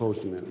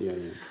 proposed amendment, yeah.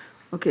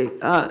 Okay,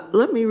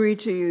 let me read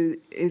to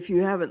you, if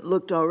you haven't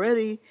looked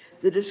already,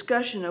 the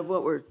discussion of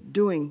what we're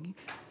doing.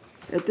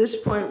 At this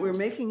point, we're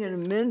making an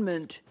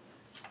amendment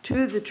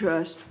to the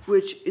trust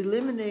which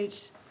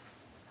eliminates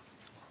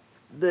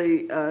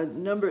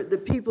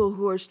the people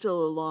who are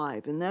still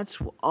alive, and that's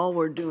all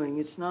we're doing.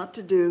 It's not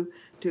to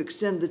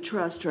extend the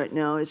trust right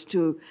now, it's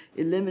to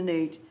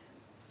eliminate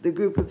the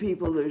group of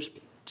people that are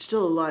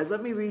still alive.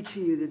 Let me read to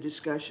you the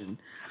discussion.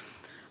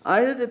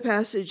 Either the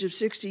passage of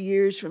 60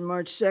 years from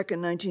March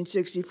 2nd,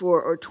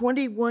 1964, or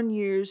 21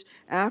 years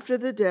after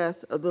the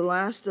death of the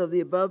last of the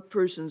above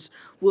persons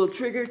will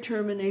trigger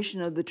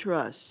termination of the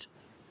trust.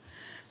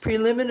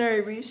 Preliminary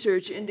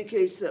research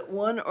indicates that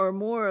one or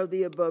more of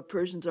the above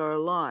persons are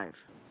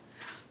alive.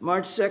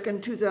 March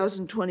 2nd,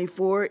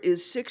 2024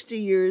 is 60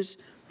 years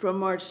from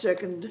March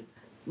 2nd,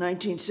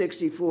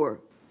 1964.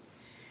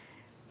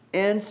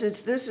 And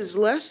since this is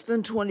less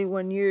than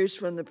 21 years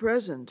from the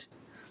present,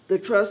 the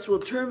trust will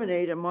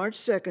terminate on March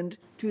 2nd,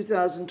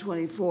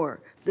 2024.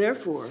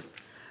 Therefore,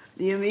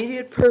 the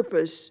immediate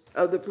purpose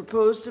of the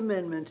proposed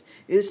amendment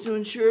is to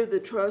ensure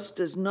the trust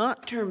does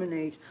not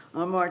terminate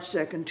on March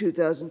 2nd,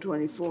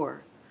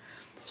 2024.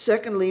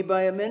 Secondly,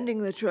 by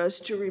amending the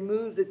trust to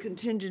remove the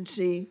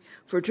contingency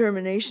for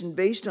termination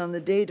based on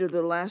the date of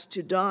the last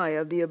to die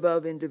of the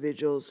above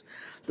individuals,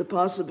 the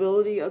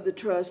possibility of the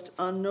trust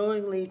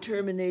unknowingly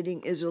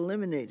terminating is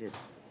eliminated.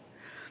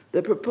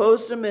 The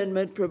proposed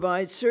amendment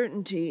provides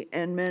certainty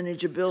and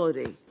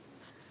manageability.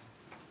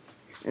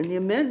 And the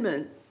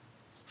amendment,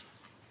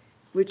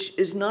 which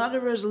is not a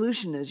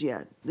resolution as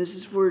yet,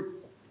 it's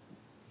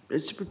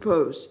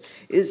proposed,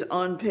 is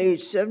on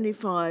page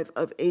 75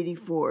 of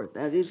 84.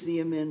 That is the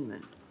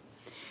amendment.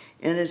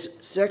 And it's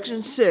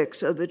section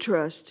 6 of the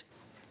trust.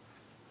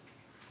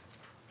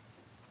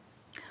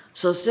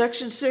 So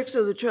section 6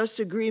 of the trust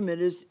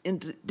agreement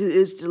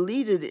is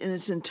deleted in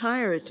its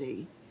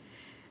entirety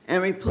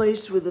and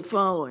replaced with the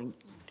following.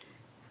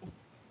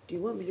 Do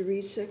you want me to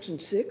read section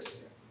 6?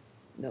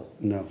 No.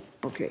 No.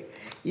 Okay.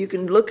 You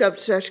can look up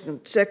section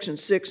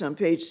 6 on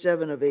page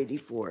 7 of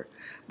 84.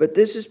 But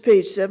this is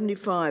page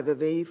 75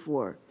 of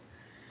 84.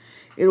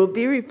 It will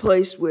be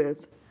replaced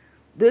with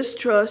This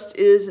trust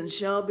is and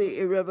shall be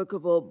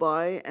irrevocable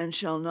by and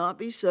shall not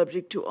be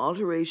subject to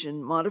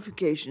alteration,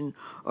 modification,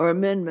 or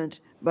amendment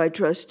by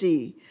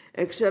trustee,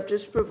 except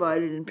as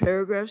provided in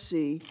paragraph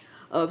C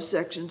of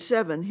section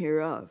 7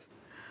 hereof.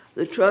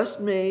 The trust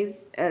may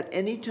at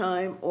any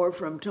time or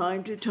from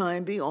time to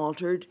time be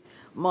altered,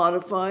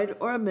 modified,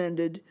 or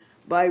amended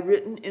by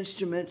written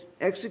instrument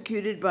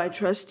executed by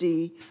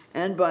trustee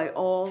and by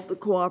all the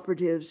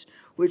cooperatives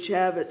which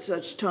have at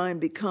such time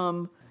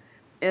become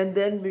and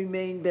then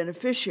remain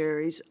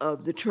beneficiaries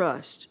of the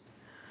trust.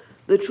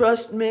 The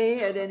trust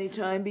may at any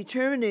time be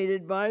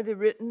terminated by the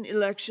written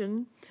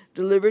election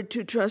delivered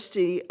to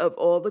trustee of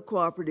all the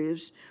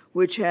cooperatives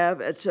which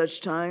have at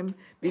such time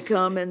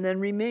become and then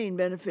remain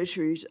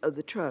beneficiaries of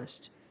the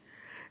trust.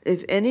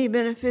 If any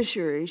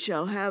beneficiary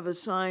shall have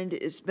assigned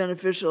its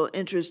beneficial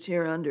interest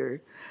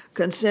hereunder,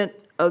 consent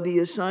of the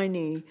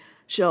assignee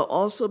shall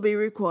also be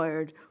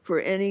required for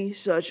any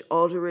such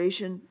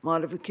alteration,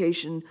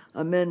 modification,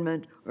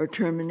 amendment, or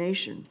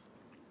termination.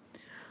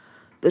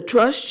 The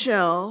trust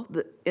shall,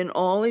 in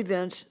all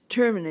events,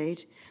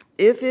 terminate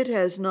if it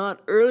has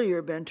not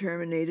earlier been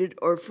terminated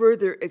or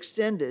further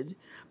extended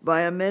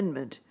by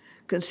amendment,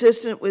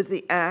 consistent with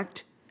the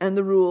Act and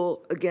the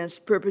rule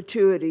against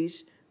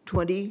perpetuities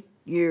 20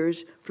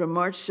 years from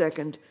March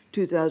 2nd,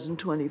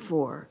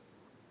 2024.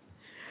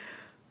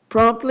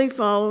 Promptly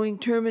following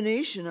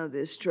termination of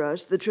this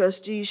trust, the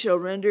trustee shall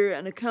render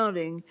an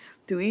accounting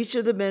to each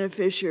of the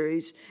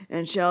beneficiaries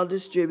and shall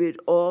distribute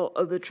all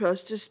of the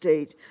trust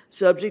estate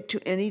subject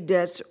to any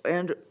debts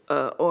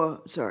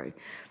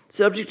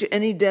subject to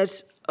any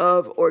debts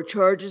of or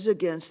charges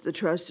against the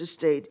trust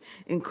estate,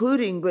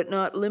 including but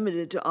not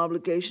limited to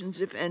obligations,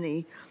 if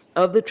any,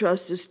 of the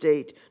trust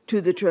estate to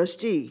the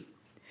trustee,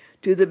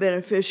 to the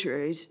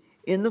beneficiaries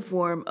in the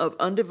form of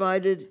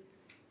undivided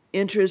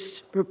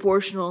interests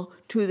proportional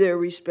to their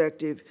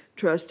respective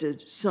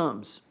trusted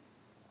sums.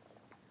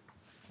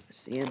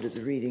 That's the end of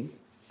the reading.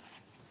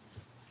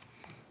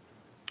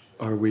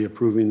 Are we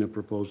approving the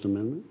proposed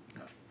amendment?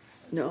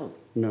 No.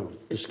 No.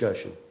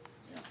 Discussion.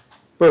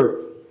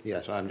 Bert?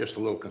 Yes, I'm just a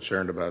little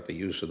concerned about the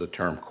use of the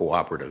term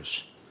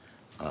cooperatives,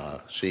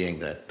 seeing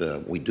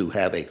that we do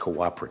have a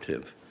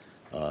cooperative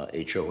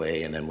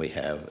HOA, and then we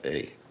have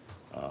a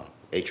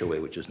HOA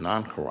which is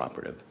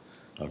non-cooperative,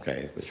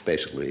 okay, which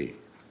basically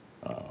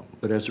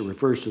But as it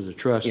refers to the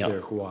trust, yeah.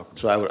 they're cooperative.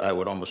 So I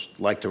would almost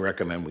like to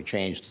recommend we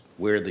change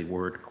where the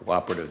word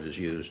cooperative is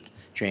used,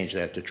 change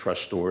that to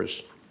trust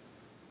stores.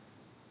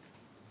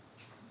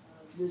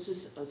 This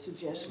is a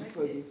suggestion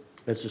for you.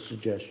 That's a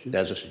suggestion.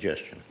 That's a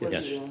suggestion,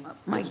 yes.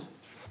 Mike,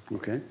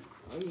 Okay.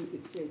 Or you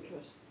could say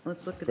trust.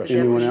 let's look at the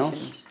Anyone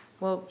definitions. else?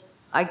 Well,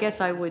 I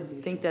guess I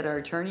would think that our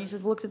attorneys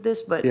have looked at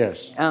this, but.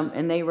 Yes.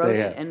 And they wrote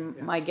They it, have. and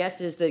my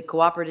guess is that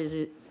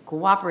cooperatives,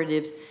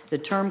 the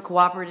term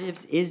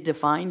cooperatives is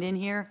defined in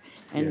here,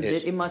 and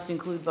Yes. it must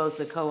include both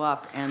the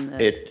co-op and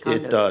the It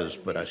condos. does,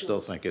 but I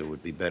still think it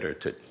would be better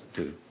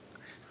to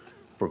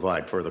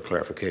provide further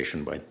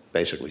clarification by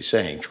basically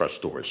saying trust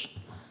stores.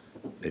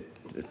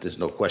 There's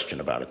no question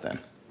about it then.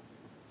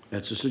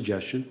 That's a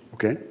suggestion.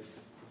 Okay.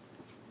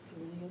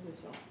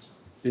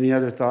 Any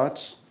other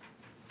thoughts?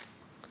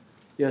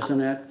 Yes,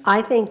 Annette?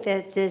 I think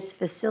that this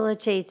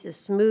facilitates a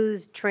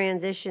smooth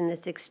transition,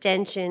 this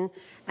extension,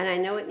 and I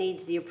know it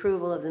needs the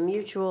approval of the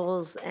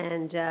mutuals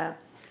and,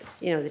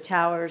 the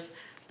towers,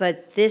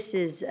 but this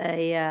is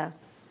I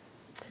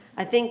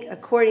think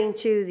according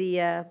to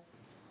the,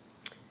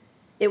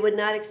 it would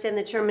not extend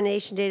the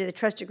termination date of the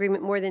trust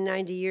agreement more than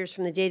 90 years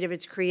from the date of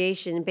its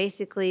creation.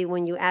 Basically,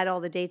 when you add all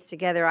the dates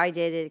together, I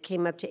did it, it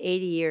came up to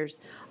 80 years.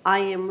 I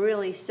am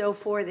really so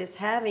for this,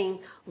 having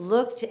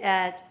looked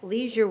at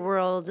Leisure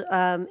World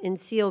in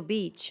Seal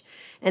Beach,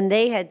 and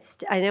they had,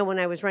 I know when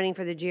I was running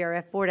for the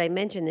GRF board, I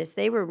mentioned this,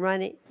 they were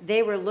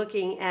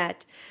looking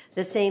at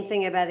the same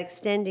thing about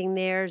extending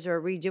theirs or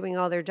redoing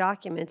all their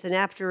documents, and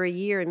after a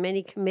year and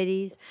many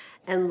committees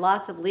and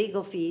lots of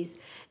legal fees,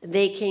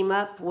 they came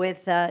up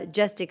with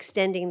just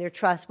extending their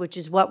trust, which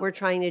is what we're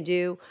trying to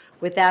do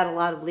without a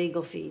lot of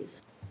legal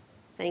fees.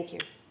 Thank you.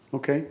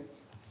 Okay.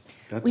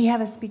 We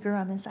have a speaker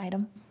on this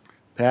item.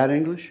 Pat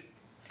English?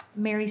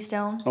 Mary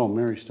Stone. Oh,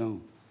 Mary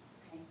Stone.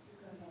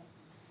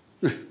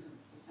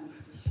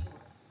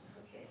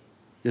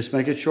 Just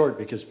make it short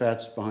because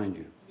Pat's behind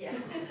you. Yeah,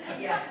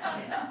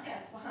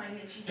 Pat's behind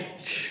me, she's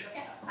anxious.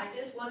 I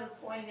just want to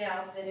point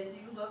out that if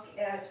you look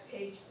at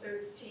page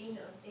 13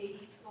 of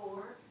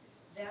 84,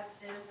 that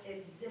says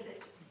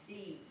Exhibit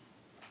B.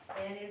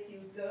 And if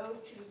you go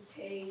to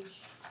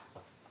page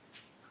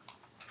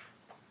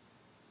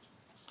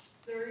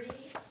 30,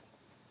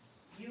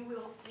 you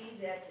will see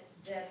that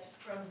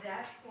from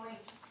that point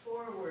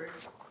forward,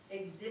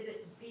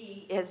 Exhibit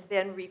B has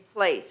been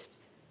replaced.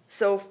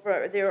 So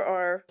there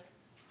are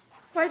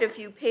quite a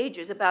few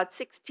pages, about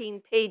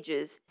 16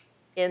 pages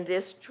in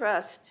this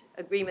trust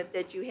agreement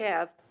that you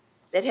have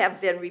that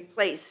have been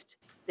replaced.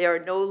 They are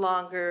no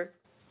longer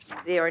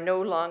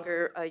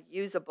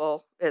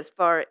usable as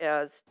far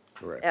as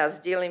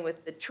dealing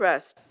with the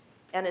trust.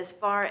 And as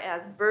far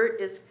as Bert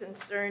is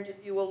concerned,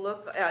 if you will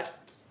look at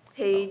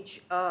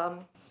page,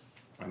 I'm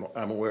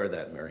aware of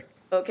that, Mary.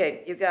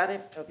 okay, you got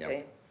it? Yep.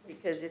 Okay,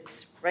 because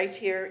it's right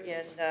here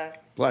in,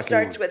 Black and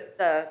starts white.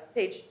 with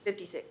page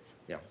 56.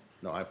 Yeah,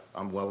 no,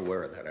 I'm well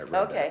aware of that, I read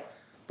Okay. that.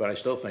 But I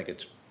still think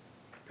it's,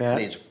 Pat?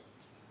 needs,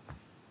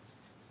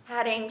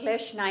 Pat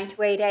English,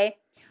 928A.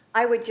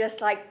 I would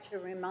just like to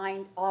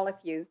remind all of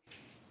you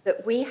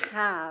that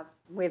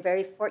we're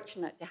very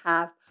fortunate to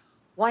have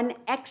one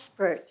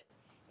expert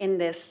in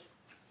this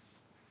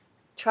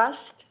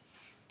trust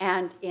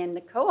and in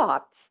the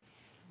co-ops,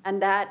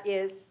 and that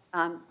is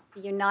the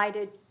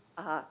United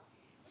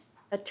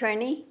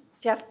attorney,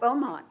 Jeff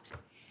Beaumont.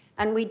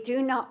 And we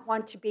do not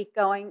want to be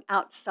going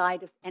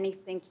outside of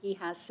anything he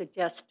has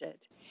suggested.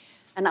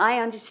 And I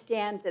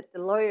understand that the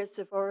lawyers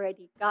have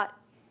already got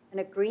an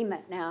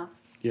agreement now.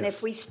 And Yes.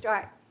 if we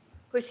start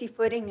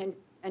pussyfooting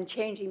and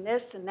changing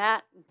this and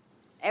that, and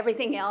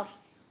everything else,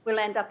 we'll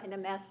end up in a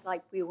mess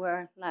like we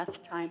were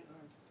last time.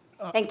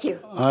 Thank you.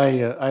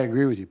 I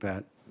agree with you,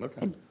 Pat.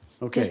 okay.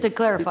 Okay. Just to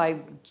clarify,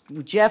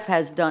 Jeff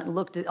has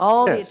looked at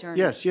all the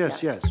attorneys.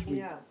 Yes. Yeah.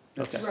 We-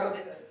 Okay.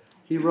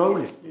 He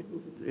wrote it.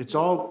 It's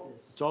all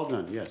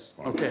done, yes.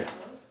 Okay.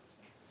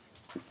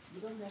 You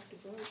don't have to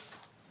vote.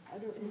 I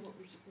don't know what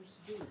we're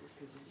supposed to do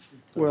because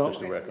it's. Well,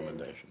 Just a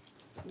recommendation.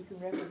 We can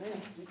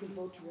recommend, we can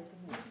vote to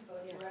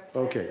recommend.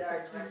 okay.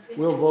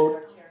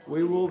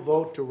 We will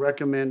vote to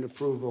recommend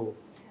approval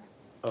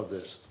of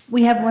this.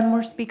 We have one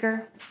more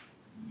speaker.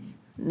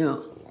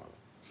 No,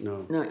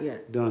 No, not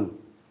yet, done.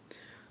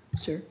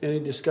 sir. Any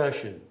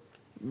discussion?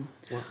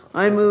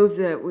 I move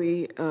that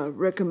we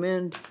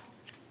recommend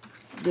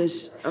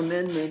this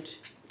amendment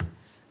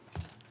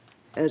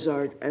as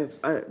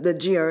the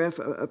GRF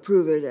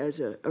approve it as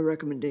a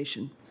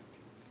recommendation.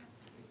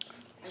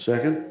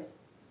 Second?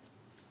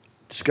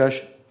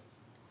 Discussion?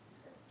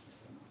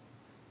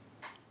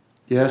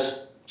 Yes,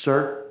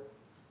 sir?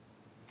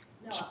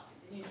 No,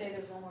 did you say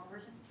there's one more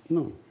person?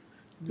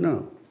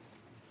 No.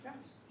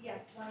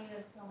 Yes, Juanita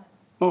Stillman.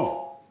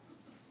 Oh,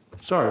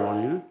 sorry,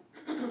 Juanita.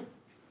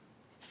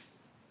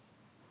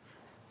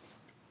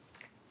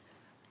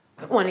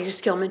 Juanita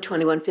Skillman,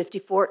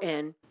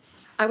 2154N.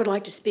 I would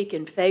like to speak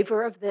in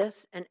favor of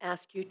this and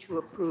ask you to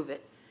approve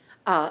it.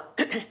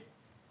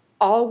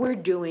 All we're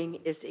doing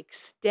is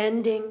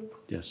extending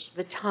Yes.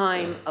 the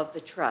time of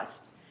the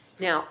trust.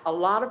 Now, a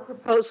lot of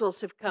proposals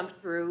have come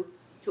through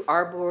to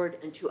our board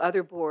and to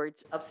other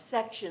boards of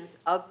sections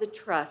of the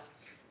trust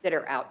that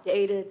are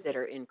outdated, that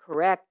are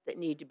incorrect, that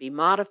need to be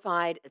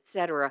modified, et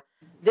cetera.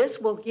 This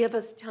will give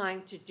us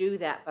time to do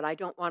that, but I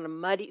don't want to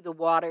muddy the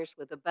waters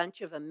with a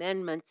bunch of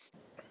amendments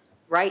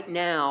right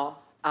now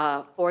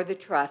for the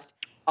trust.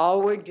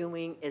 All we're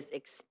doing is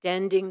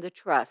extending the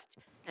trust.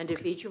 And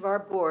if each of our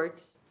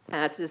boards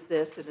passes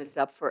this, and it's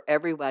up for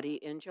everybody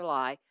in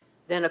July,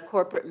 then a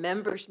corporate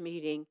members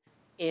meeting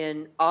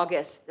in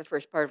August, the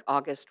first part of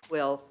August,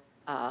 will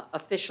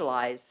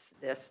officialize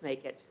this,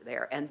 make it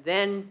there. And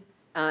then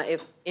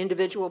if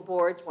individual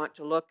boards want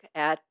to look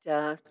at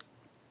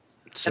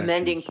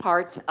amending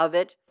parts of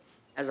it,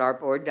 as our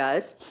board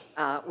does,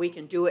 we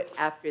can do it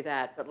after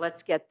that. But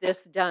let's get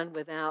this done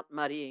without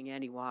muddying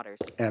any waters.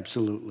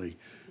 Absolutely.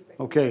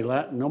 Okay,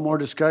 no more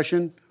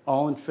discussion?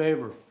 All in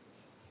favor?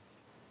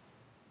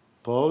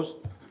 Opposed?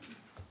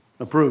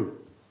 Approved.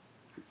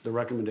 The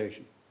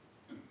recommendation.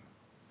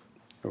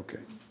 Okay.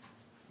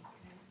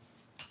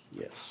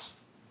 Yes.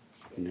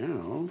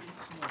 Now,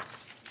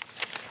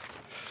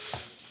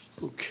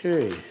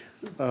 okay.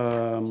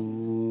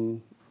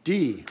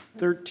 D,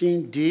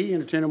 13D,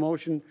 entertain a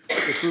motion to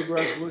approve the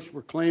resolution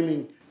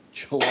proclaiming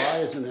July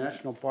as a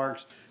National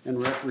Parks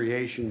and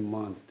Recreation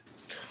Month.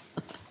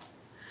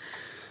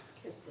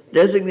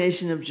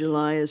 Designation of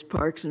July as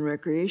Parks and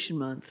Recreation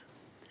Month.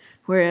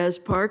 Whereas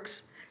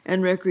parks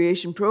and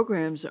recreation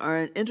programs are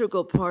an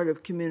integral part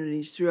of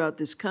communities throughout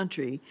this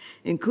country,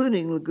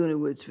 including Laguna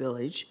Woods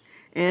Village,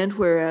 and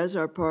whereas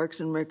our parks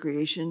and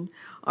recreation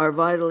are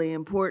vitally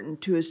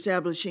important to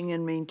establishing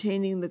and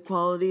maintaining the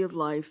quality of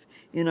life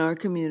in our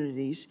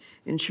communities,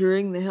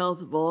 ensuring the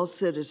health of all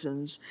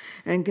citizens,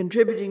 and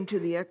contributing to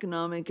the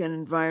economic and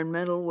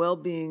environmental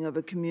well-being of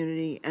a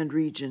community and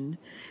region,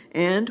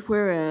 and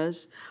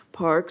whereas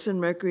parks and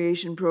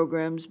recreation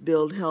programs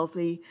build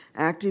healthy,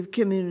 active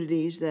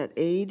communities that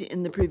aid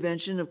in the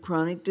prevention of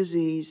chronic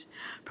disease,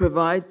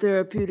 provide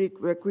therapeutic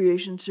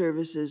recreation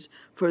services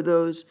for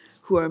those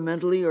who are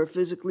mentally or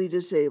physically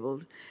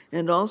disabled,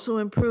 and also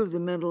improve the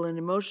mental and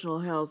emotional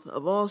health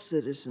of all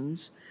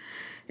citizens.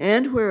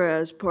 And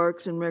whereas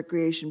parks and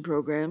recreation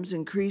programs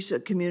increase a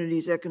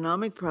community's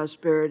economic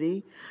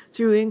prosperity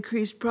through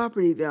increased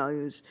property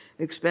values,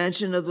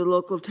 expansion of the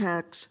local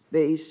tax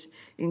base,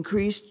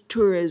 increased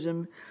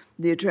tourism,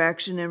 the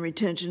attraction and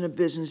retention of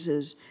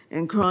businesses,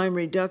 and crime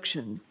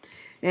reduction.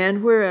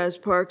 And whereas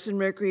parks and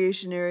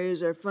recreation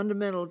areas are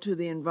fundamental to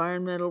the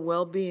environmental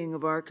well-being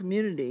of our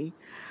community,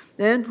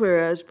 and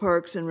whereas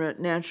parks and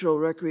natural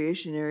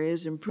recreation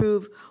areas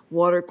improve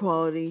water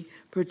quality,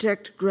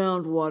 protect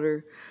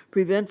groundwater,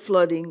 prevent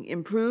flooding,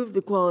 improve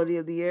the quality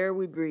of the air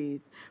we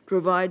breathe,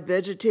 provide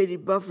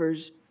vegetated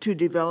buffers to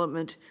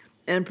development,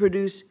 and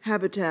produce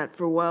habitat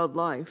for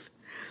wildlife.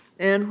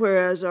 And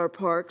whereas our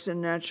parks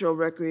and natural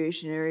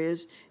recreation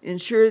areas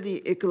ensure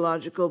the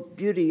ecological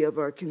beauty of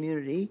our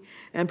community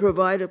and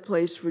provide a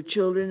place for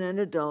children and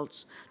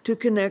adults to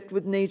connect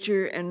with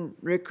nature and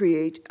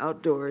recreate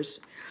outdoors.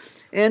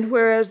 And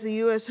whereas the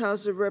U.S.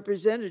 House of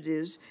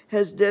Representatives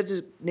has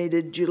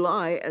designated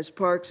July as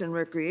Parks and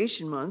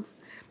Recreation Month,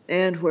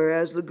 and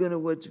whereas Laguna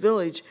Woods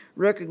Village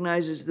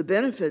recognizes the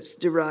benefits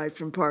derived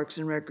from parks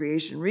and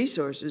recreation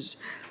resources,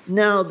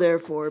 now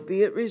therefore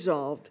be it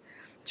resolved,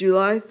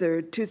 July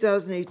 3rd,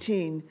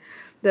 2018,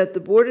 that the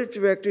Board of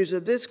Directors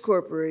of this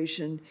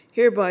corporation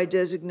hereby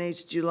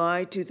designates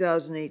July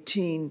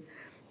 2018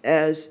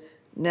 as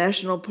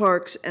National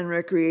Parks and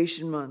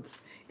Recreation Month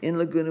in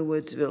Laguna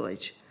Woods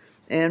Village.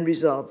 And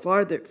resolved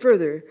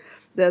further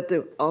that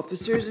the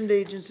officers and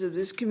agents of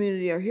this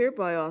community are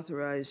hereby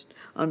authorized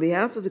on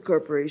behalf of the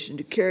corporation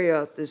to carry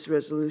out this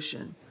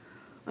resolution.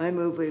 I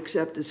move we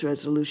accept this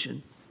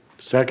resolution.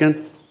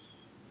 Second.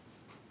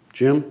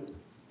 Jim,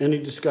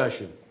 any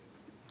discussion?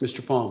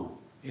 Mr. Palmer.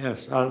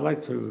 Yes, I'd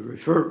like to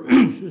refer,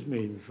 excuse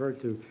me, refer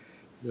to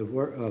the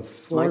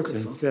fourth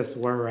and fifth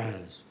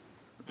whereas.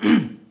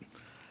 I'm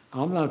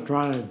not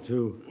trying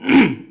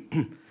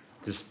to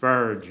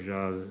disparage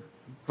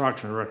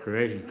Parks and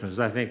Recreation because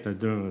I think they're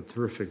doing a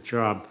terrific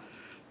job.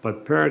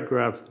 But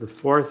paragraph, the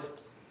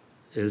fourth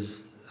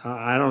is,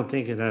 I don't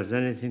think it has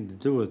anything to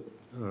do with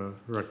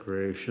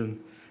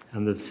recreation.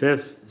 And the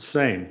fifth,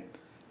 same.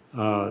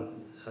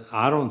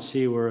 I don't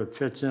see where it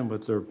fits in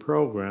with their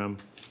program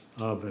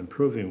of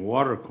improving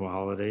water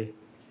quality,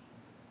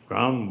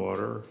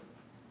 groundwater,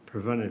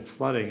 preventing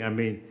flooding. I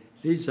mean,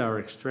 these are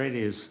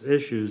extraneous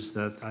issues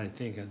that I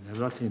think have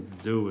nothing to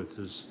do with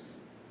this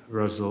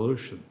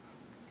resolution.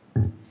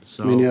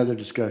 So, any other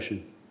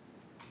discussion?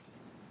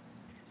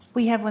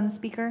 We have one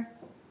speaker.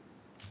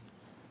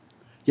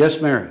 Yes,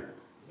 Mary.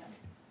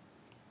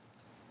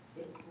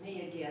 It's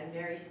me again,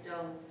 Mary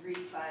Stone,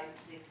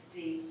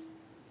 356C.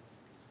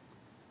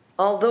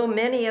 Although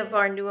many of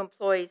our new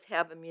employees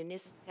have a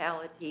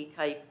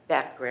municipality-type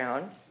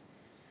background,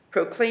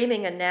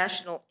 proclaiming a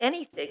National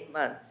Anything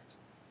Month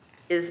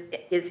is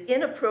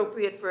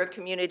inappropriate for a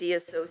community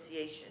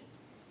association.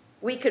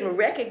 We can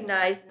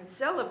recognize and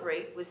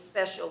celebrate with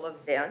special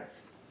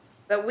events,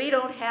 but we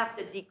don't have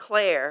to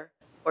declare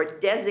or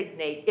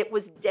designate. It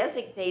was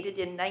designated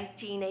in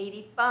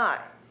 1985.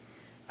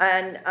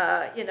 And,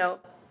 you know,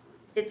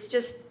 it's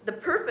just the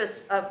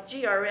purpose of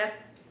GRF,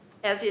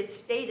 as it's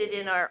stated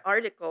in our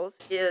articles,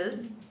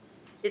 is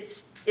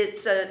it's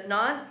a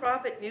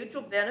nonprofit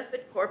mutual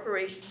benefit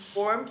corporation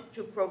formed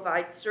to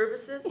provide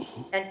services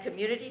and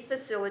community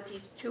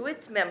facilities to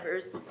its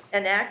members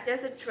and act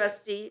as a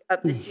trustee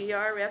of the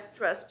GRF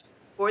Trust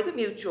for the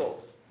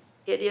mutuals.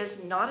 It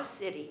is not a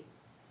city.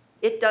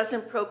 It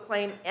doesn't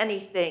proclaim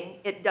anything.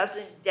 It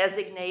doesn't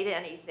designate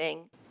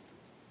anything.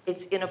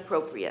 It's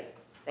inappropriate.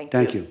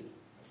 Thank you.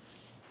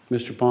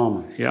 Mr.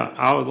 Palmer. yeah,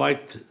 I would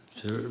like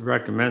to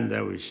recommend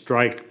that we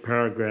strike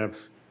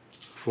paragraphs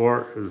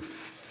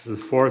the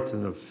fourth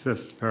and the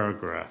fifth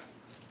paragraph.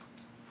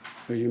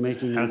 Are you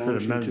making a That's an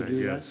motion to amendment, do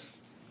that? yes.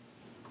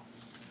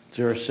 Is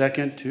there a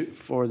second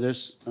for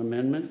this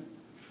amendment?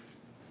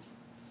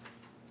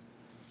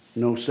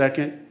 No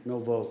second, no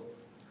vote.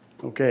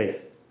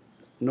 Okay,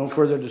 no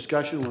further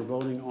discussion. We're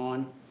voting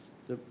on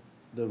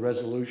the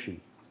resolution.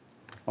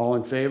 All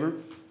in favor?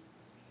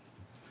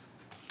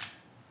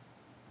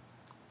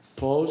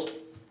 Opposed?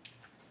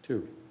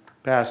 2.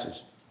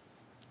 Passes.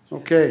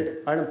 Okay,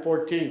 item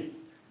 14,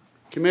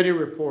 committee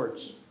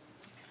reports.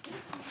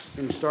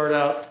 Going to start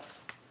out,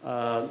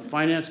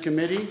 Finance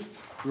Committee,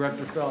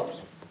 Director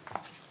Phelps.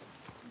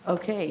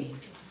 Okay,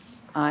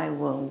 I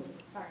will,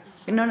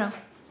 no.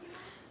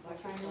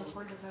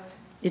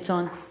 It's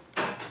on.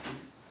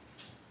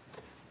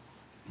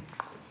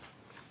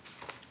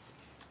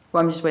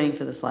 Well, I'm just waiting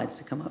for the slides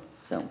to come up.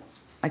 So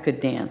I could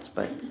dance,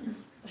 but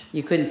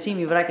you couldn't see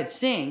me, but I could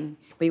sing,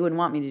 but you wouldn't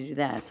want me to do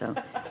that. So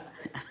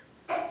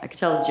I could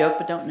tell a joke,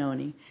 but don't know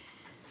any.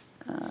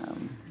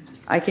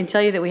 I can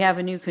tell you that we have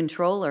a new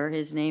controller.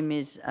 His name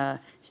is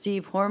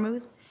Steve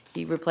Hormuth.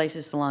 He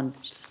replaced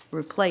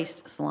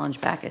Solange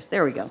Backus.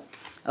 There we go.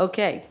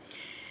 Okay.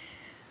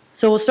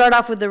 So we'll start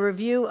off with the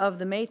review of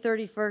the May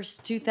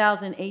 31st,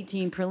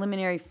 2018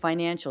 preliminary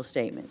financial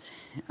statements.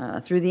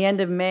 Through the end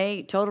of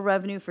May, total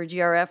revenue for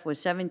GRF was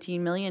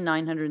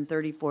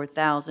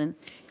 $17,934,000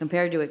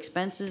 compared to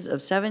expenses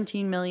of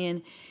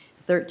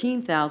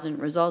 $17,013,000,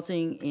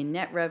 resulting in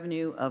net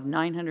revenue of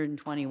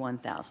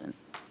 $921,000.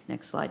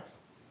 Next slide.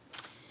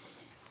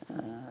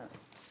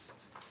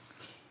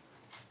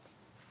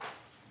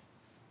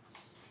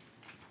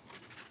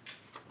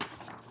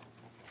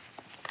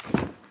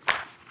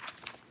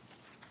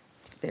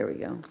 There we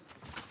go.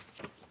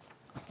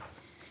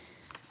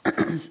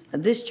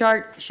 This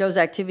chart shows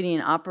activity in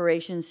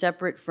operations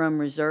separate from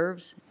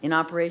reserves. In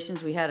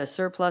operations, we had a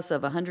surplus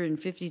of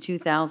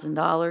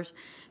 $152,000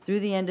 through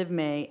the end of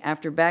May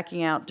after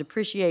backing out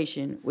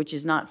depreciation, which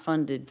is not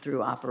funded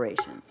through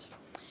operations.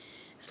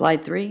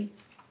 Slide 3.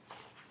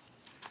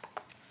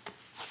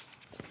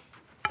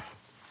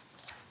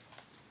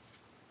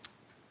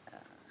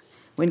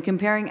 When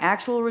comparing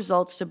actual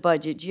results to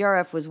budget,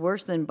 GRF was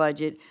worse than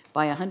budget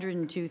by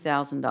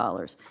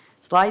 $102,000.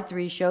 Slide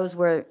 3 shows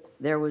where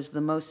there was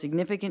the most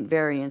significant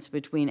variance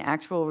between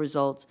actual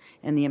results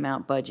and the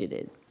amount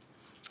budgeted.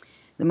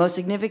 The most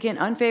significant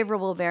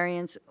unfavorable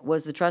variance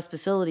was the trust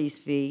facilities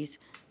fees,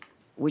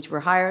 which were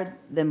lower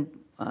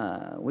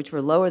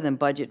than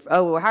budget.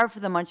 Were higher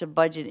for the month of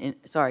budget.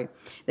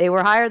 They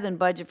were higher than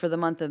budget for the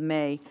month of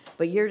May,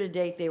 but year to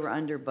date they were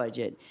under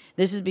budget.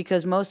 This is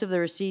because most of the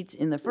receipts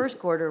in the first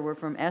quarter were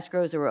from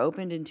escrows that were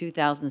opened in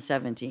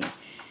 2017.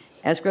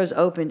 Escrows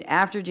opened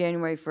after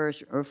January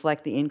 1st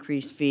reflect the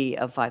increased fee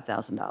of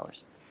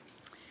 $5,000.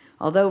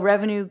 Although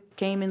revenue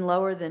came in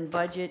lower than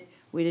budget,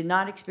 we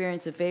did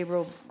experience a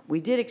favorable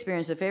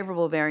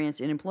variance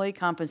in employee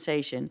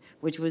compensation,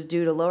 which was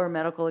due to lower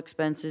medical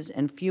expenses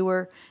and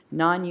fewer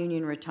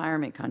non-union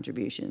retirement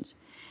contributions.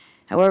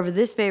 However,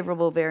 this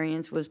favorable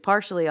variance was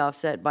partially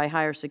offset by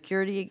higher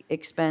security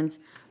expense,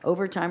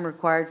 overtime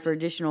required for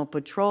additional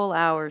patrol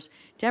hours,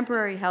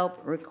 temporary help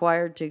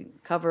required to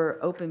cover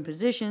open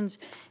positions,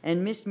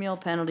 and missed meal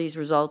penalties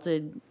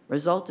resulted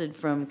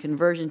from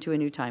conversion to a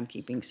new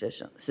timekeeping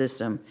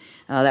system.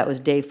 That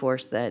was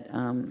Dayforce that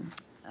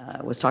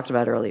was talked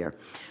about earlier.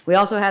 We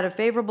also had a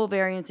favorable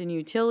variance in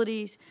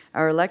utilities.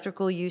 Our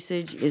electrical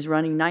usage is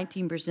running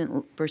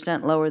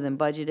 19% lower than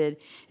budgeted,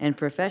 and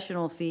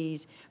professional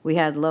fees, we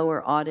had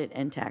lower audit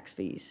and tax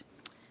fees.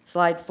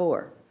 Slide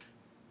 4.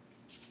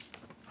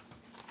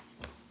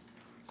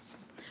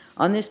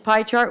 On this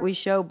pie chart, we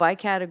show by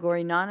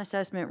category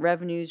non-assessment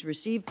revenues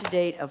received to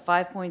date of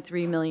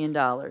 $5.3 million.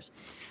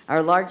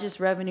 Our largest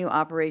revenue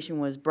operation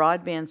was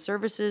broadband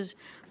services,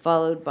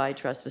 followed by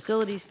trust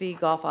facilities fee,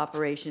 golf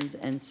operations,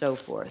 and so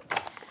forth.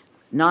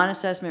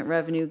 Non-assessment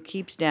revenue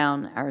keeps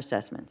down our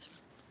assessments.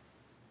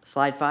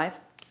 Slide 5.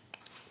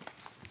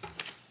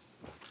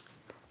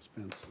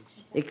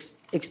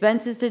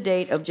 Expenses to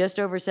date of just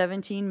over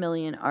 $17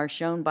 million are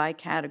shown by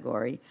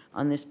category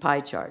on this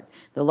pie chart.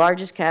 The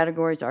largest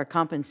categories are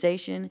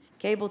compensation,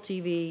 cable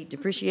TV,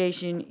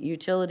 depreciation,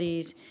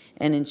 utilities,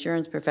 and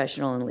insurance,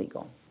 professional, and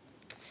legal.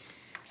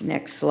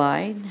 Next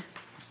slide.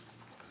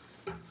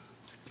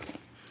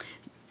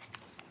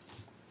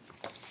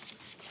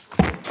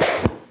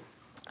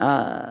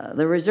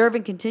 The reserve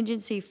and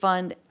contingency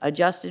fund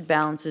adjusted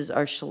balances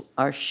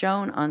are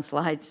shown on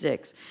slide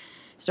 6.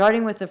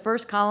 Starting with the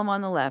first column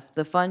on the left,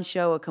 the funds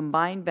show a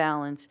combined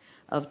balance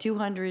of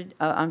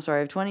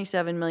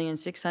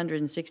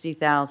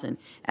 $27,660,000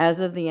 as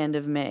of the end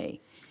of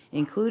May.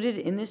 Included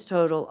in this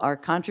total are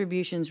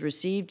contributions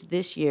received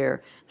this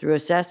year through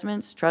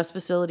assessments, trust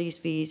facilities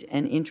fees,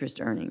 and interest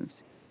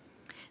earnings.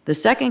 The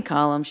second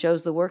column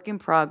shows the work in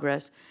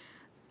progress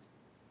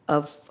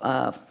of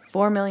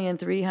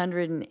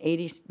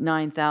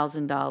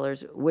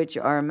 $4,389,000, which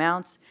are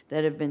amounts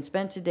that have been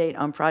spent to date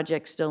on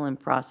projects still in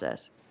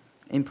progress.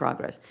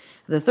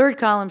 The third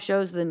column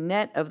shows the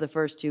net of the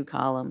first two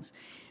columns,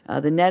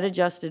 the net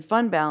adjusted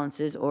fund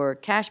balances or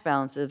cash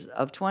balances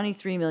of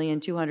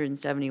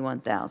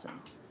 $23,271,000.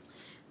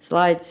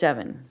 Slide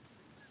 7.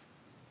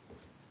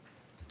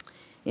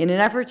 In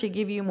an effort to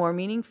give you more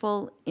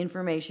meaningful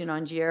information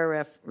on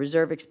GRF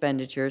reserve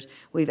expenditures,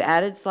 we've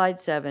added slide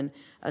 7,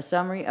 a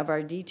summary of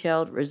our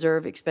detailed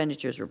reserve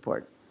expenditures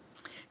report.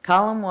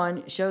 Column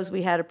 1 shows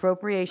we had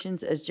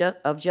appropriations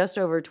of just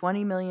over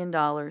 $20 million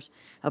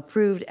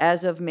approved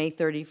as of May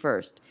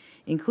 31st.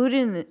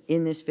 Included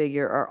in this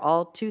figure are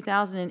all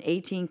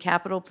 2018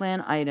 capital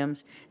plan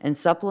items and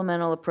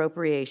supplemental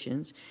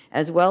appropriations,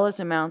 as well as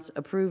amounts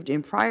approved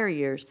in prior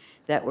years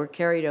that were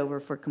carried over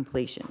for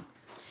completion.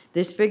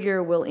 This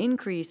figure will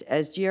increase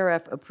as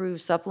GRF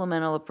approves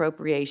supplemental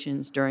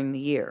appropriations during the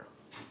year.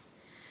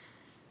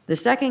 The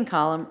second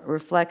column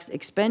reflects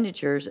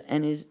expenditures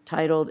and is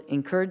titled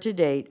Incurred to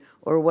Date,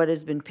 or what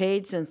has been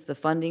paid since the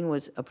funding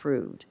was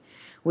approved.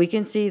 We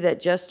can see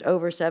that just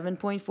over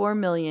 $7.4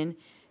 million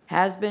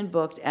has been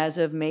booked as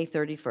of May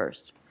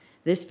 31st.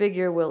 This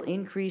figure will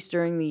increase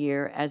during the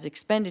year as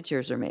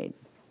expenditures are made.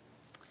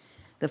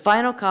 The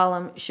final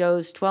column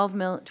shows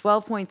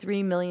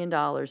 $12.3 million,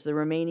 the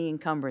remaining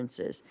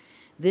encumbrances.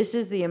 This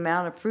is the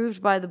amount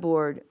approved by the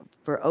board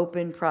for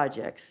open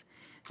projects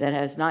that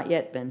has not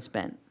yet been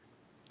spent.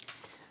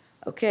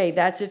 Okay,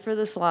 that's it for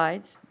the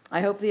slides.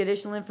 I hope the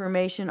additional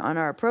information on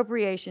our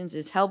appropriations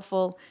is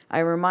helpful. I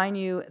remind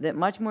you that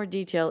much more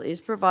detail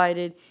is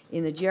provided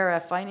in the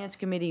GRF Finance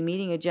Committee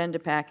meeting agenda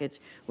packets,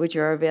 which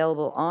are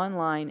available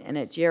online and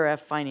at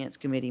GRF Finance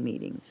Committee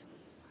meetings.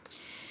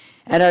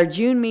 At our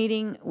June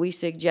meeting, we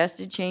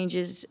suggested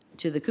changes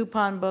to the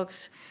coupon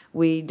books.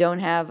 We don't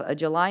have a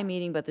July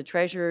meeting, but the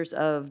treasurers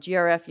of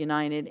GRF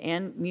United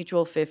and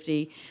Mutual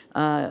 50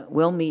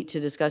 will meet to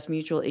discuss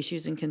mutual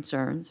issues and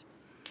concerns.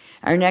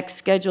 Our next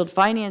scheduled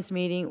finance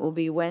meeting will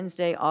be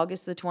Wednesday,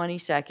 August the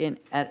 22nd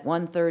at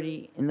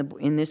 1:30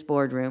 in this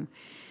boardroom.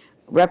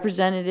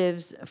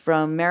 Representatives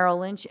from Merrill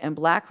Lynch and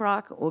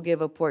BlackRock will give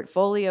a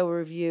portfolio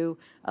review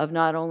of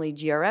not only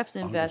GRF's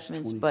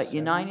investments, but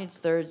United's,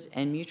 Thirds,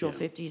 and Mutual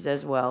 50s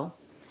as well.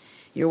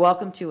 You're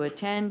welcome to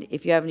attend.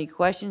 If you have any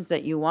questions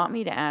that you want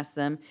me to ask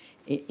them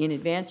in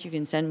advance, you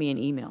can send me an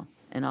email,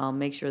 and I'll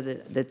make sure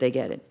that they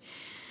get it.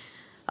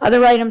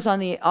 Other items on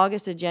the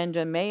August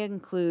agenda may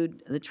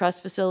include the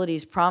trust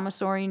facilities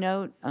promissory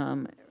note,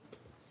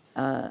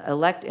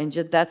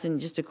 that's in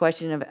just a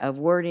question of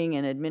wording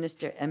and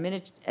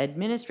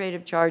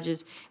administrative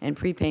charges and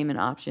prepayment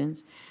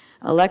options,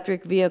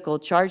 electric vehicle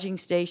charging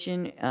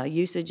station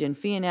usage and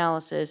fee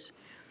analysis,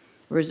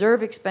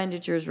 reserve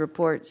expenditures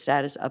report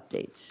status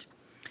updates.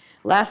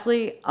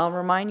 Lastly, I'll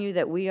remind you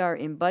that we are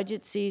in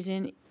budget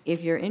season.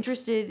 If you're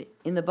interested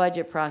in the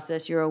budget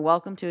process, you're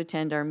welcome to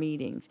attend our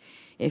meetings.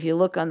 If you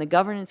look on the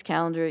governance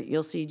calendar,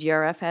 you'll see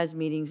GRF has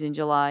meetings in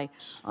July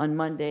on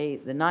Monday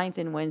the 9th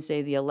and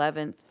Wednesday the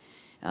 11th.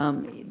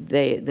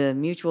 The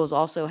mutuals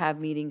also have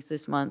meetings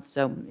this month,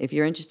 so if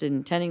you're interested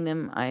in attending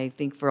them, I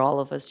think for all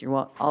of us,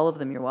 all of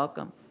them, you're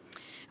welcome.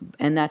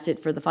 And that's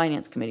it for the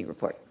Finance Committee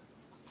report.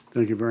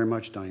 Thank you very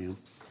much, Diane.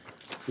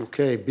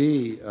 Okay,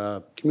 B,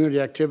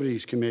 Community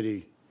Activities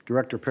Committee,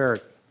 Director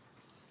Parrott.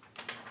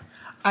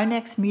 Our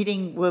next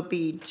meeting will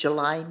be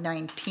July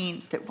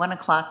 19th at 1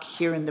 o'clock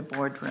here in the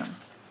boardroom.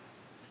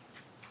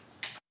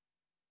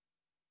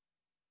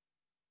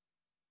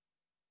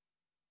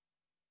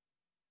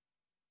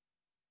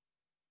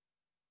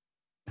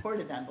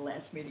 Reported on the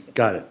last meeting.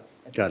 Got it.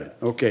 Got it.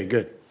 Okay,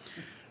 good.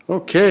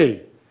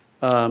 Okay,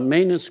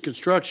 Maintenance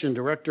Construction,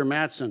 Director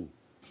Mattson.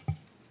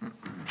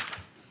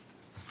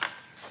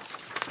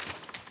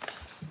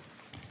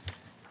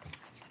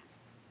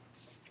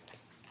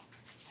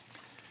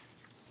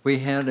 We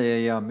had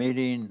a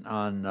meeting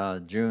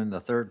on June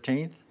the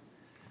 13th,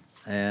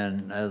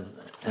 and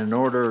in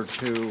order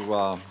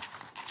to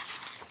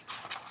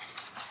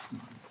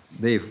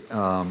be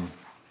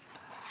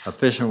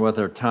efficient with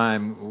our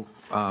time,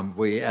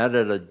 we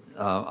added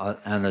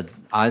an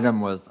item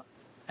was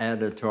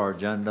added to our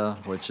agenda,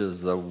 which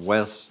is the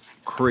West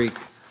Creek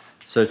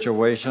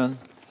situation.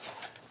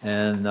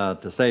 And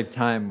to save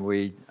time,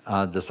 we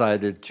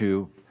decided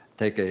to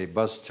take a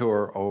bus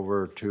tour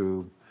over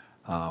to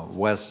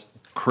West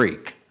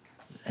Creek.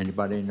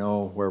 Anybody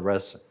know where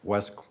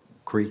West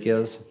Creek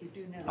is? You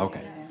do know.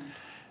 Okay.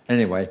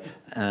 Anyway,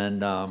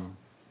 and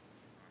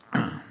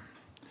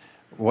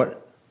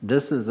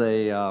this is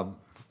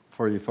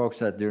for you folks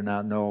that do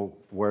not know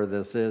where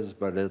this is,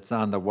 but it's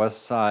on the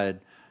west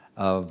side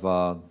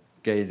of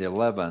Gate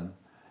 11,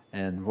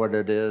 and what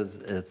it is,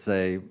 it's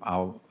a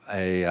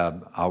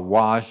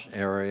wash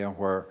area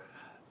where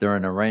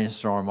during a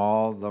rainstorm,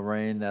 all the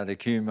rain that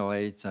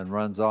accumulates and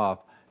runs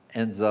off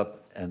ends up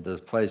in this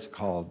place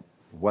called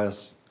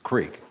West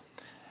Creek.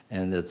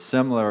 And it's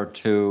similar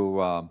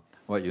to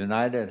what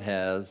United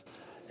has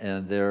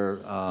in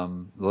their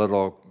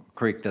little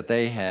creek that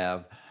they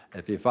have.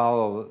 If you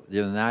follow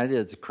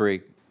United's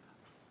creek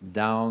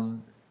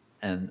down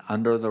and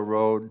under the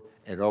road,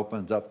 it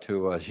opens up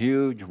to a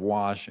huge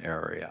wash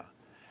area.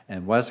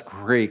 And West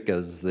Creek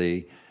is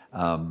the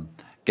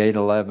Gate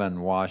 11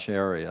 wash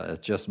area.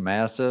 It's just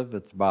massive.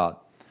 It's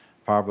about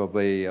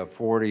probably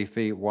 40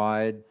 feet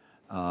wide,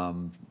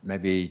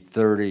 maybe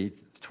 20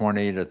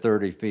 to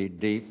 30 feet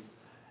deep,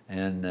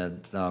 and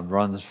it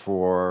runs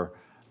for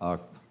a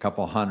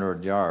couple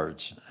hundred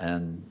yards,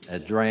 and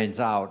it drains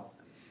out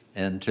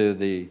into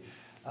the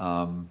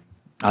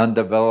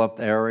undeveloped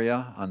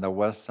area on the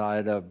west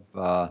side of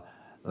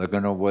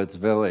Laguna Woods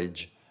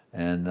Village,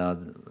 and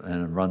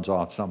it runs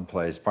off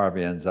someplace,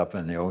 probably ends up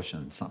in the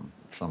ocean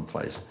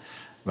someplace.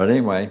 But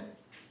anyway,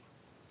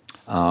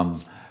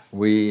 what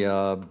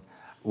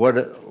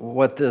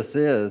this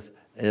is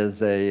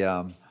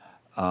an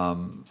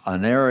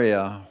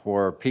area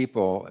where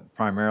people,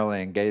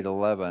 primarily in Gate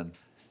 11,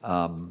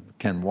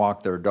 can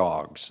walk their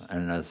dogs,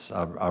 and it's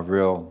a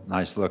real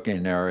nice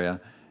looking area,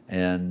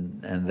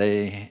 and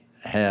they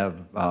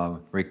have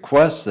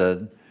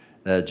requested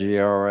that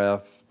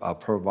GRF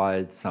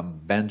provide some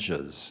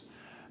benches,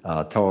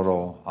 a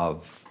total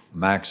of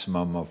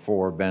maximum of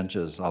 4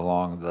 benches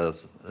along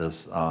this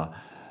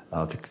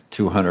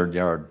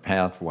 200-yard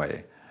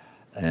pathway.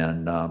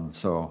 And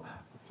so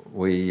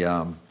we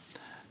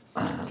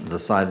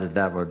decided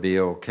that would be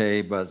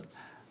okay, but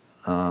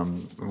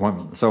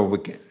so we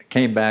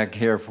came back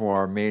here for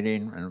our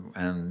meeting,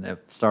 and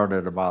it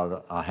started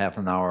about a half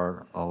an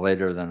hour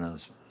later than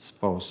it's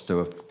supposed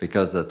to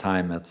because of the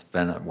time it's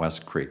been at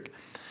West Creek.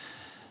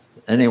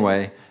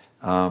 Anyway,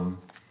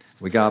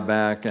 we got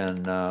back,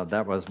 and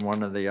that was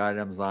one of the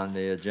items on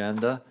the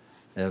agenda.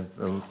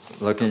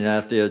 Looking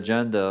at the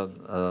agenda,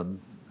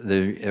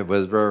 it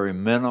was very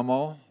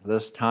minimal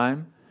this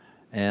time,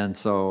 and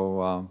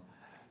so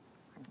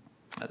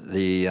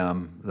the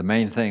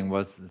main thing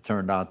was it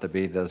turned out to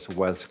be this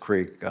West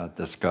Creek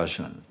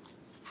discussion.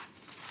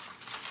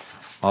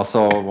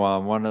 Also,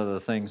 one of the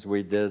things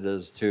we did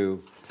is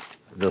to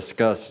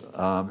discuss,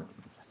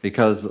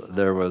 because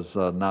there was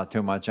not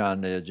too much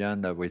on the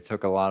agenda, we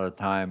took a lot of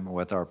time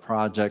with our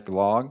project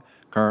log.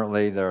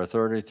 Currently, there are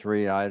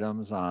 33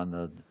 items on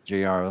the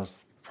GRF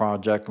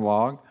project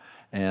log,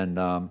 and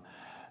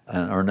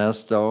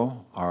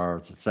Ernesto,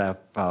 our staff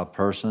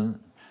person,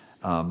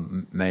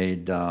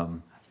 made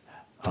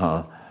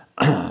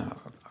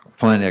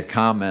plenty of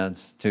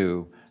comments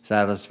to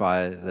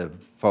satisfy the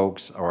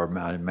folks, or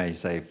I may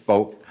say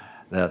folk,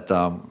 that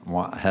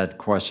had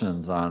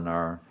questions on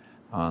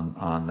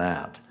on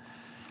that.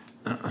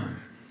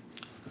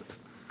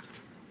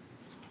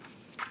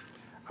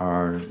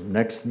 Our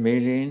next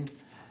meeting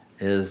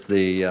is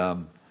the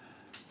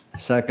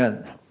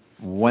second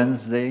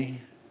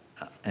Wednesday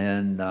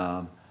in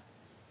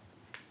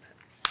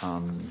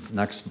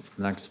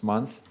next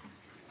month.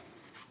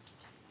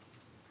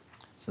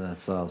 So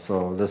that's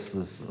so this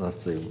is,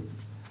 let's see.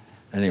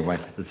 Anyway,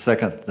 the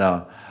second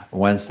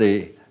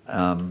Wednesday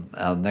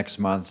next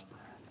month,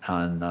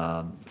 and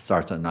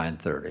starts at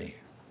 9:30.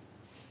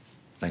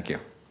 Thank you.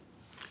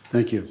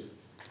 Thank you.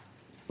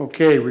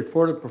 Okay,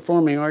 report of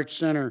Performing Arts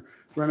Center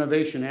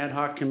Renovation Ad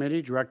Hoc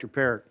Committee, Director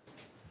Parrott.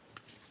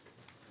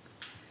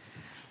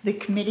 The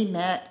committee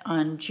met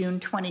on June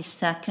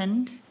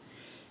 22nd,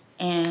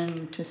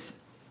 and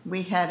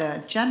we had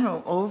a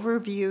general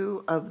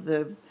overview of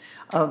the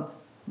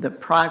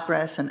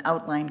progress and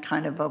outline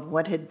kind of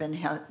what has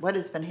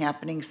been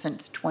happening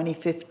since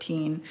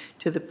 2015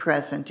 to the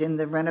present in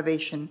the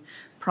renovation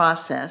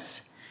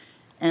process.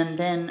 And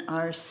then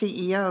our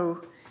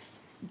CEO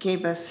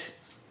gave us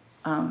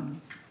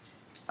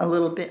a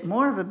little bit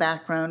more of a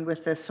background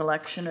with the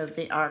selection of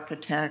the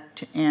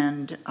architect,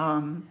 and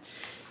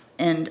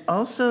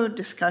also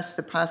discussed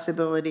the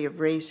possibility of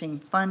raising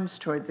funds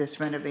toward this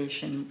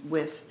renovation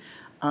with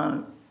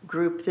a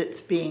group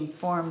that's being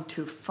formed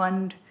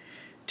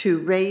to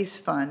raise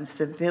funds,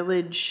 the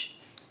Village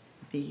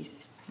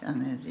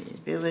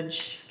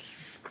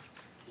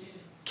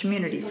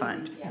Community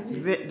Fund.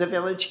 The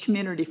Village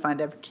Community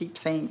Fund, I keep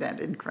saying that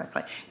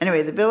incorrectly.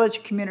 Anyway, the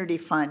Village Community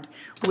Fund,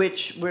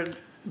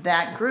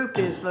 that group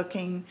is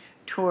looking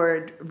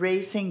toward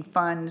raising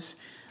funds,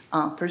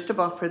 first of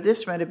all, for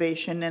this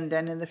renovation, and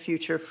then in the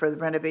future for the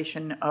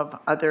renovation of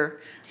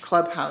other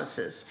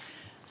clubhouses.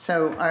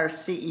 So our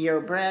CEO,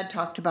 Brad,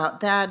 talked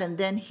about that, and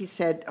then he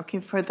said, okay,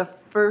 for the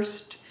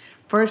first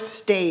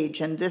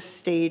stage, and this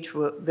stage,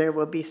 there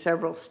will be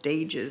several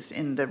stages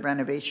in the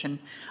renovation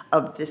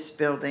of this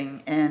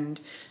building. And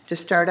to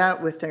start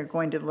out with, they're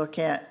going to look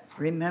at,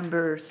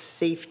 remember,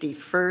 safety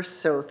first.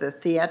 So the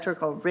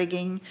theatrical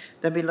rigging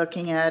they'll be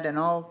looking at, and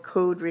all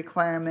code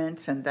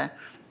requirements, and the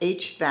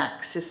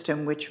HVAC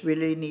system, which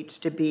really needs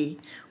to be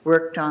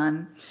worked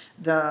on,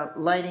 the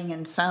lighting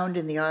and sound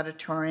in the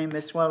auditorium,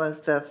 as well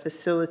as the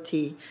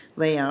facility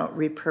layout,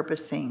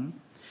 repurposing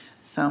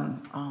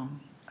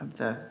some of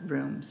the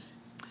rooms.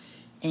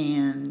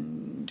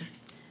 And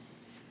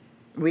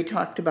we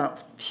talked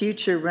about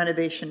future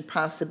renovation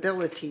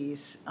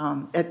possibilities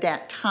at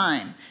that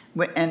time,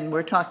 and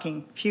we're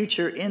talking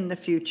future in the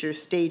future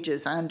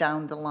stages on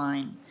down the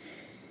line.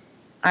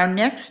 Our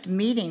next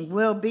meeting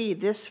will be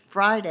this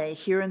Friday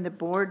here in the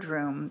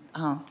boardroom,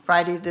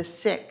 Friday the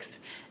 6th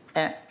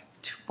at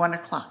 1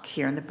 o'clock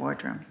here in the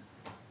boardroom.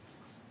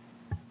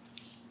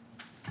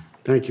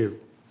 Thank you.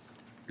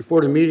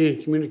 Report of Media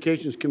and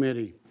Communications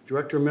Committee,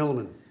 Director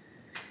Milliman.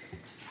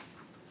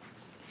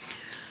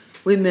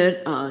 We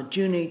met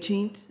June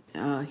 18th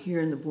here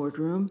in the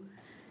boardroom,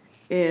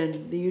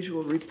 and the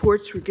usual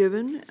reports were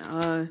given.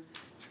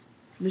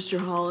 Mr.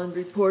 Holland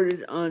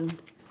reported on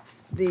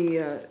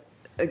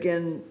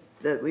again,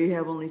 that we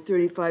have only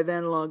 35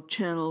 analog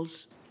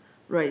channels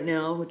right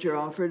now, which are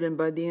offered, and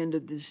by the end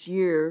of this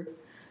year,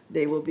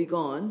 they will be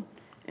gone.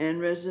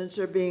 And residents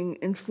are being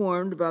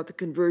informed about the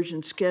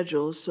conversion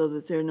schedules so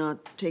that they're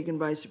not taken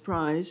by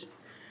surprise.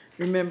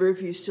 Remember,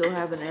 if you still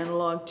have an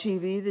analog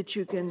TV, that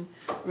you can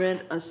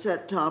rent a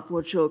set-top,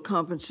 which will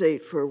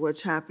compensate for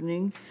what's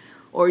happening,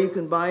 or you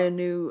can buy a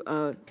new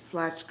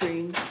flat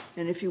screen.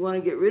 And if you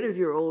want to get rid of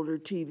your older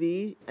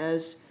TV,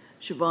 as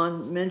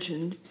Siobhan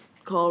mentioned,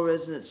 call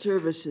Resident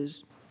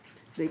Services.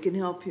 They can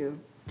help you.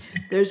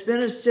 There's been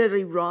a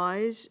steady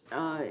rise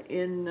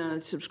in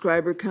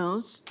subscriber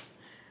counts,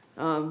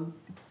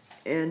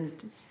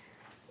 and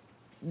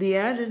the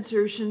ad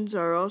insertions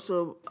are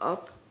also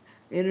up.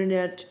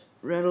 Internet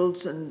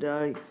rentals and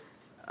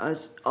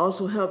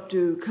also help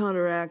to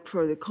counteract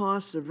for the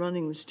costs of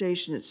running the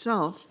station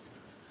itself.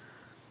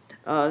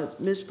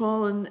 Ms.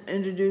 Paulin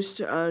introduced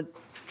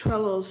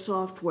Trello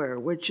software,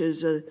 which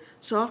is a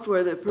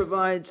software that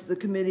provides the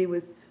committee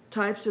with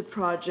types of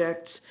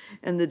projects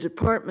and the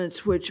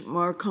departments which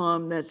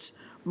MARCOM, that's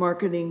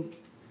Marketing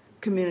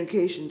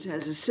Communications,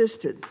 has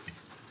assisted.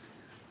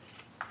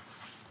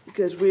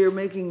 Because we are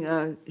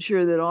making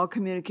sure that all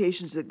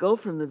communications that go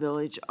from the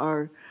village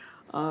are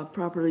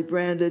properly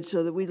branded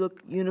so that we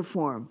look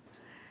uniform.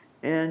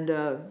 And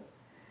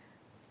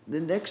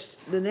the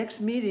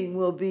next meeting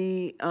will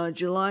be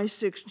July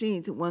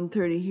 16th at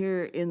 1:30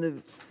 here in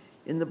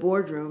the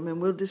boardroom,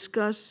 and we'll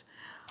discuss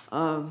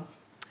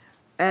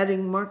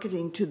adding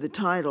marketing to the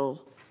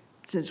title,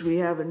 since we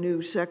have a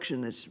new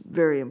section that's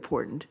very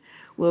important.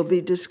 We'll be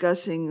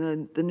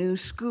discussing the new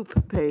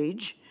scoop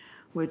page,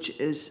 which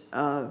is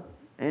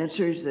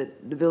answers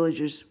that the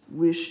villagers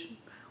wish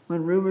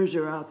when rumors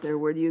are out there.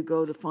 Where do you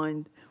go to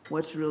find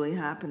what's really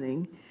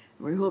happening?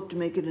 We hope to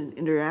make it an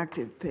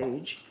interactive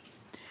page.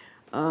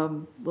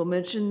 We'll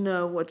mention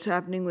what's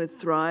happening with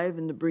Thrive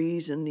and the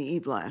Breeze and the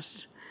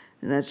E-Blast.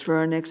 And that's for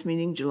our next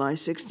meeting, July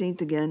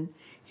 16th, again,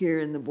 here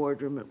in the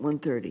boardroom at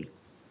 1:30.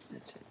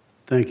 That's it.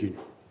 Thank you.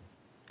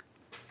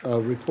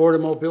 Report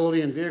of Mobility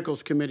and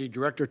Vehicles Committee,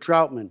 Director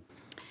Troutman.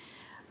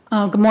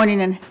 Good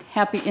morning and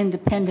happy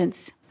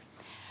Independence.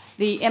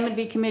 The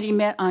M&V Committee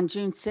met on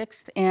June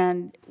 6th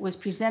and was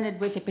presented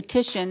with a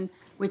petition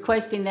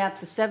requesting that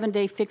the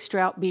 7-day fixed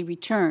route be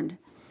returned.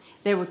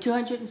 There were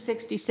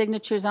 260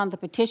 signatures on the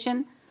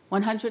petition,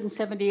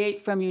 178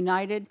 from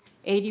United,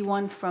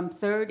 81 from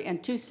Third,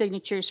 and 2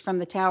 signatures from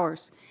the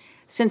towers.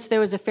 Since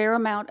there was a fair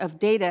amount of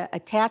data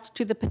attached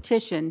to the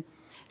petition,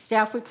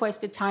 staff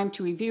requested time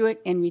to review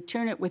it and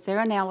return it with their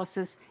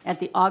analysis at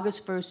the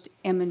August 1st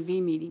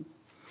M&V meeting.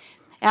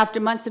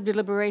 After months of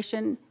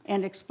deliberation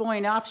and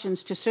exploring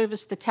options to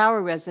service the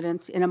tower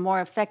residents in a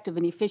more effective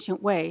and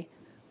efficient way,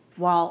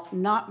 while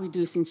not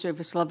reducing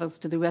service levels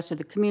to the rest of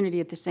the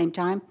community at the same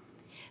time,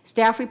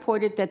 staff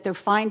reported that their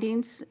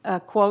findings,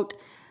 quote,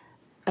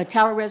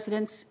 tower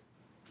residents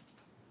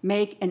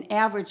make an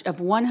average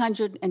of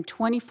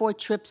 124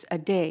 trips a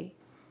day,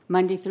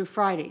 Monday through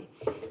Friday.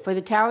 For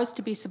the towers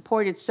to be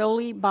supported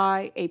solely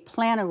by a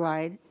planner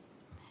ride,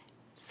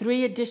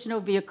 3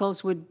 additional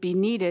vehicles would be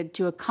needed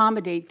to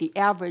accommodate the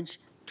average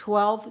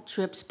 12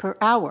 trips per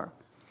hour.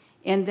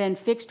 And then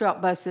fixed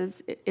route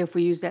buses, if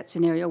we use that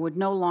scenario, would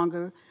no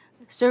longer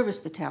service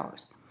the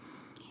towers.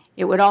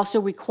 It would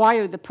also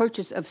require the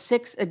purchase of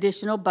 6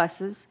 additional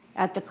buses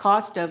at the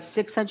cost of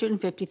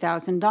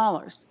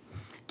 $650,000.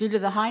 Due to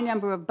the high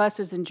number of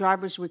buses and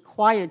drivers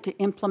required to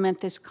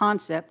implement this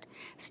concept,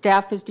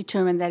 staff has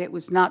determined that it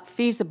was not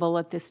feasible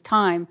at this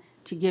time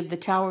to give the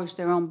towers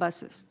their own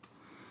buses.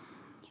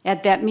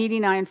 At that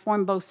meeting, I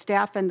informed both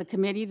staff and the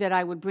committee that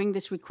I would bring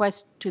this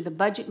request to the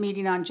budget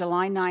meeting on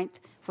July 9th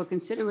for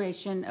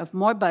consideration of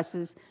more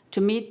buses to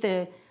meet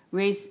the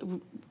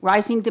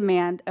rising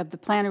demand of the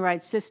planner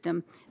ride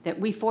system that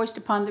we forced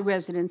upon the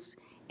residents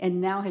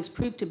and now has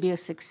proved to be a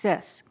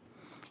success.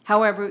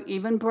 However,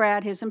 even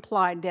Brad has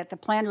implied that the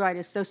planner ride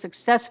is so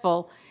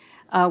successful,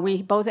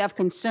 we both have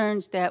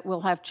concerns that we'll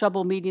have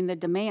trouble meeting the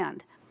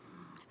demand.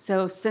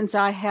 So since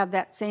I have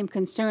that same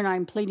concern,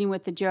 I'm pleading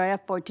with the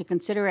GRF board to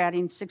consider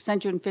adding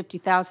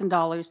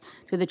 $650,000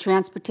 to the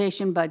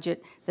transportation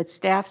budget that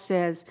staff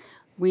says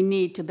we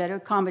need to better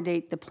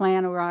accommodate the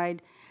plan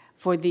ride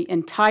for the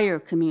entire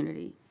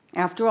community.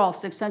 After all,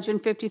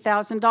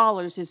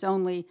 $650,000 is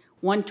only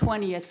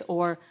 1/20th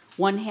or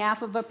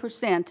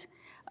 0.5%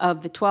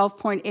 of the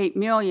 $12.8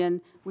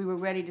 million we were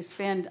ready to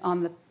spend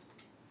on the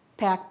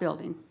PAC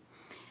building.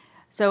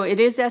 So it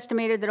is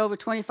estimated that over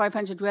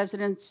 2,500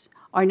 residents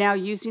are now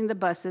using the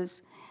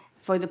buses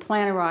for the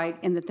planner ride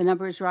and that the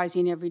number is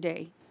rising every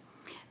day.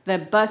 The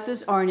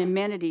buses are an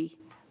amenity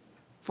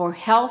for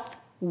health,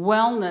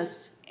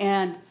 wellness,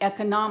 and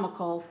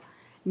economical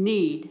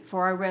need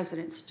for our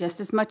residents, just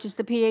as much as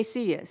the PAC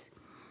is,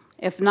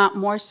 if not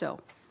more so.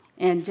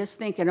 And just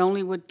think, it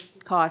only would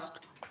cost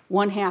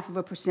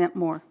 0.5%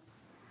 more.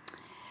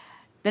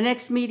 The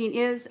next meeting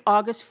is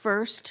August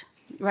 1st,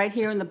 right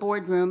here in the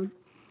boardroom.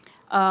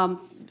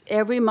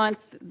 Every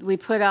month, we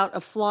put out a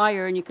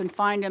flyer, and you can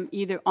find them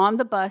either on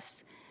the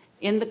bus,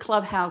 in the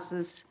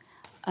clubhouses,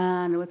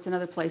 and what's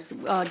another place?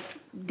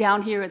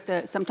 Down here at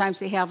the, sometimes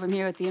they have them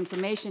here at the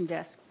information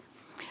desk.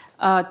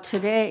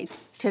 Today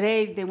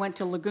they went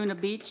to Laguna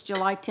Beach.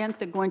 July 10th,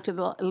 they're going to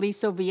the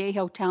Aliso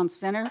Viejo Town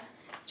Center.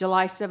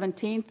 July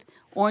 17th,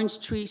 Orange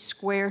Tree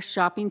Square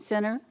Shopping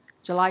Center.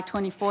 July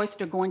 24th,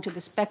 they're going to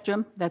the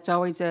Spectrum. That's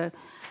always a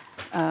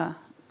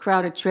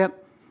crowded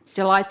trip.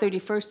 July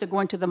 31st, they're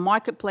going to the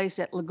Marketplace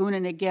at Laguna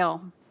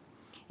Niguel.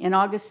 And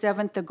August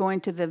 7th, they're going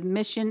to the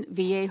Mission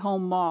Viejo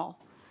Mall.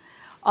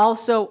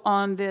 Also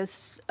on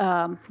this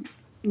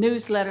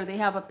newsletter, they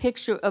have a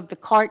picture of the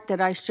cart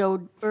that I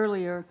showed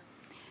earlier,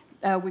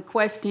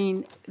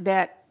 requesting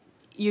that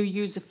you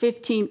use a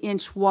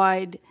 15-inch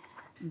wide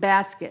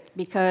basket,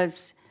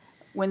 because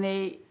when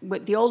the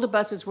older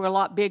buses were a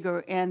lot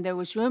bigger and there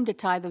was room to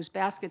tie those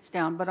baskets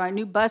down, but our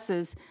new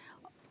buses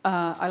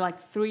are like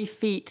 3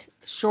 feet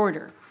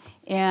shorter,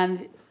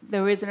 and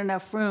there isn't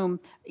enough room.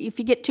 If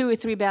you get 2 or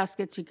 3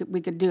 baskets,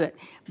 we could do it,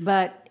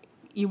 but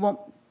you won't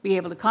be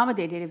able to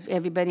accommodate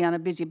everybody on a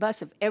busy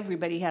bus if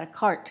everybody had a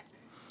cart.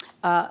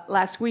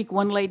 Last week,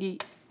 one lady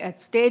at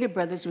Stater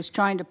Brothers was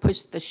trying to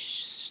push the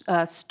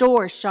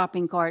store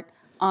shopping cart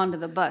onto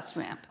the bus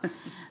ramp,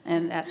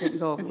 and that didn't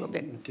go over real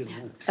big.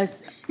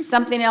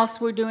 Something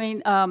else we're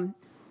doing,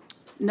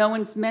 no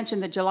one's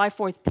mentioned the July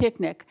 4th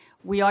picnic.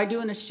 We are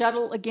doing a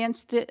shuttle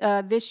against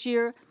this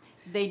year.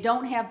 They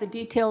don't have the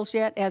details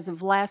yet as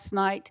of last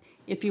night.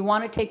 If you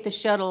want to take the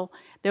shuttle,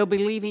 they'll be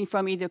leaving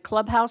from either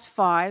Clubhouse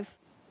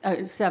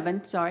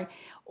 7,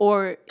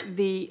 or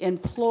the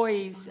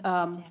employees'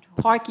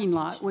 parking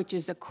lot, which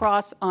is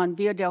across on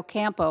Via del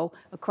Campo,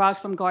 across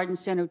from Garden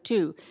Center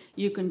 2.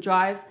 You can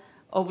drive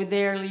over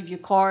there, leave your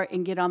car,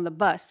 and get on the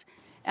bus.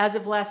 As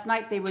of last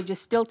night, they were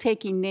just still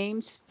taking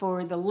names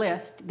for the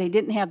list. They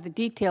didn't have the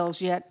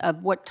details yet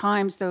of what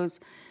times those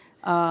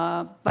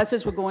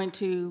buses were going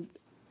to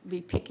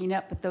be picking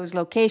up at those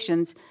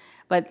locations.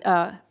 But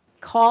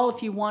call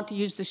if you want to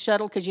use the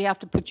shuttle, because you have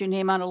to put your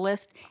name on a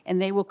list,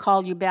 and they will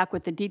call you back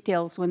with the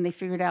details when they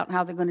figured out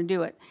how they're going to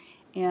do it.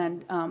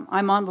 And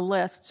I'm on the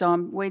list, so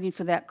I'm waiting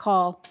for that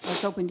call. I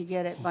was hoping to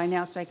get it by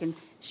now so I can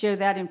share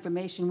that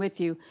information with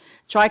you.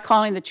 Try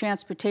calling the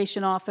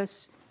transportation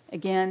office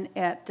again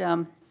at,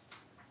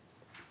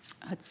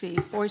 let's see,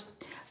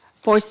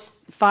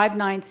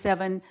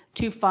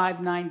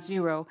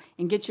 597-2590,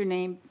 and get your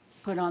name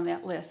put on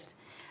that list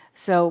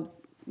so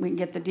we can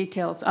get the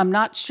details. I'm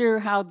not sure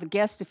how the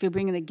guest, if you're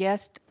bringing a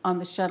guest on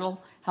the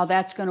shuttle, how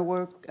that's going to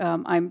work.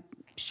 I'm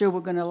sure we're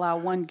going to allow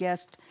one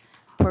guest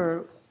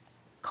per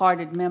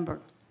carded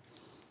member.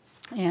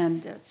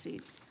 And let's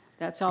see,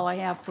 that's all I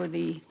have for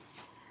the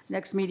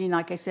next meeting.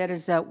 Like I said,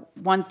 is at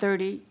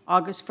 1:30,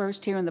 August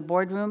 1st, here in the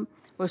boardroom,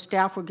 where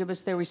staff will give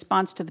us their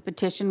response to the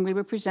petition we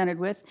were presented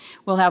with.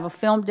 We'll have a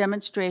film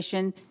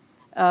demonstration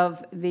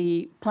of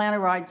the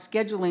plan-a-ride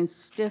scheduling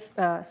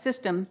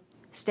system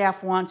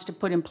staff wants to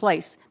put in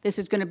place. This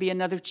is going to be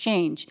another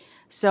change.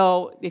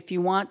 So if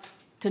you want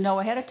to know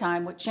ahead of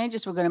time what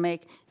changes we're going to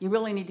make, you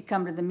really need to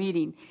come to the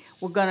meeting.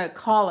 We're going to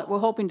call it, we're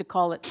hoping to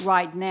call it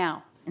Ride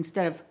Now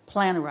instead of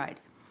Plan-a-Ride.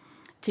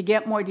 To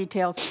get more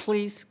details,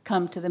 please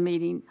come to the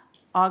meeting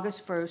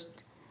August 1st.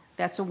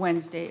 That's a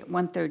Wednesday at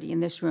 1:30 in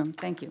this room.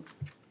 Thank you.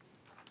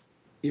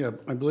 Yeah,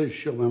 I believe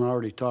Shilman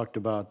already talked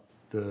about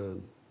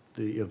the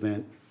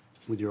event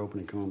with your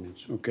opening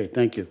comments. Okay,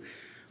 thank you.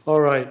 All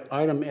right,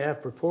 item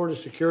F, Report of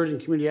Security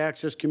and Community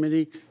Access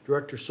Committee,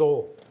 Director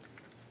Soul.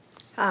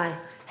 Hi.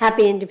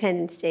 Happy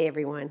Independence Day,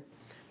 everyone,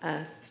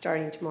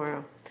 starting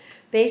tomorrow.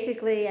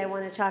 Basically, I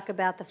want to talk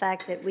about the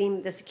fact that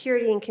the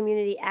Security and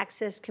Community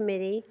Access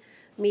Committee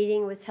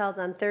meeting was held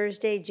on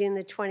Thursday, June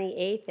the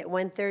 28th at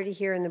 1:30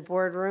 here in the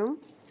boardroom.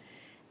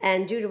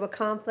 And due to a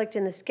conflict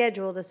in the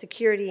schedule, the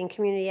Security and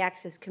Community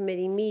Access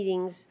Committee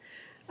meetings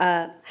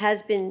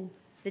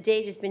the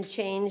date has been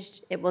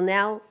changed. It will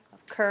now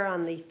occur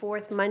on the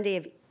fourth Monday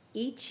of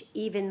each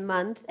even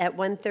month at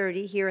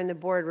 1:30 here in the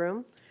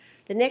boardroom.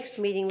 The next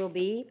meeting will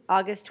be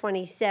August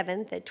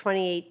 27th at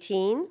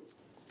 2018.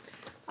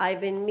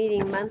 I've been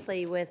meeting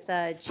monthly with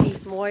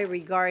Chief Moy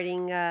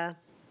regarding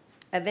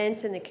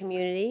events in the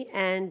community,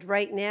 and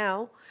right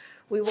now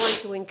we want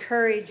to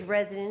encourage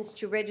residents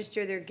to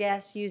register their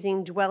guests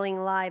using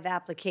Dwelling Live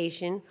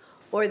application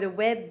or the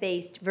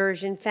web-based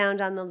version found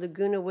on the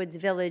Laguna Woods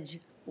Village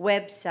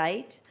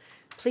website.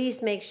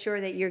 Please make sure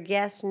that your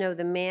guests know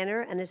the manner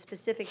and the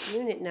specific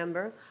unit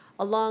number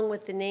along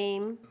with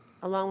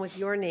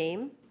your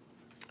name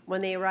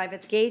when they arrive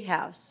at the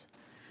gatehouse.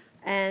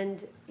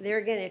 And there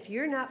again, if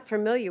you're not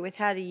familiar with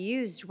how to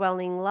use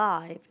Dwelling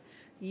Live,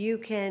 you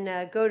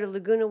can go to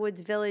Laguna Woods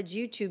Village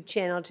YouTube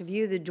channel to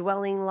view the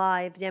Dwelling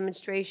Live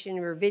demonstration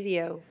or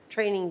video,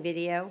 training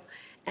video.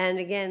 And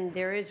again,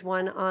 there is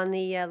one on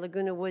the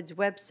Laguna Woods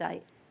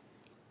website.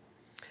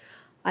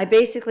 I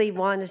basically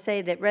want to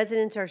say that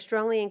residents are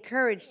strongly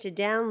encouraged to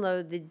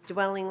download the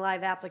Dwelling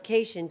Live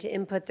application to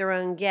input their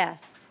own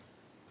guests.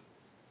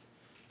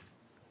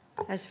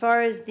 As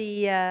far as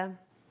the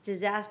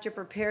disaster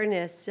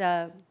preparedness,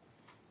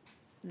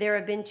 there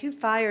have been 2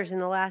 fires in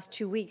the last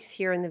 2 weeks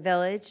here in the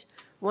village.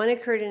 One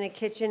occurred in a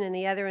kitchen and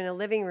the other in a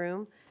living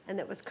room, and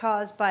that was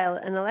caused by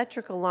an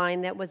electrical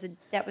line that was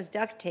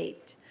duct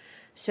taped.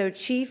 So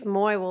Chief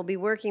Moy will be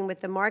working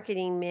with the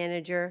marketing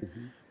manager,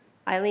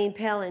 Eileen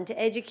Pellin, to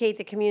educate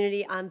the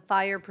community on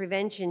fire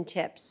prevention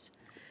tips.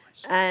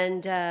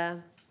 And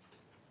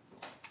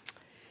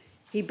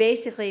he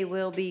basically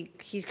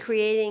he's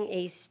creating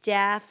a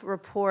staff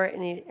report,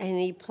 and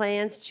he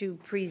plans to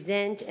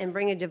present and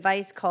bring a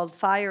device called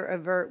Fire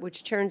Avert,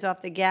 which turns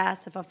off the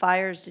gas if a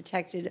fire is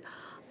detected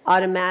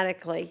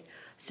automatically.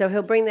 So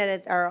he'll bring that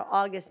at our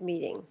August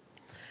meeting.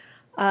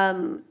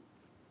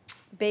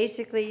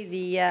 Basically,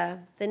 the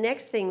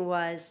next thing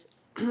was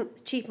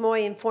Chief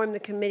Moy informed the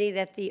committee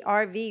that the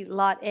RV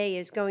Lot A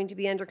is going to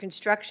be under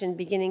construction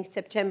beginning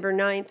September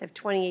 9th of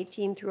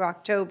 2018 through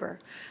October.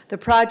 The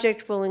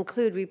project will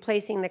include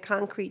replacing the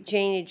concrete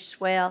drainage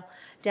swale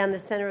down the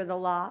center of the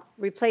lot,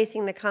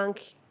 replacing the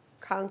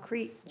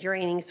concrete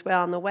draining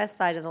swale on the west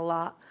side of the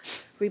lot,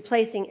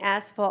 replacing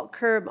asphalt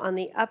curb on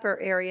the upper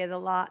area of the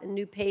lot, and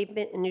new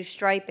pavement and new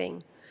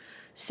striping.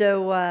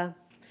 So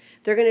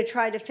they're going to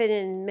try to fit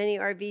in as many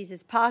RVs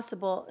as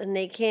possible, and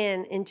they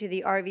can, into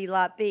the RV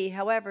Lot B.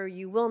 However,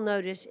 you will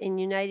notice in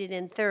United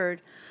and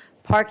Third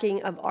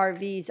parking of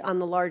RVs on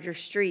the larger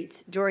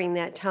streets during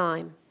that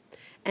time.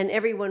 And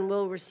everyone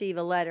will receive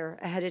a letter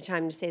ahead of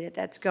time to say that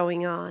that's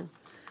going on.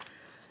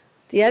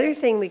 The other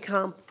thing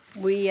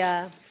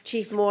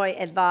Chief Moy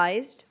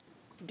advised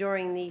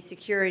during the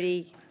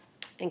Security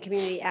and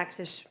Community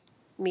Access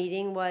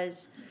meeting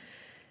was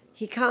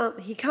he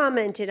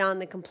commented on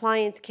the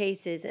compliance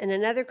cases, and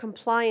another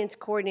compliance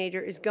coordinator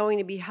is going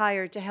to be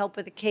hired to help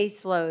with the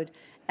caseload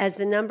as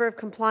the number of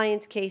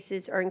compliance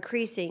cases are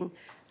increasing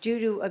due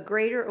to a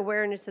greater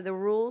awareness of the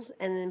rules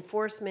and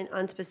enforcement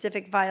on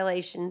specific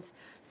violations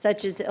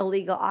such as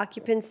illegal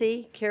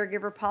occupancy,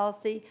 caregiver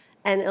policy,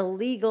 and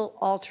illegal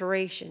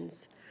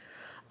alterations.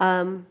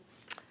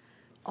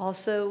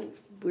 Also,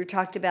 we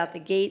talked about the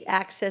gate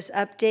access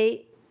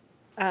update.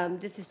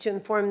 This is to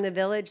inform the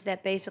village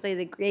that basically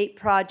the gate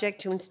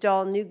project to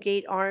install new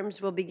gate arms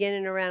will begin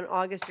in around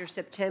August or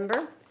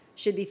September,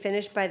 should be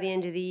finished by the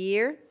end of the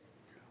year.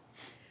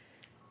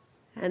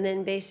 And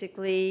then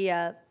basically,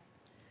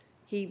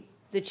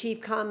 the chief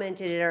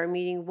commented at our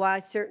meeting why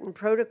certain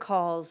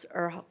protocols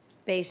are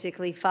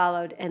basically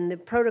followed, and the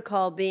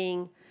protocol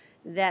being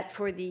that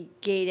for the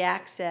gate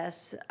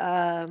access,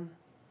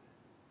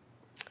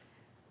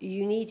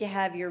 you need to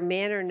have your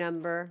manor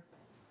number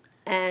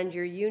and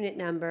your unit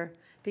number,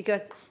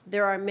 because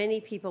there are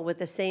many people with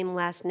the same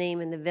last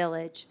name in the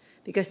village,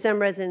 because some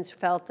residents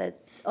felt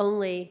that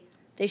only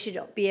they should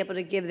be able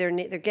to give their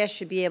guests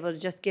should be able to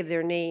just give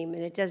their name,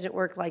 and it doesn't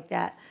work like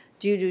that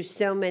due to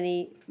so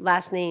many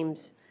last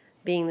names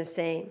being the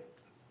same.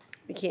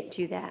 We can't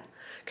do that.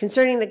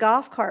 Concerning the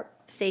golf cart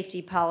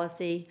safety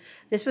policy,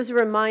 this was a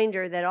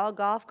reminder that all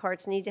golf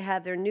carts need to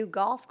have their new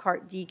golf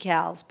cart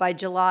decals by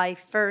July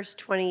 1st,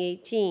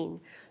 2018.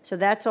 So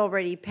that's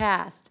already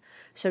passed.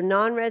 So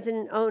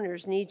non-resident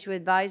owners need to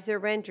advise their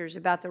renters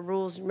about the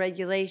rules and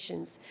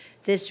regulations.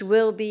 This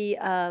will be,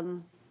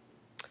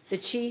 the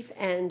chief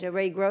and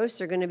Ray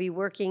Gross are going to be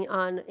working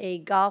on a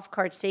golf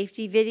cart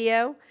safety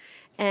video.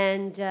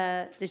 And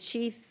the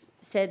chief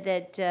said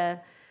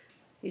that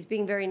he's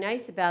being very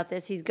nice about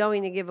this. He's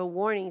going to give a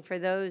warning for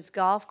those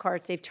golf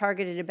carts. They've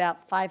targeted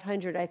about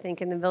 500, I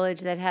think, in the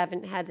village that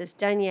haven't had this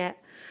done yet.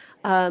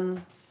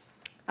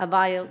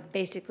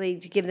 Basically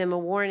to give them a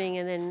warning,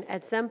 and then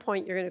at some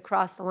point you're going to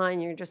cross the line.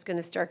 You're just going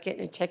to start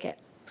getting a ticket.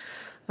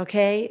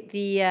 Okay.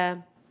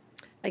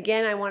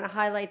 Again, I want to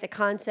highlight the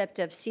concept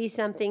of see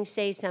something,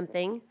 say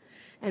something,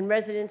 and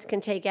residents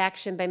can take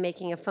action by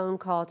making a phone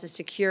call to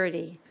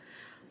security.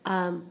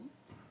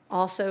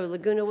 Also,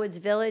 Laguna Woods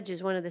Village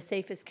is one of the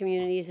safest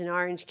communities in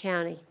Orange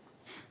County.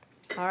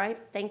 All right,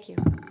 thank you.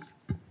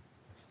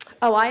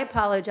 Oh, I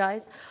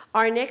apologize.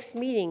 Our next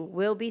meeting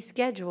will be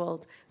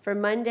scheduled for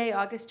Monday,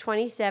 August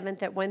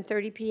 27th at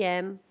 1:30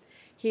 p.m.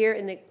 here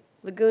in the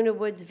Laguna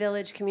Woods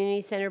Village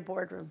Community Center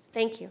boardroom.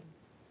 Thank you.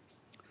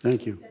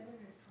 Thank you.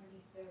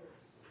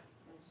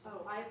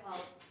 Oh, I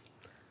apologize.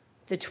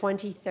 The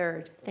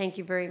 23rd. Thank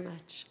you very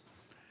much.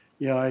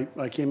 Yeah,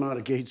 I came out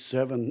of gate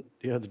 7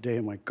 the other day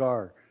in my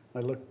car. I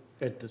looked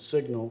at the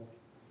signal,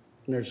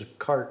 and there's a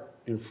cart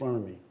in front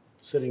of me,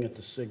 sitting at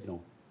the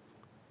signal,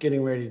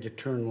 getting ready to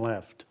turn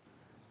left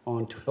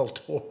onto El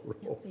Toro.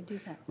 Yep, they do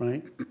that.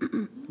 Right?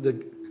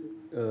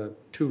 The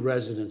two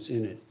residents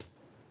in it.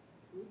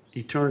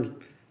 He turns,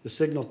 the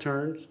signal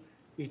turns,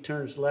 he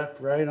turns left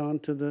right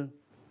onto the,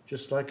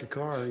 just like a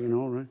car, you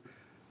know, right?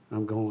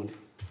 I'm going,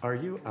 are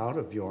you out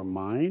of your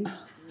mind?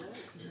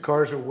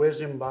 Cars are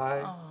whizzing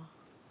by.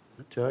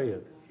 I tell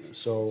you.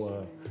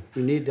 So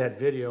we need that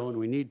video, and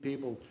we need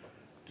people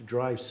to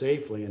drive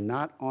safely and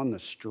not on the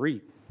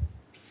street.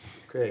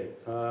 Okay,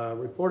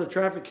 report of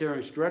traffic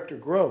hearings, Director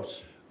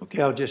Gross.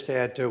 Okay, I'll just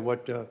add to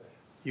what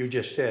you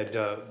just said.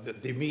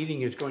 The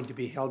meeting is going to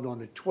be held on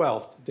the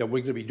 12th, that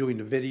we're going to be doing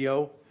the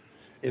video.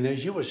 And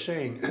as you were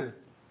saying,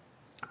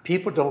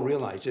 people don't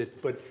realize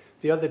it, but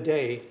the other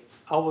day,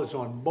 I was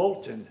on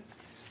Moulton,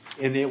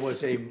 and there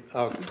was a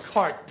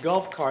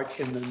golf cart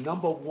in the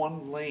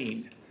 #1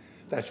 lane.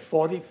 That's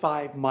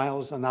 45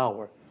 miles an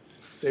hour.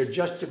 There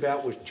just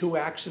about was 2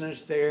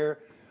 accidents there.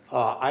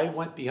 I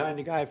went behind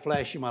the guy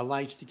flashing my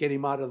lights to get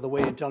him out of the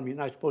way and tell him you're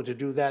not supposed to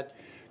do that.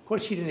 Of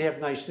course, he didn't have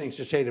nice things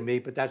to say to me,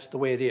 but that's the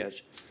way it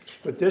is.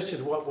 But this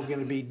is what we're going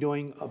to be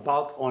doing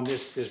about on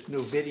this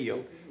new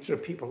video, so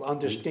people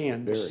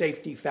understand the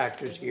safety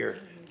factors here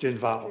to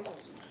involve.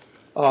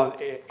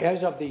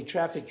 As of the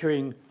traffic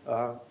hearing,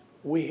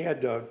 we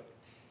had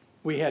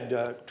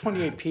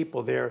 28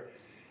 people there,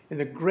 and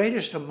the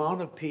greatest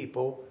amount of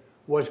people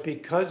was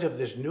because of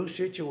this new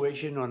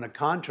situation on the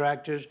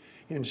contractors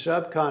and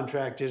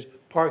subcontractors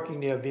parking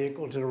their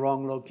vehicles in the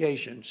wrong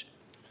locations.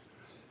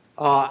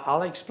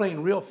 I'll explain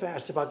real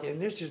fast about that,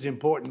 and this is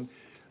important.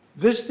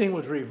 This thing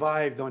was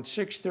revived on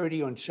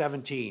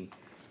 6/30/17.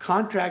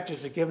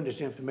 Contractors are giving this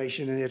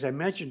information, and as I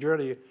mentioned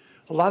earlier,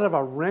 a lot of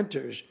our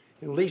renters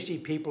and leasing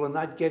people are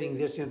not getting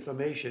this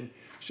information,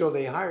 so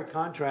they hire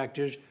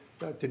contractors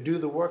to do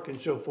the work and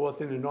so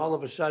forth, and then all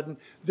of a sudden,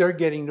 they're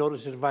getting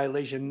notice of the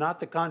violation, not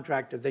the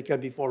contractor. They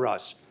come before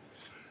us.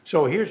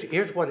 So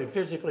here's what it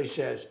physically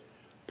says.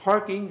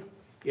 Parking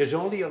is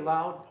only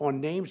allowed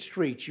on named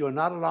streets. You are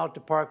not allowed to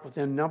park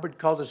within numbered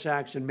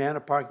cul-de-sacs and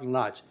manor parking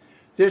lots.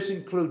 This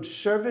includes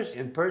service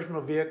and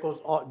personal vehicles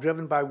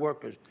driven by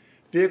workers.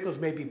 Vehicles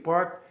may be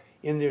parked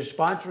in their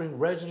sponsoring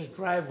residence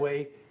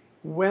driveway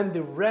when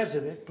the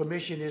resident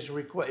permission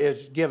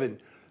is given.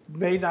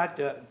 May not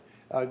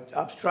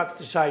obstruct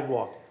the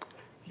sidewalk.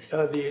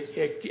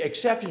 The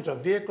exceptions are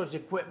vehicles,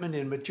 equipment,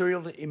 and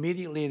materials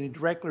immediately and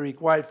indirectly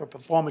required for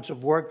performance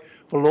of work,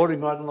 for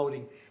loading or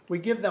unloading. We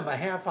give them a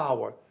half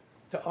hour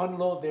to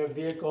unload their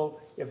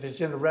vehicle if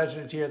it's in a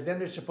residence here. Then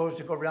they're supposed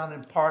to go around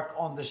and park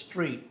on the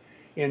street.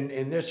 And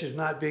this is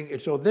not being,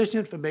 so this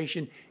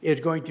information is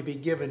going to be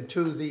given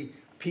to the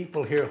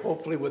people here,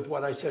 hopefully with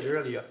what I said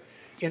earlier.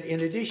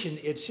 In addition,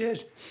 it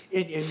says,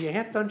 and you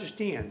have to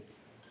understand,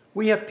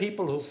 we have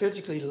people who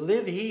physically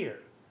live here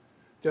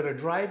that are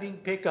driving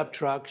pickup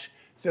trucks,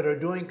 that are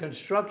doing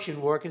construction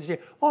work, and say,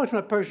 oh, it's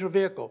my personal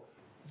vehicle.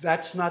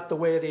 That's not the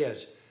way it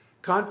is.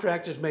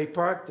 Contractors may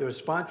park their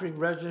sponsoring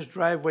residence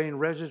driveway and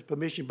residence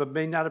permission, but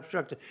may not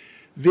obstruct it.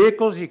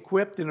 Vehicles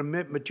equipped and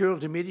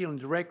materials immediately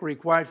and directly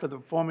required for the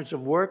performance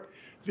of work,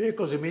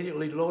 vehicles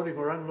immediately loading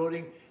or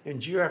unloading, and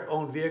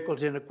GRF-owned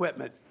vehicles and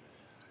equipment.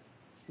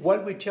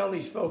 What we tell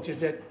these folks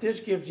is that this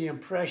gives the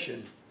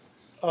impression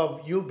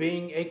of you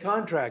being a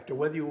contractor,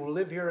 whether you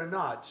live here or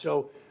not.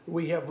 So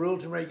we have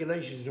rules and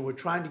regulations, and we're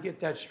trying to get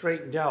that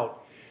straightened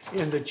out.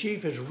 And the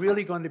chief is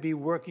really going to be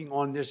working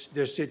on this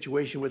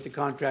situation with the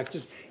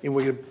contractors, and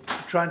we're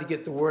trying to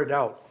get the word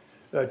out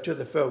to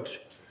the folks.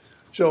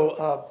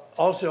 So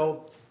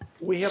also,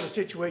 we have a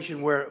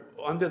situation where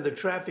under the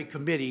traffic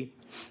committee,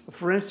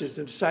 for instance,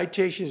 the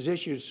citations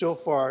issued so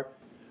far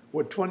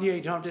were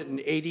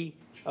 2,880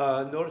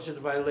 notices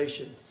of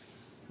violation.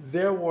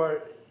 There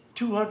were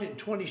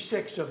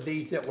 226 of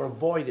these that were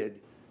voided,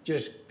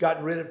 just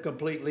gotten rid of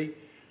completely.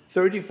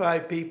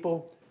 35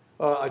 people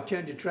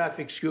attended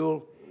traffic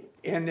school,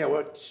 and there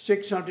were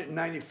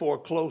 694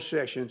 closed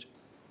sessions.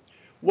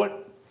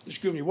 What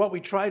we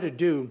try to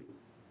do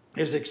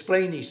is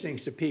explain these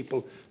things to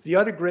people. The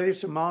other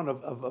greatest amount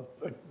of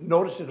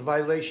notices of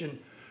violation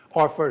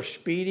are for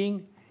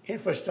speeding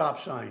and for stop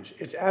signs.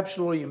 It's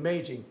absolutely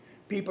amazing.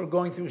 People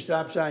going through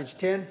stop signs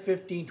 10,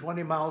 15,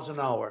 20 miles an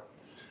hour.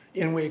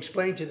 And we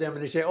explain to them,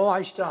 and they say, oh,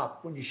 I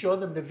stopped. When you show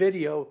them the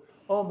video,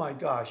 oh my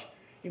gosh.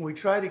 And we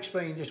try to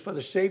explain this for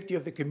the safety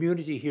of the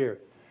community here.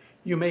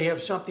 You may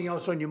have something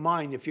else on your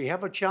mind. If you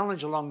have a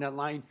challenge along that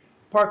line,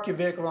 park your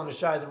vehicle on the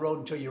side of the road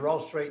until you're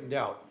all straightened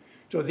out.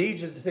 So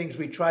these are the things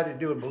we try to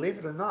do, and believe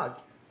it or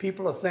not,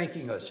 people are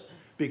thanking us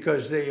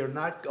because they are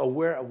not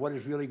aware of what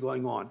is really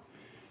going on.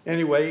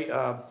 Anyway,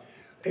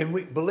 and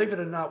we, believe it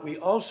or not, we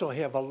also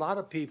have a lot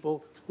of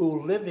people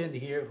who live in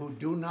here who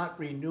do not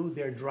renew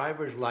their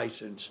driver's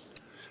license.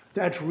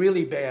 That's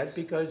really bad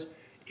because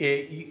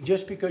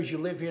just because you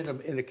live here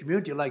in a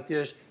community like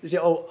this, they say,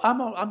 oh,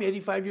 I'm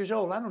 85 years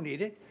old, I don't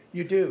need it.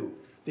 You do.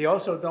 They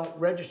also don't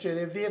register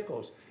their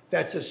vehicles.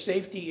 That's a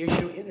safety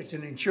issue and it's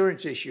an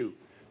insurance issue.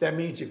 That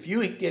means if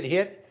you get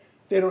hit,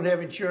 they don't have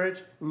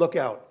insurance, look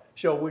out.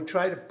 So we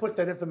try to put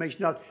that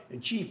information out,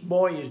 and Chief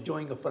Moy is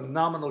doing a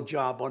phenomenal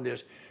job on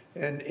this,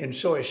 and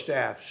so is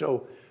staff.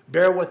 So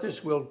bear with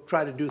us, we'll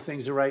try to do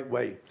things the right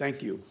way.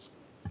 Thank you.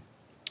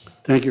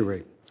 Thank you,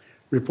 Ray.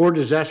 Report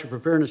Disaster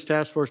Preparedness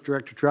Task Force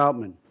Director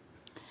Troutman.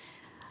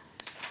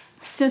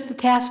 Since the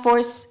task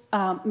force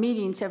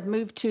meetings have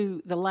moved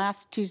to the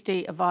last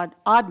Tuesday of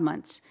odd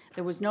months,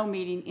 there was no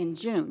meeting in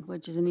June,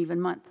 which is an even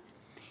month.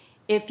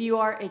 If you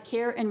are a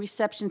care and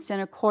reception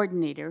center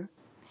coordinator,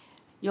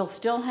 you'll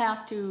still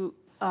have to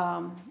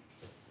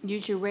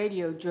use your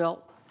radio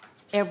drill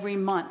every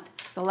month.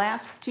 The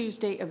last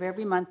Tuesday of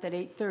every month at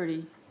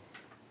 8:30,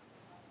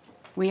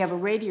 we have a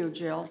radio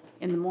drill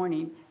in the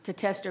morning to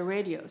test our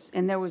radios.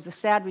 And there was a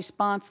sad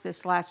response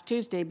this last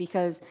Tuesday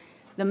because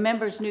the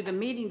members knew the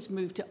meetings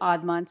moved to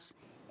odd months,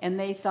 and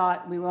they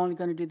thought we were only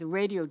going to do the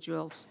radio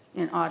drills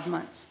in odd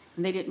months.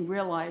 And they didn't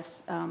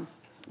realize,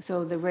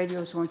 so the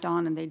radios weren't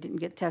on and they didn't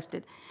get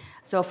tested.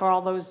 So for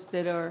all those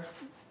that are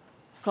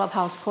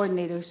clubhouse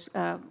coordinators,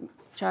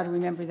 try to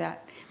remember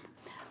that.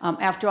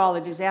 After all,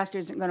 the disaster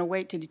isn't going to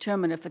wait to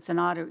determine if it's an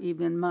odd or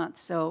even month,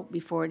 so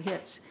before it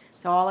hits.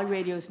 So all our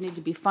radios need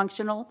to be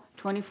functional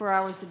 24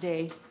 hours a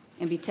day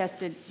and be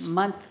tested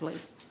monthly.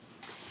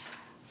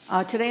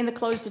 Today in the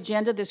closed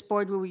agenda, this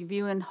board will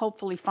review and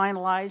hopefully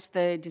finalize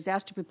the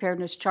Disaster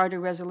Preparedness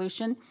Charter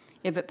Resolution.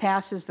 If it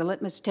passes the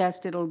litmus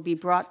test, it'll be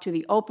brought to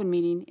the open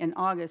meeting in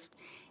August.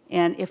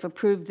 And if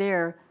approved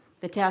there,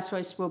 the task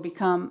force will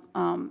become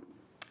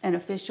an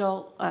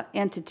official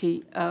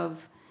entity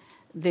of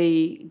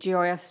the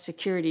GRF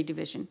Security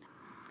Division.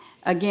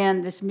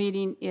 Again, this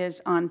meeting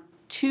is on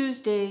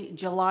Tuesday,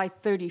 July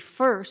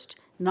 31st,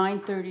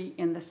 9:30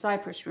 in the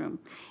Cypress Room.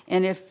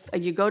 And if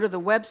you go to the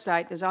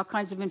website, there's all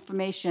kinds of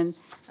information.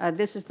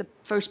 This is the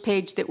first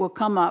page that will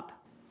come up.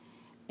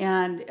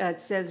 And it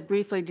says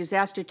briefly,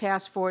 Disaster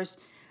Task Force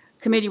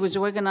Committee was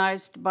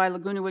organized by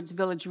Laguna Woods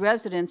Village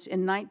residents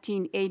in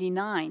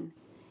 1989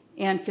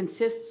 and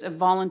consists of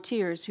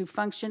volunteers who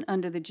function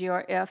under the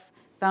GRF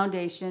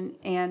Foundation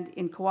and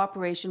in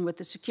cooperation with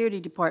the Security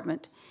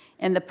Department.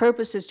 And the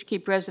purpose is to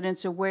keep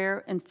residents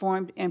aware,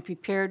 informed, and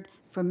prepared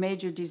for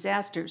major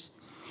disasters.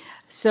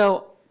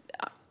 So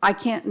I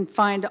can't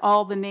find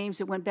all the names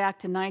that went back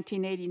to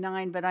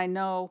 1989, but I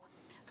know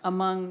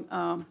among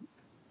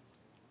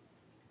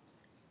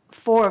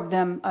 4 of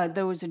them,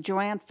 there was a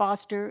Joanne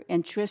Foster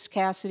and Tris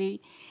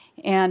Cassidy,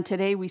 and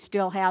today we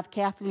still have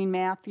Kathleen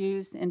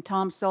Matthews and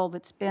Tom Soul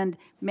that spend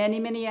many,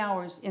 many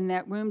hours in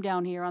that room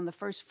down here on the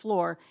first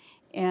floor,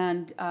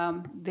 and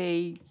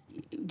they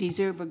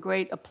deserve a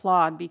great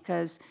applaud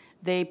because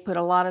they put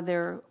a lot of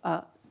their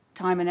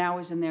time and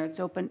hours in there. It's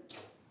open.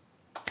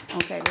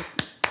 Okay,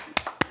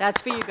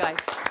 that's for you guys.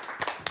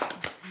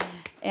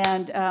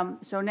 And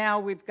so now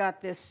we've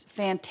got this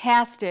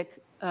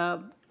fantastic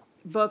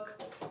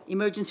book,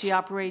 Emergency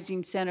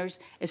Operating Centers.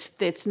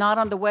 It's not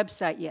on the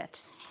website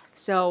yet.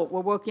 So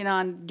we're working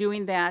on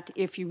doing that.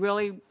 If you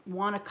really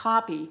want a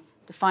copy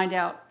to find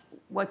out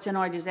what's in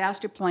our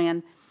disaster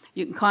plan,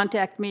 you can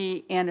contact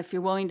me, and if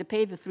you're willing to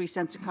pay the 3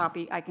 cents a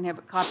copy, I can have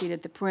it copied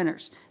at the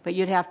printers, but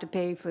you'd have to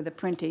pay for the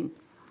printing.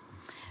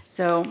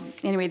 So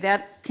anyway,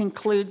 that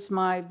concludes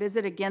my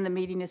visit. Again, the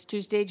meeting is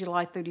Tuesday,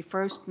 July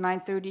 31st,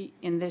 9:30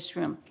 in this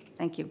room.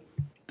 Thank you.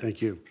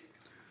 Thank you.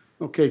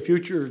 Okay,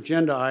 future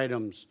agenda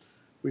items.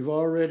 We've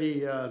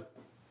already, we're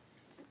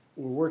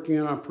working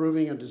on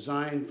approving a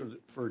design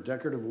for a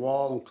decorative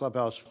wall in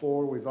Clubhouse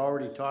 4. We've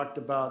already talked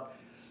about,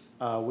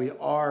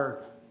 we're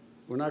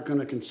not going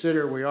to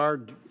consider, we are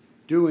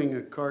doing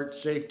a cart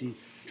safety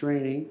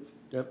training.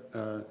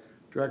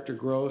 Director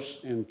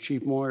Gross and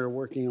Chief Moyer are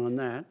working on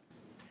that.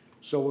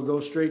 So we'll go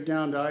straight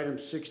down to item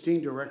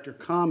 16, director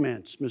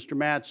comments. Mr.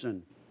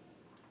 Mattson.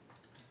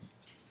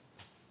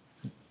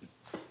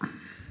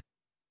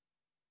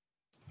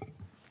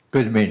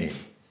 Good meeting.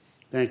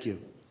 Thank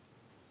you.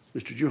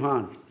 Mr.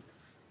 Juhan.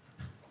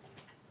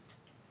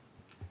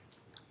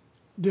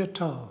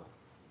 Ditto.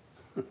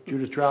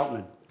 Judith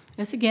Troutman.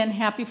 Yes, again,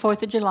 happy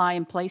 4th of July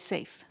and play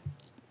safe.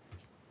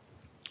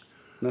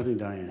 Nothing,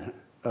 Diane.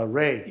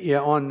 Ray.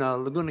 Yeah, on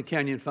Laguna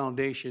Canyon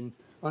Foundation,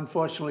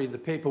 unfortunately, the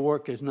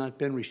paperwork has not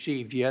been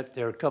received yet.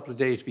 They're a couple of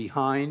days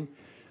behind.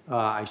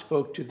 I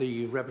spoke to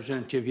the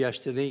representative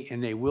yesterday,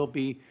 and they will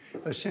be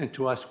sent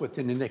to us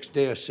within the next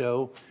day or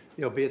so.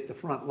 They'll be at the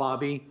front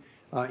lobby.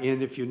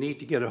 And if you need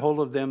to get a hold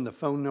of them, the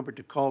phone number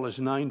to call is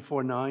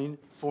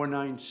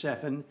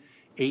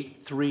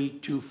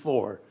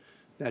 949-497-8324.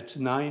 That's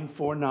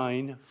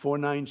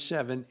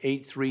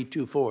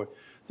 949-497-8324.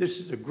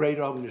 This is a great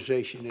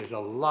organization. There's a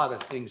lot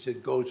of things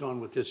that goes on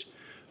with this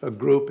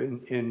group,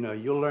 and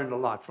you'll learn a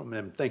lot from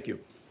them. Thank you.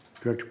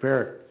 Director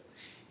Parrott.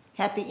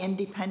 Happy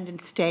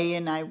Independence Day,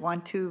 and I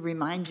want to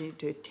remind you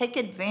to take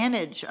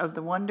advantage of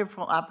the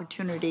wonderful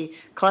opportunity.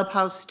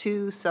 Clubhouse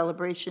 2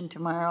 celebration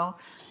tomorrow,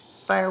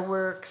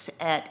 fireworks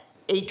at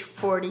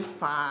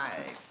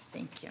 8:45.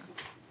 Thank you.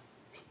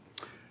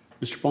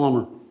 Mr.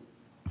 Palmer.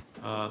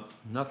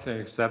 Nothing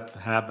except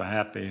have a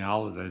happy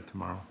holiday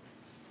tomorrow.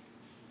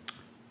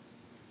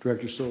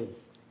 Director Sewell.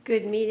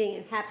 Good meeting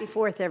and happy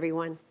 4th,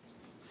 everyone.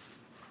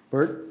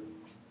 Bert.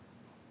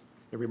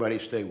 Everybody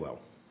stay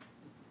well.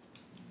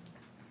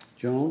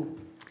 Joan.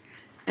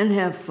 And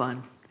have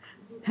fun.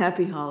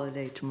 Happy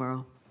holiday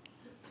tomorrow.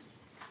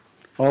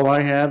 All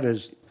I have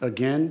is,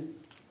 again,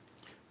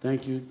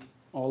 thank you,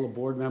 all the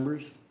board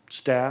members,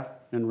 staff,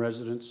 and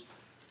residents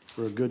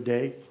for a good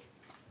day.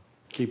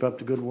 Keep up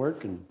the good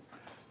work, and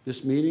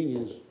this meeting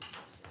is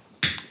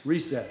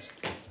recessed.